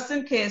 but just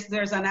in case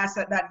there's an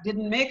asset that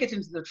didn't make it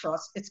into the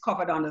trust, it's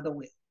covered under the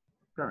will.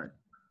 Correct.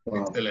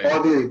 Or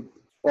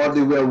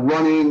they were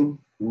running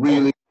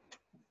really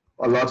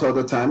a lot of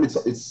the time.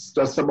 It's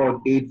just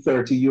about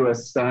 8:30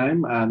 US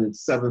time, and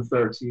it's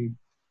 7:30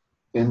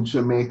 in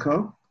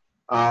Jamaica.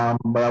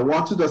 But I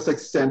want to just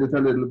extend it a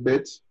little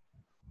bit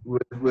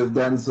with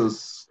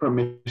Denzel's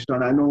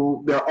permission. I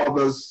know there are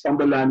others on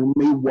the line who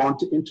may want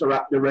to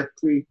interact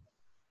directly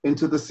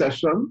into the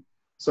session.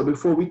 So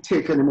before we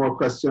take any more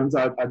questions,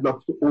 I'd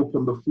love to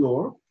open the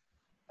floor.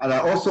 And I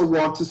also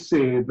want to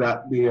say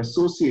that the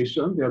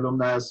association, the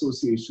Alumni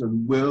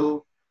Association,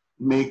 will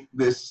make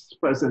this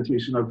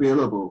presentation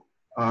available.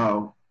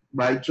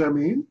 Right,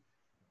 Jermaine?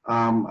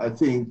 I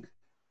think,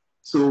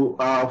 so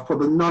for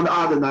the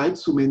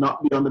non-Ardenites who may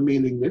not be on the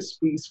mailing list,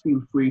 please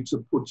feel free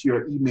to put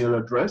your email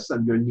address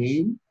and your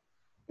name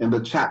in the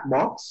chat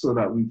box so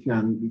that we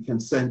can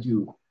send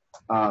you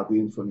the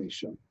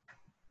information.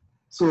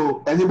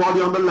 So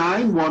anybody on the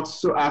line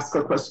wants to ask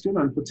a question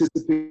and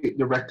participate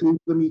directly in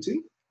the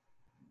meeting?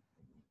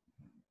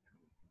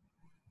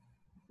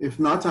 If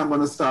not, I'm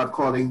going to start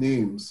calling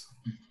names.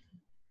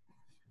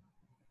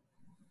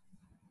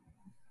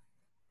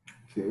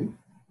 Okay.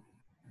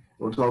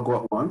 Don't all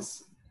go at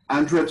once.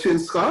 Andrea Chin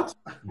Scott.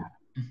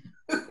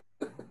 All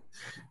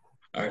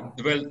right.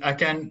 Well,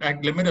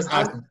 let me just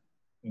ask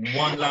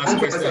one last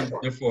question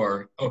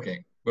before.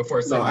 Okay.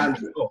 Before someone.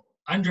 Oh,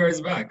 Andrea is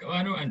back. Oh,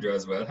 I know Andrea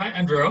as well. Hi,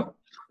 Andrea.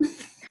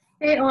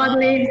 Hey,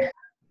 Audley.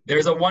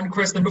 There's a one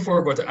question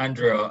before we go to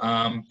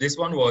Andrea. This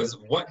one was,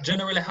 what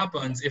generally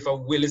happens if a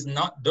will is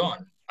not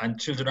done and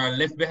children are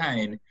left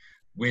behind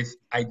with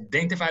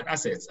identified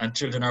assets and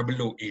children are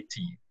below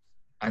 18?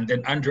 And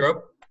then Andrea,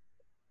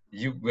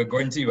 we're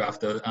going to you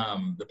after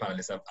the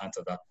panelists have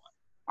answered that one.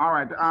 All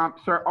right,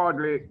 Sir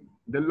Audley,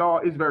 the law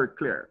is very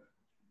clear.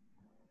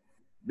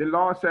 The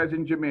law says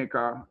in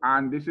Jamaica,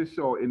 and this is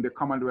so in the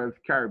Commonwealth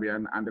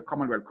Caribbean and the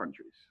Commonwealth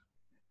countries,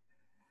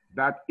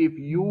 that if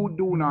you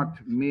do not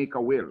make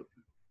a will,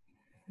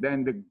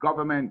 then the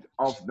government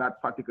of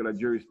that particular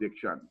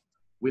jurisdiction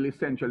will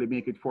essentially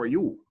make it for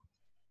you.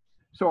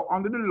 So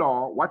under the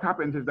law, what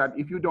happens is that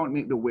if you don't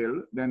make the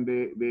will, then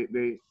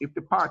if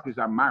the parties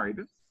are married,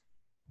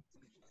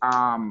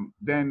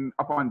 then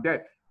upon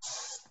death,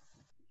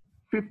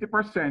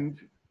 50%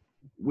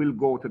 will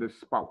go to the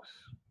spouse,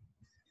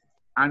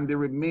 and the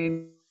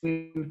remaining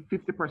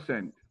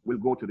 50% will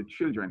go to the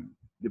children,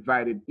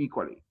 divided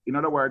equally. In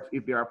other words,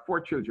 if there are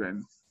 4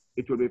 children,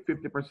 it will be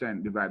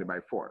 50% divided by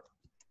 4.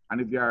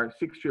 And if there are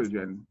 6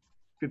 children,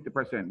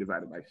 50%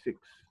 divided by 6.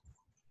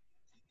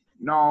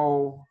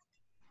 Now,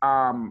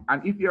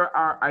 and if there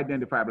are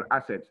identifiable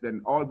assets,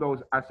 then all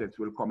those assets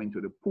will come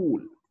into the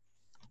pool.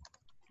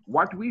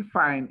 What we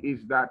find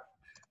is that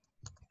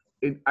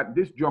at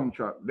this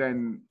juncture,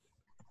 then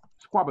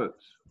squabbles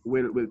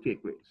will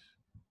take place,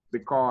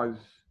 because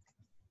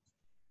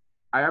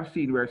I have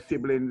seen where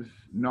siblings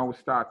now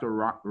start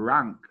to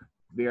rank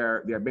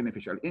their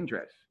beneficial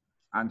interests.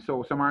 And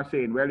so some are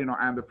saying, well, you know,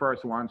 I'm the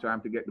first one, so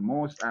I'm to get the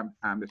most.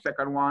 I'm the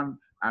second one,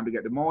 I'm to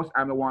get the most.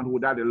 I'm the one who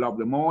daddy love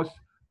the most.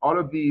 All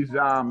of these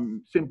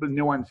simple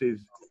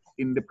nuances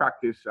in the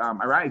practice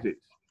arises.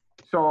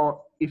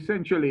 So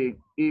essentially,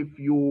 if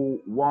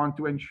you want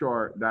to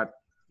ensure that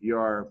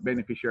your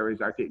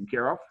beneficiaries are taken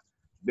care of,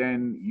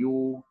 then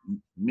you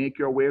make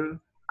your will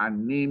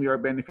and name your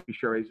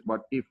beneficiaries.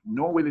 But if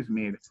no will is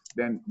made,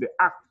 then the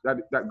act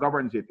that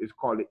governs it is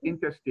called the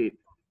Interstate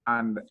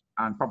and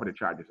Property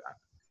Charges Act.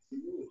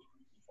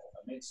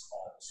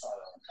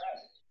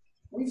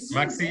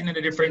 Maxine,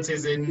 any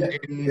differences in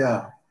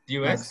the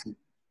US?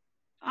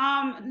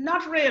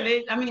 Not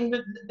really. I mean,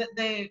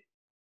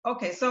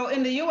 okay, so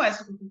in the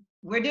US,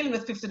 we're dealing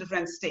with 50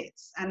 different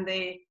states, and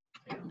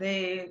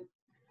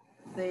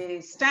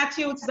the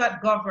statutes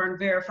that govern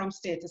vary from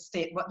state to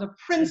state, but the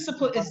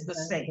principle is the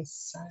same.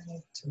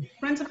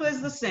 Principle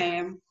is the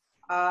same.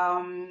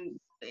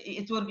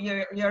 It would be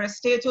your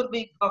estate would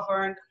be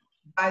governed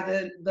by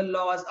the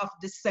laws of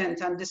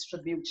descent and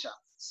distribution,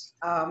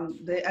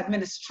 the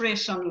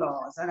administration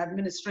laws. An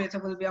administrator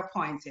will be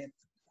appointed.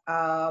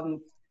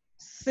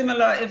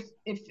 Similar,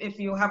 if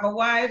you have a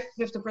wife,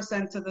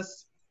 50% to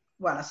this,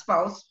 well, a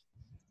spouse,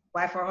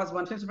 wife or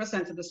husband,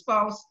 50% to the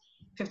spouse,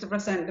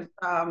 50%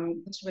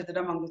 distributed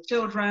among the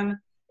children.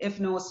 If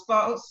no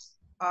spouse,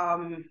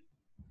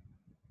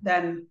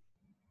 then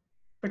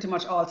pretty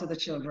much all to the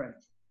children.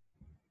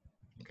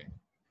 Okay.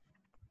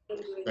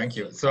 Thank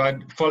you. So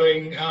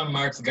following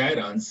Mark's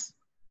guidance,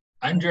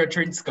 Andrea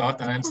Trin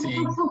Scott, and I'm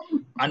seeing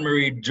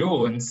Anne-Marie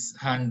Jones'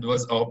 hand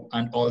was up,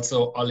 and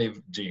also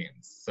Olive James.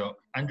 So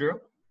Andrea?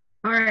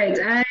 All right,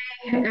 I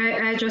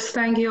just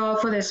thank you all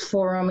for this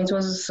forum. It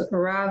was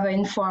rather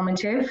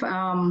informative.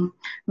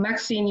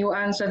 Maxine, you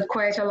answered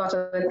quite a lot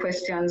of the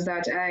questions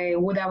that I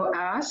would have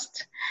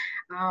asked.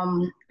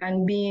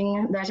 And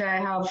being that I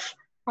have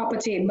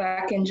property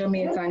back in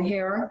Jamaica and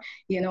here,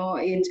 you know,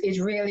 it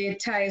really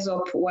ties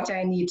up what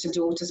I need to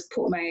do to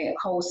put my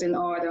house in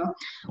order.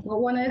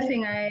 Well, one of the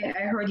things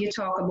I heard you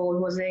talk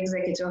about was the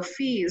executor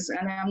fees,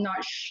 and I'm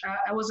not sure,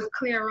 I wasn't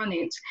clear on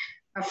it.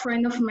 A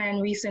friend of mine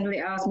recently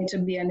asked me to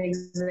be an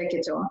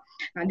executor,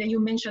 and then you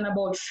mentioned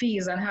about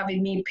fees and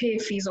having me pay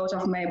fees out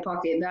of my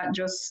pocket. That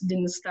just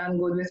didn't stand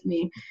good with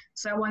me.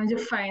 So I wanted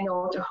to find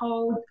out,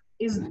 how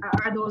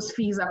are those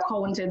fees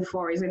accounted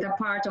for? Is it a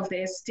part of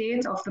the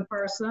estate of the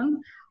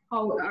person?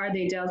 How are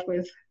they dealt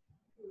with?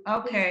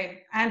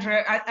 Okay,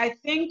 Andrea, I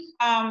think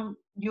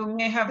you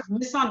may have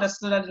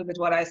misunderstood a little bit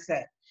what I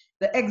said.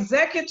 The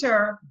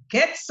executor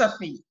gets a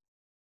fee.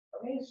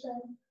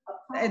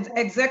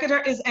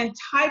 Executor is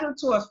entitled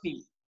to a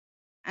fee,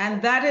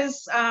 and that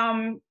is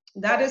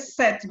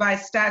set by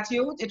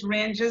statute. It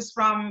ranges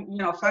from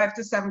 5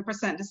 to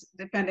 7%,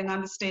 depending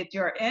on the state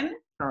you're in.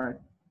 All right.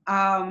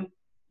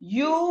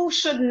 You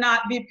should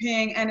not be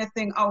paying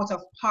anything out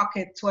of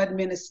pocket to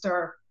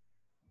administer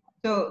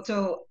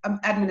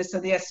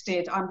the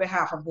estate on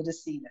behalf of the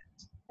decedent.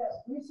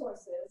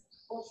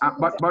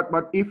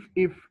 But if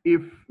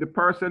the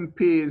person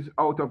pays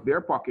out of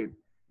their pocket,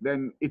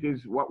 then it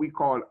is what we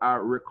call a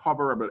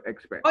recoverable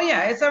expense. Oh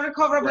yeah, it's a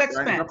recoverable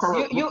expense.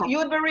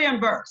 You'd be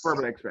reimbursed.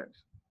 Recoverable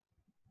expense.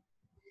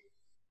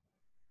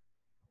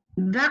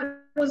 That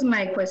was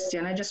my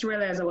question. I just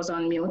realized I was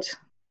on mute.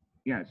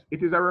 Yes,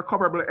 it is a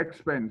recoverable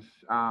expense,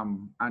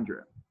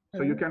 Andrea.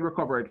 So you can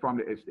recover it from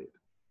the estate.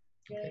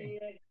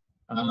 Okay.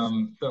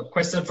 The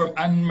question from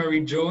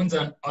Anne-Marie Jones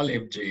and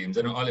Olive James.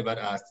 I know Olive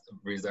had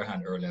raised their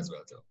hand earlier as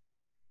well too.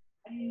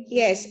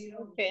 Yes.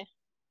 Okay.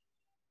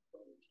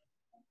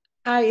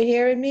 Are you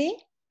hearing me?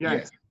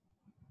 Yes.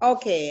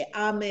 Okay,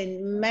 my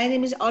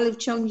name is Olive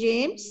Chung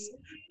James.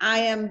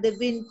 I'm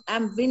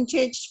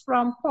vintage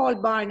from Paul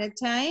Barnett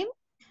time.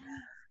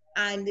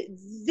 And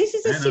this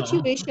is a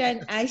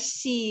situation I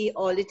see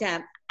all the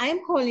time.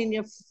 I'm calling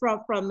you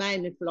from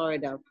Miami,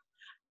 Florida.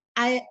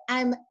 I've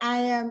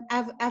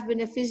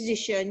been a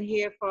physician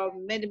here for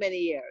many, many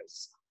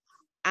years.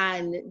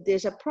 And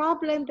there's a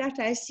problem that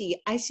I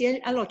see. I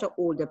see a lot of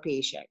older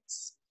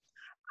patients.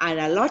 And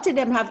a lot of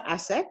them have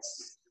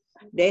assets.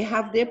 They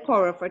have their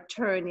power of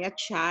attorney, a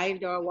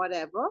child or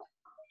whatever.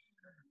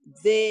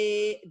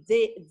 They're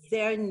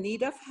in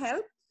need of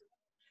help.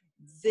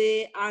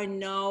 They are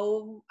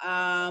now,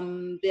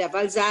 they have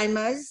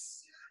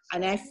Alzheimer's.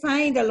 And I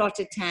find a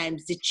lot of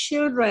times the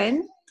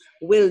children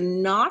will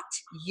not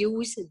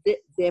use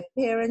their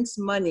parents'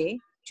 money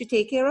to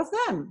take care of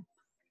them.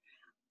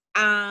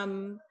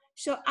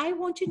 So I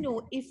want to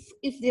know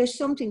if there's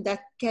something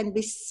that can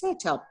be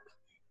set up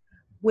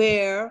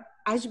where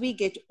as we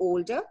get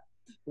older,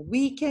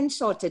 we can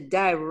sort of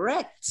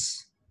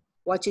direct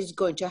what is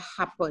going to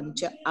happen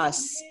to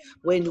us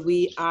when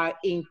we are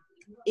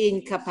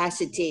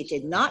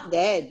incapacitated, not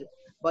dead,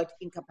 but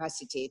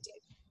incapacitated.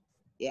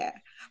 Yeah,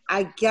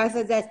 I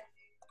gather that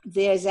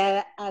there's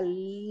a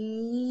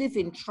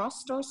living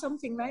trust or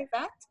something like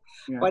that,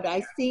 yeah. But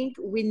I think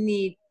we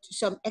need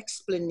some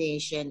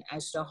explanation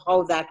as to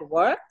how that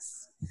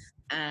works,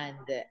 and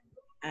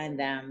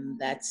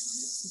that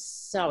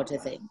sort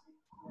of thing.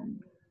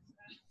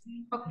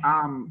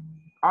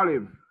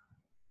 Olive,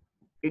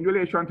 in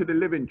relation to the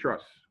living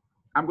trust,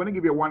 I'm going to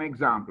give you one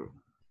example.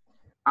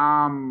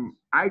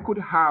 I could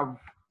have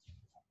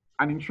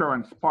an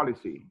insurance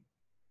policy,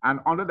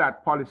 and under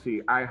that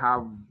policy, I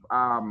have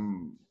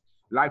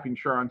life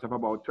insurance of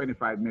about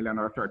 25 million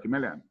or 30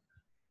 million.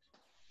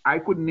 I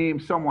could name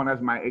someone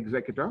as my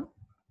executor,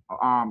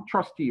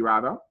 trustee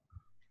rather,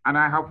 and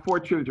I have 4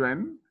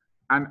 children,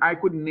 and I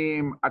could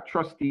name a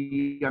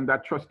trustee, and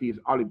that trustee is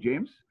Olive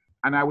James,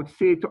 and I would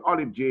say to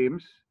Olive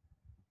James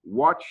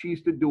what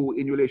she's to do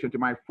in relation to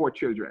my 4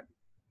 children,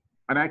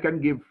 and I can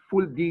give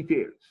full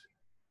details.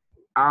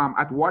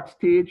 At what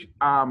stage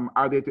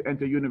are they to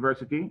enter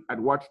university? At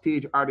what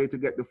stage are they to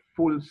get the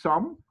full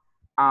sum?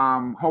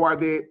 How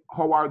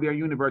are their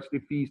university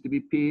fees to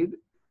be paid?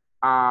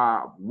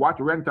 What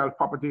rental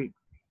property,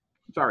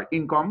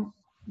 income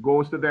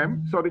goes to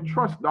them? So the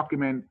trust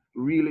document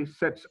really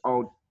sets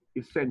out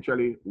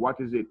essentially what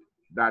is it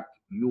that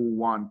you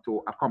want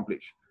to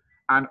accomplish.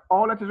 And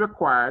all that is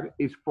required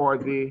is for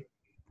the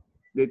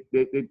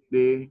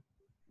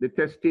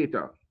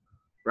testator,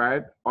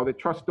 right, or the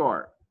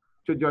trustor,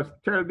 to just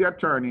tell the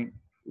attorney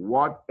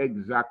what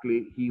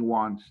exactly he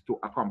wants to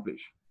accomplish.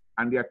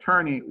 And the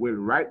attorney will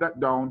write that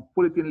down,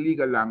 put it in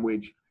legal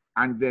language,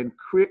 and then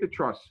create the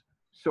trust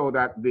so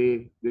that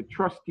the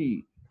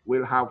trustee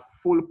will have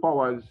full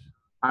powers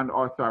and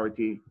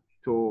authority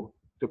to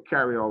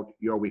carry out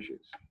your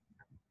wishes.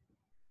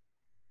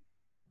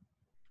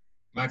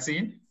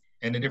 Maxine,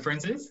 any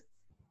differences?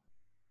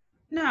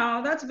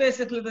 No, that's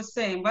basically the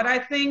same. But I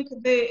think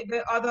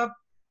the other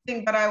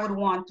thing that I would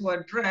want to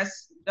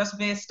address, just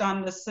based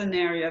on the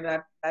scenario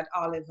that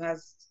Olive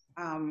has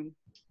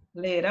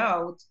laid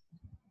out.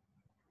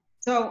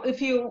 So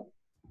if you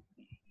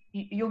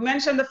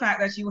mentioned the fact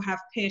that you have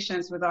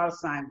patients with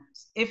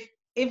Alzheimer's. If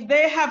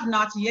they have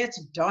not yet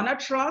done a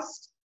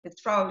trust,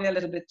 it's probably a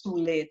little bit too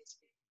late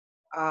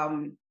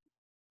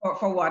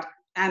for what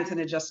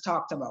Anthony just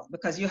talked about,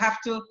 because you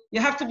have to be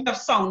of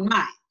sound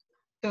mind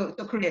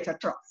to create a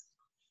trust.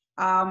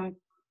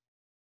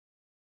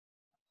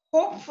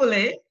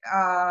 Hopefully,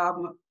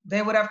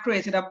 they would have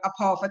created a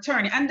power of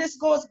attorney. And this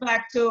goes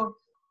back to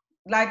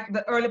like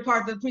the early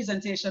part of the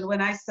presentation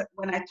when I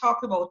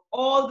talked about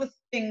all the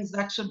things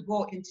that should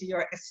go into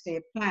your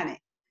estate planning.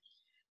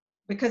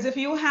 Because if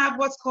you have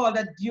what's called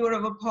a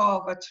durable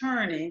power of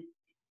attorney,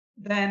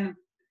 then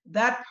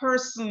that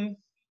person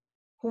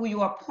who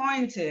you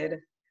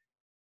appointed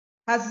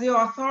has the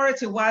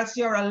authority whilst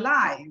you're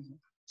alive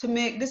to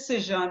make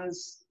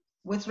decisions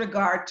with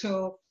regard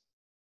to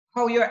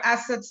how your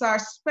assets are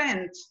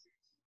spent.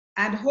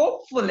 And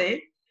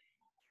hopefully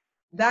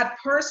that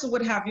person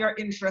would have your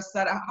interests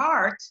at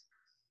heart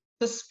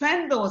to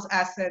spend those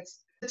assets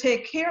to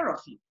take care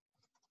of you.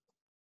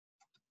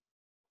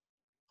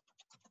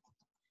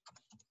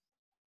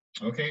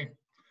 Okay,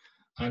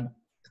 and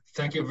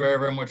thank you very,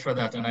 very much for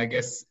that. And I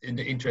guess in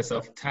the interest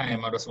of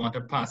time, I just want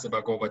to pass it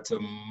back over to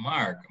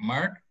Mark.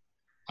 Mark,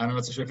 I'm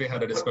not so sure if you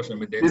had a discussion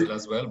with Denzel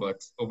as well,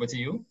 but over to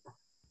you.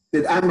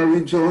 Did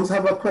Anne-Marie Jones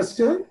have a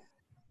question?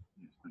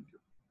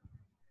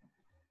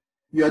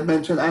 You had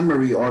mentioned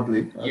Anne-Marie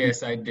Audley.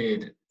 Yes, I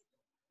did.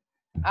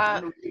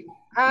 Ask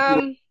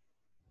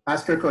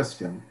your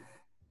question.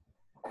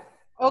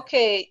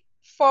 Okay,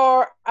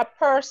 for a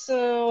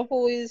person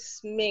who is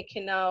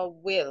making a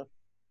will,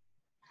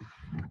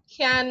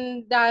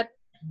 can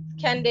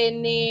they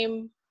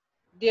name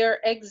their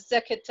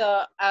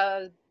executor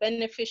as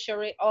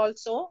beneficiary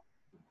also?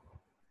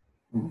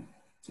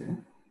 Okay.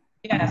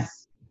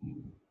 Yes.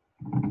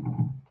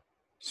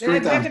 The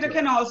executor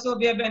can also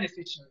be a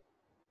beneficiary.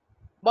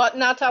 But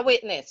not a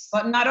witness.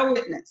 But not a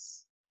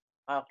witness.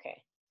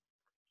 Okay.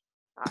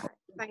 All right.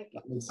 Thank you.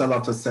 That makes a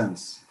lot of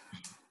sense.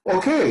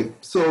 Okay,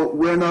 so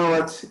we're now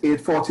at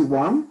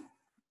 8:41.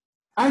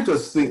 I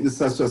just think this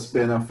has just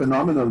been a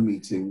phenomenal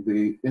meeting.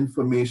 The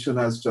information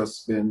has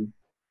just been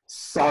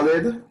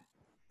solid.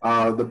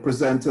 The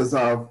presenters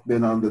have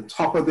been on the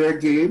top of their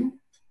game.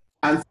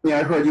 Anthony,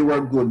 I heard you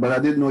were good, but I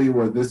didn't know you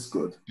were this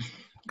good.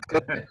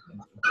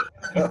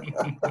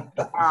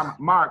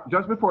 Mark,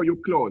 just before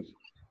you close,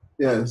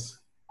 Yes.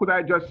 could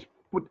I just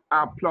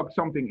plug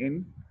something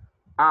in?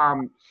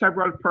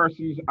 Several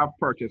persons have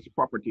purchased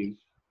properties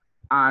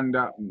and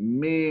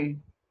may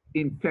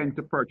intend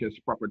to purchase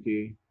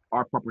property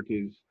or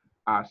properties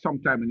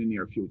sometime in the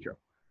near future.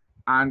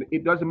 And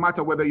it doesn't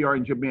matter whether you're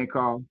in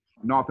Jamaica,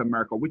 North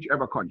America,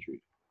 whichever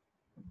country.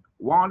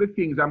 One of the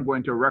things I'm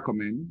going to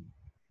recommend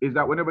is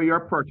that whenever you're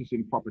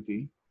purchasing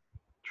property,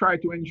 try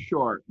to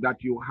ensure that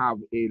you have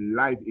a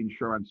life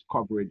insurance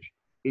coverage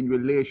in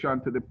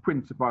relation to the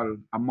principal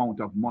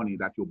amount of money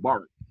that you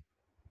borrow.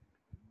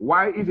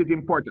 Why is it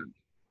important?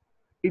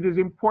 It is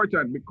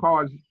important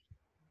because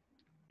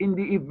in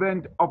the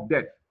event of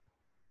death,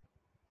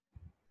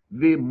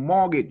 the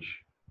mortgage,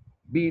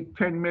 be it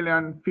 10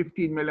 million,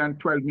 15 million,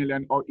 12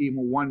 million, or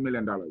even $1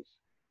 million,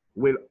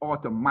 will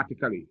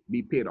automatically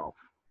be paid off.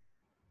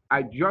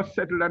 I just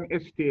settled an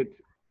estate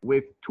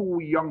with two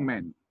young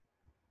men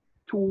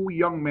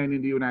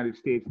in the United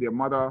States. Their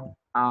mother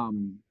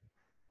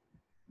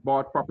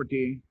bought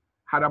property,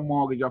 had a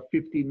mortgage of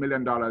 $15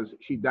 million.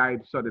 She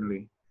died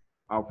suddenly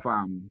of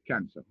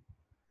cancer.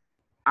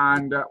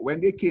 And when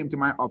they came to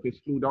my office,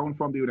 flew down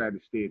from the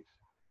United States,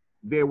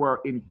 they were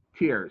in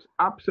tears,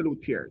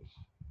 absolute tears.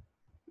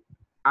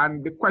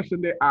 And the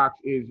question they asked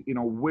is,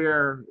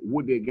 where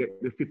would they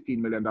get the $15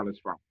 million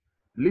from?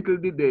 Little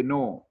did they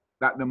know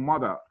that the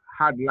mother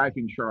had life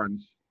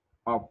insurance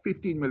of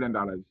 $15 million.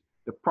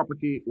 The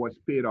property was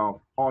paid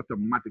off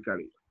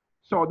automatically.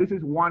 So this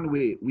is one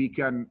way we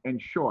can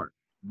ensure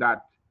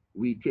that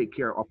we take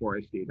care of our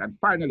estate. And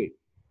finally,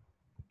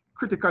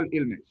 critical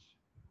illness.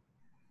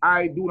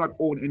 I do not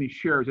own any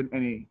shares in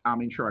any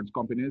insurance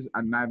companies,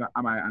 and neither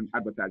am I an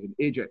advertising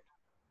agent.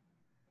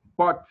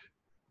 But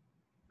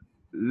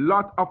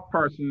lot of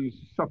persons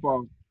suffer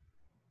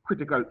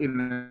critical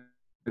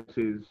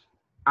illnesses,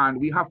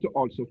 and we have to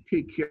also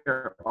take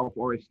care of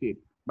our estate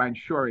by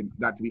ensuring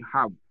that we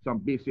have some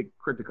basic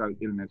critical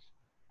illness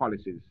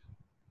policies.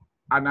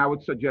 And I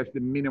would suggest the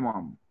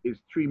minimum is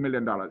 $3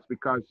 million,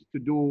 because to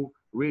do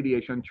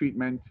radiation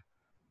treatment,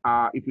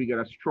 if we get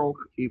a stroke,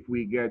 if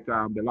we get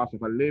the loss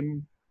of a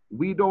limb,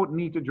 we don't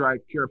need to drive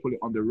carefully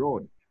on the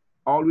road.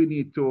 All we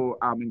need to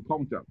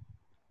encounter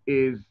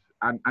is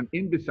an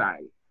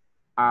imbecile,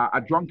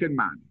 a drunken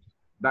man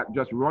that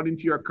just run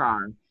into your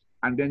car,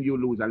 and then you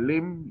lose a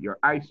limb, your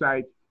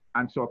eyesight,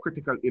 and so a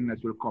critical illness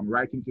will come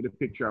right into the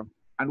picture.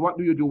 And what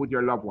do you do with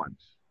your loved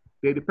ones?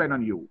 They depend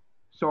on you.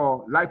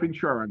 So life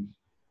insurance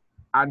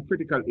and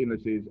critical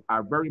illnesses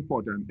are very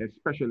important,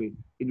 especially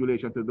in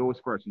relation to those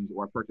persons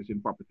who are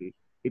purchasing property.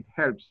 It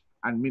helps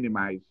and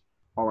minimize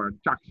our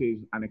taxes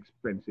and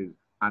expenses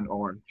and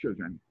our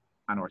children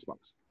and our spouse.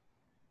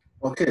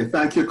 Okay,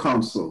 thank you,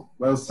 Counsel.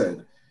 Well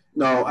said.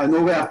 Now, I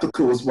know we have to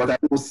close, but I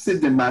know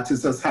Sydney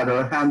Mattis has had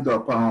her hand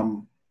up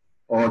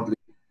oddly.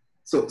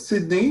 So,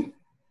 Sydney,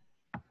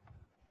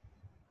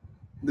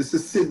 this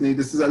is Sydney.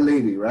 This is a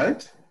lady,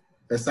 right?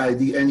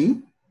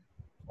 S-I-D-N-E.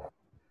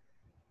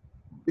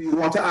 Do you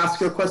want to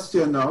ask your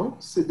question now,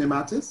 Sydney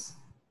Mattis?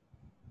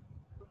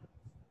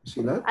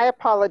 Sheila? I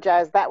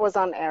apologize. That was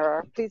on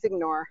error. Please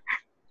ignore.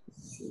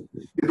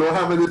 You don't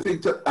have anything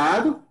to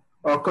add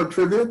or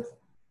contribute?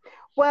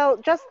 Well,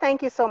 just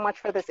thank you so much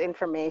for this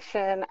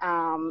information.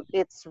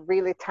 It's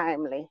really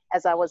timely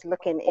as I was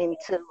looking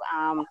into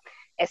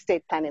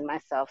estate planning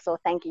myself. So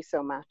thank you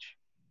so much.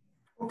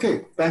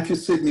 Okay, thank you,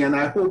 Sydney. And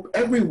I hope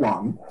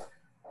everyone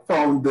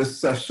found this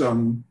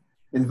session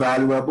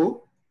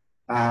invaluable.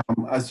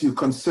 As you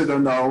consider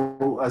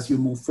now, as you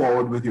move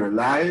forward with your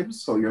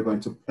lives, so you're going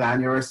to plan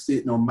your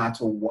estate no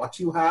matter what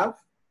you have.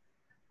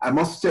 I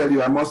must tell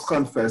you, I must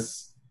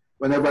confess,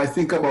 whenever I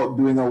think about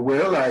doing a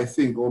will, I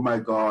think, oh my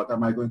God,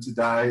 am I going to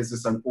die? Is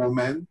this an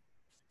omen?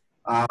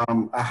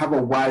 I have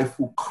a wife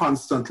who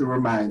constantly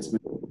reminds me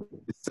to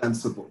be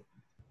sensible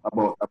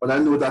about that. But I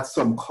know that's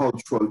some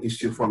cultural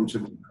issue from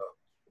Jamaica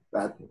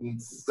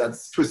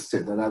that's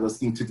twisted, and I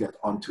just need to get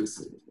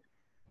untwisted.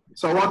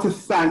 So I want to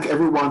thank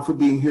everyone for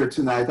being here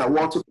tonight. I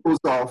want to close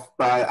off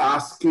by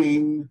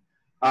asking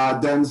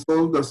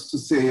Denzel just to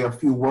say a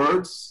few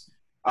words,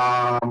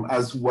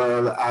 as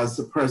well as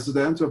the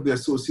president of the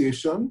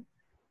association.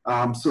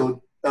 Let's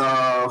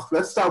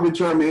start with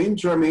Jermaine.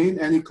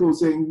 Jermaine, any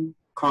closing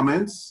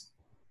comments?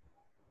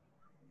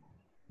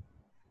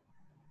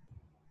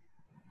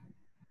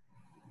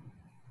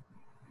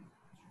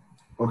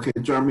 Okay,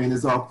 Jermaine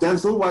is off.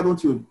 Denzel, why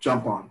don't you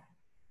jump on?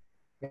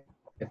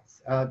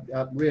 Yes,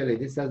 really,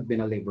 this has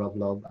been a labor of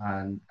love,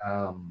 and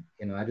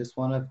I just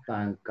want to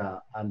thank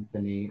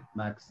Anthony,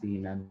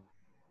 Maxine, and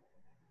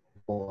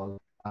Paul.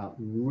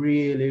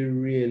 Really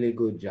really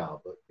good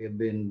job. We've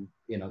been,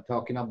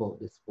 talking about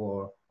this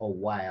for a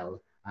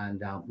while,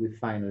 and we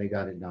finally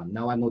got it done.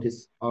 Now I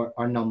notice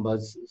our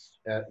numbers,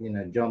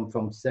 jump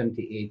from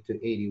 78 to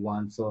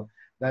 81. So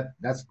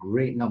that's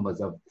great numbers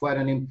of quite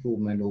an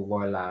improvement over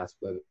our last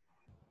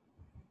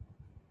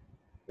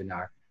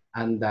webinar.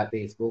 And that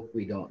Facebook,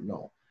 we don't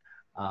know.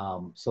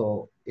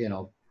 So,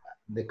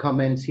 the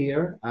comments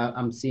here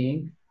I'm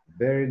seeing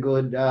very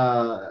good,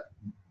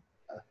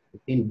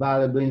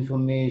 invaluable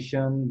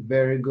information,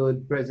 very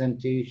good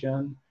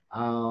presentation.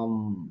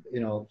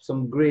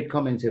 Some great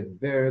comments, a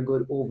very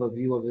good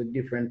overview of the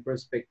different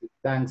perspectives.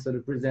 Thanks to the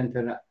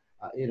presenter.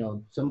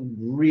 Some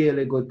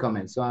really good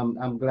comments. So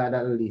I'm glad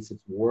that at least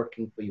it's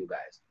working for you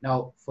guys.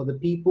 Now, for the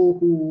people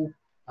who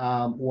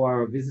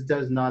are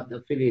visitors not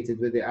affiliated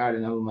with the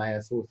Ardenne Alumni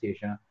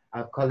Association,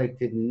 I've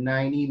collected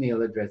 9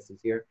 email addresses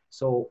here.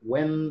 So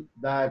when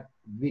that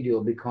video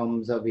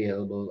becomes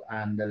available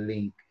and the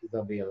link is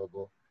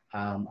available,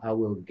 I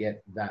will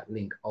get that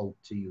link out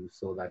to you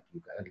so that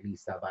you can at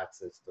least have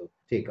access to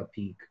take a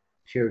peek,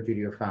 share it with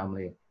your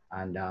family,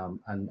 and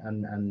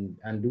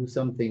do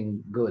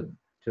something good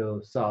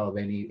to solve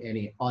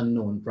any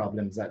unknown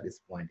problems at this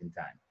point in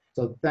time.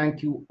 So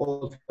thank you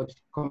all for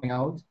coming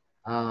out.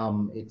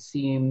 It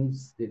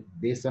seems that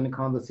based on the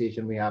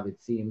conversation we have,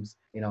 it seems,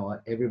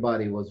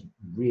 everybody was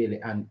really,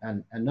 and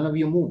none of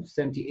you moved,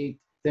 78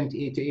 to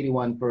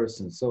 81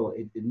 persons. So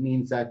it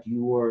means that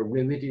you were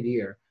riveted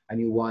here and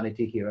you wanted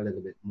to hear a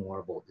little bit more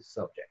about this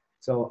subject.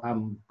 So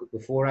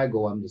before I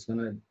go, I'm just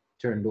gonna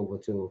turn it over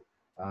to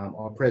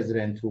our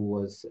president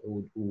who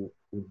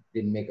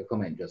didn't make a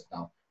comment just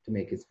now to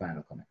make his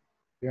final comment.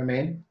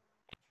 Jermaine?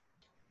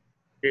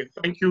 Okay,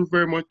 thank you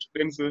very much,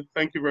 Denzel.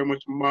 Thank you very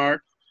much,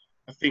 Mark.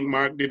 I think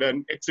Mark did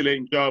an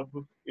excellent job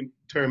in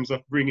terms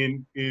of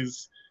bringing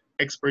his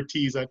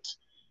expertise at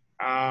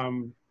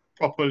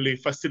properly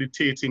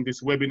facilitating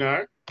this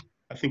webinar.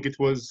 I think it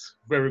was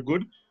very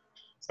good.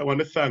 So I want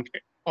to thank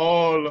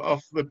all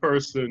of the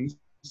persons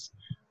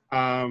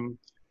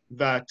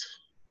that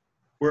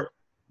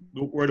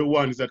were the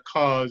ones that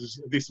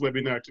caused this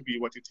webinar to be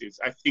what it is.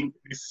 I think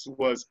this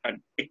was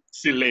an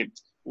excellent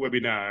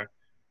webinar,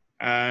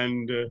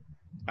 and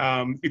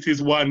it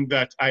is one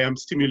that I am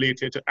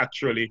stimulated to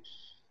actually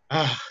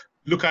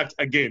look at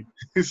again.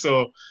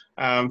 So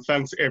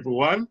thanks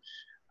everyone.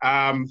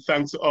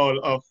 Thanks to all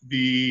of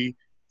the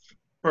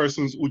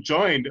persons who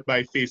joined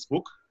by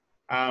Facebook.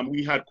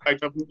 We had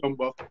quite a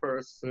number of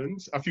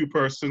persons, a few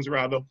persons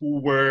rather, who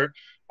were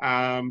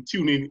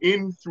tuning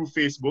in through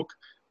Facebook.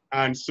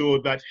 And so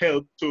that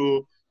helped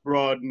to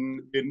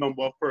broaden the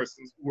number of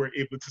persons who were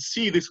able to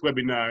see this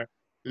webinar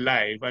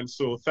live. And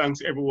so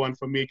thanks everyone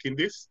for making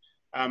this.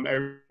 I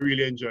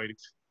really enjoyed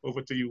it.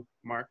 Over to you,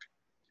 Mark.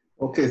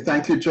 Okay,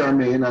 thank you,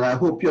 Jermaine. And I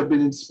hope you've been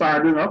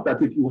inspired enough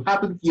that if you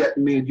haven't yet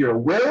made your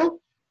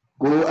will,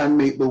 go and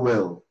make the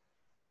will.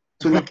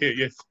 Okay,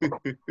 yes.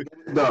 Get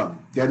it done,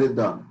 get it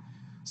done.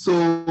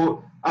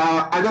 So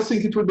I just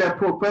think it would be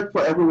appropriate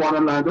for everyone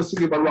online just to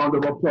give a round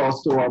of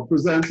applause to our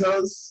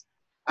presenters,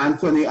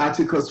 Anthony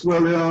Atticus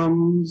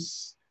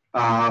Williams,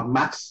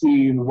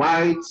 Maxine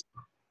White,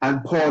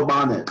 and Paul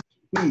Barnett.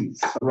 Please,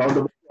 a round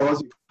of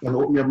applause. You can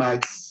open your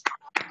mics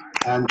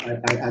and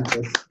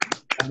just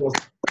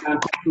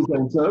thank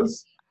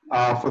presenters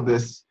for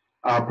this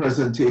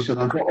presentation.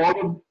 And for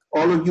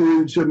all of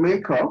you in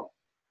Jamaica,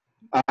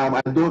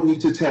 I don't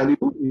need to tell you,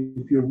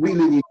 if you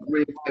really need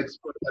great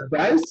expert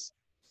advice,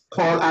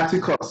 call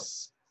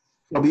Atticus.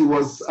 He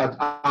was at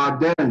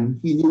Ardenne.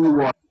 He knew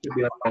what to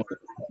be about.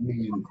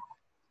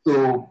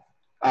 So,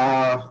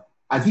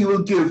 and he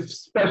will give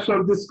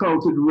special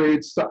discounted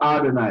rates to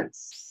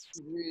Ardenites.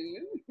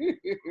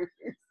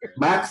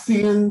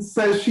 Maxine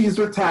says she's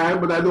retired,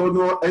 but I don't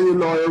know any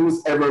lawyer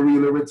who's ever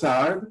really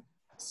retired.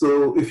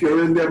 So if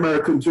you're in the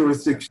American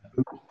jurisdiction,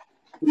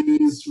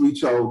 please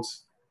reach out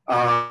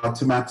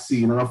to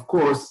Maxine. And of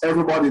course,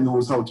 everybody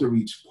knows how to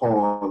reach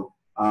Paul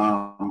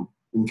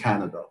in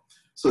Canada.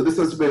 So this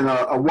has been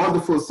a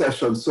wonderful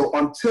session. So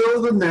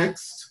until the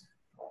next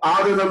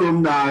Ardenne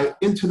Alumni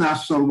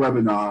International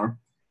Webinar,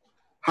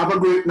 have a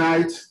great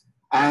night.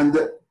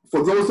 And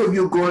for those of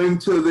you going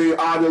to the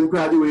Ardenne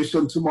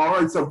graduation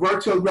tomorrow, it's a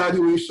virtual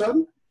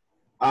graduation.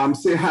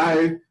 Say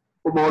hi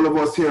from all of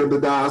us here in the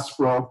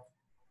diaspora.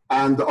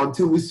 And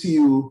until we see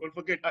you, Don't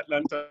forget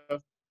Atlanta.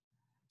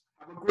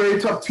 Have a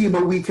great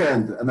October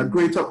weekend and a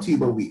great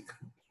October week.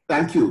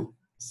 Thank you.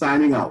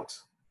 Signing out.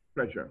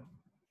 Pleasure.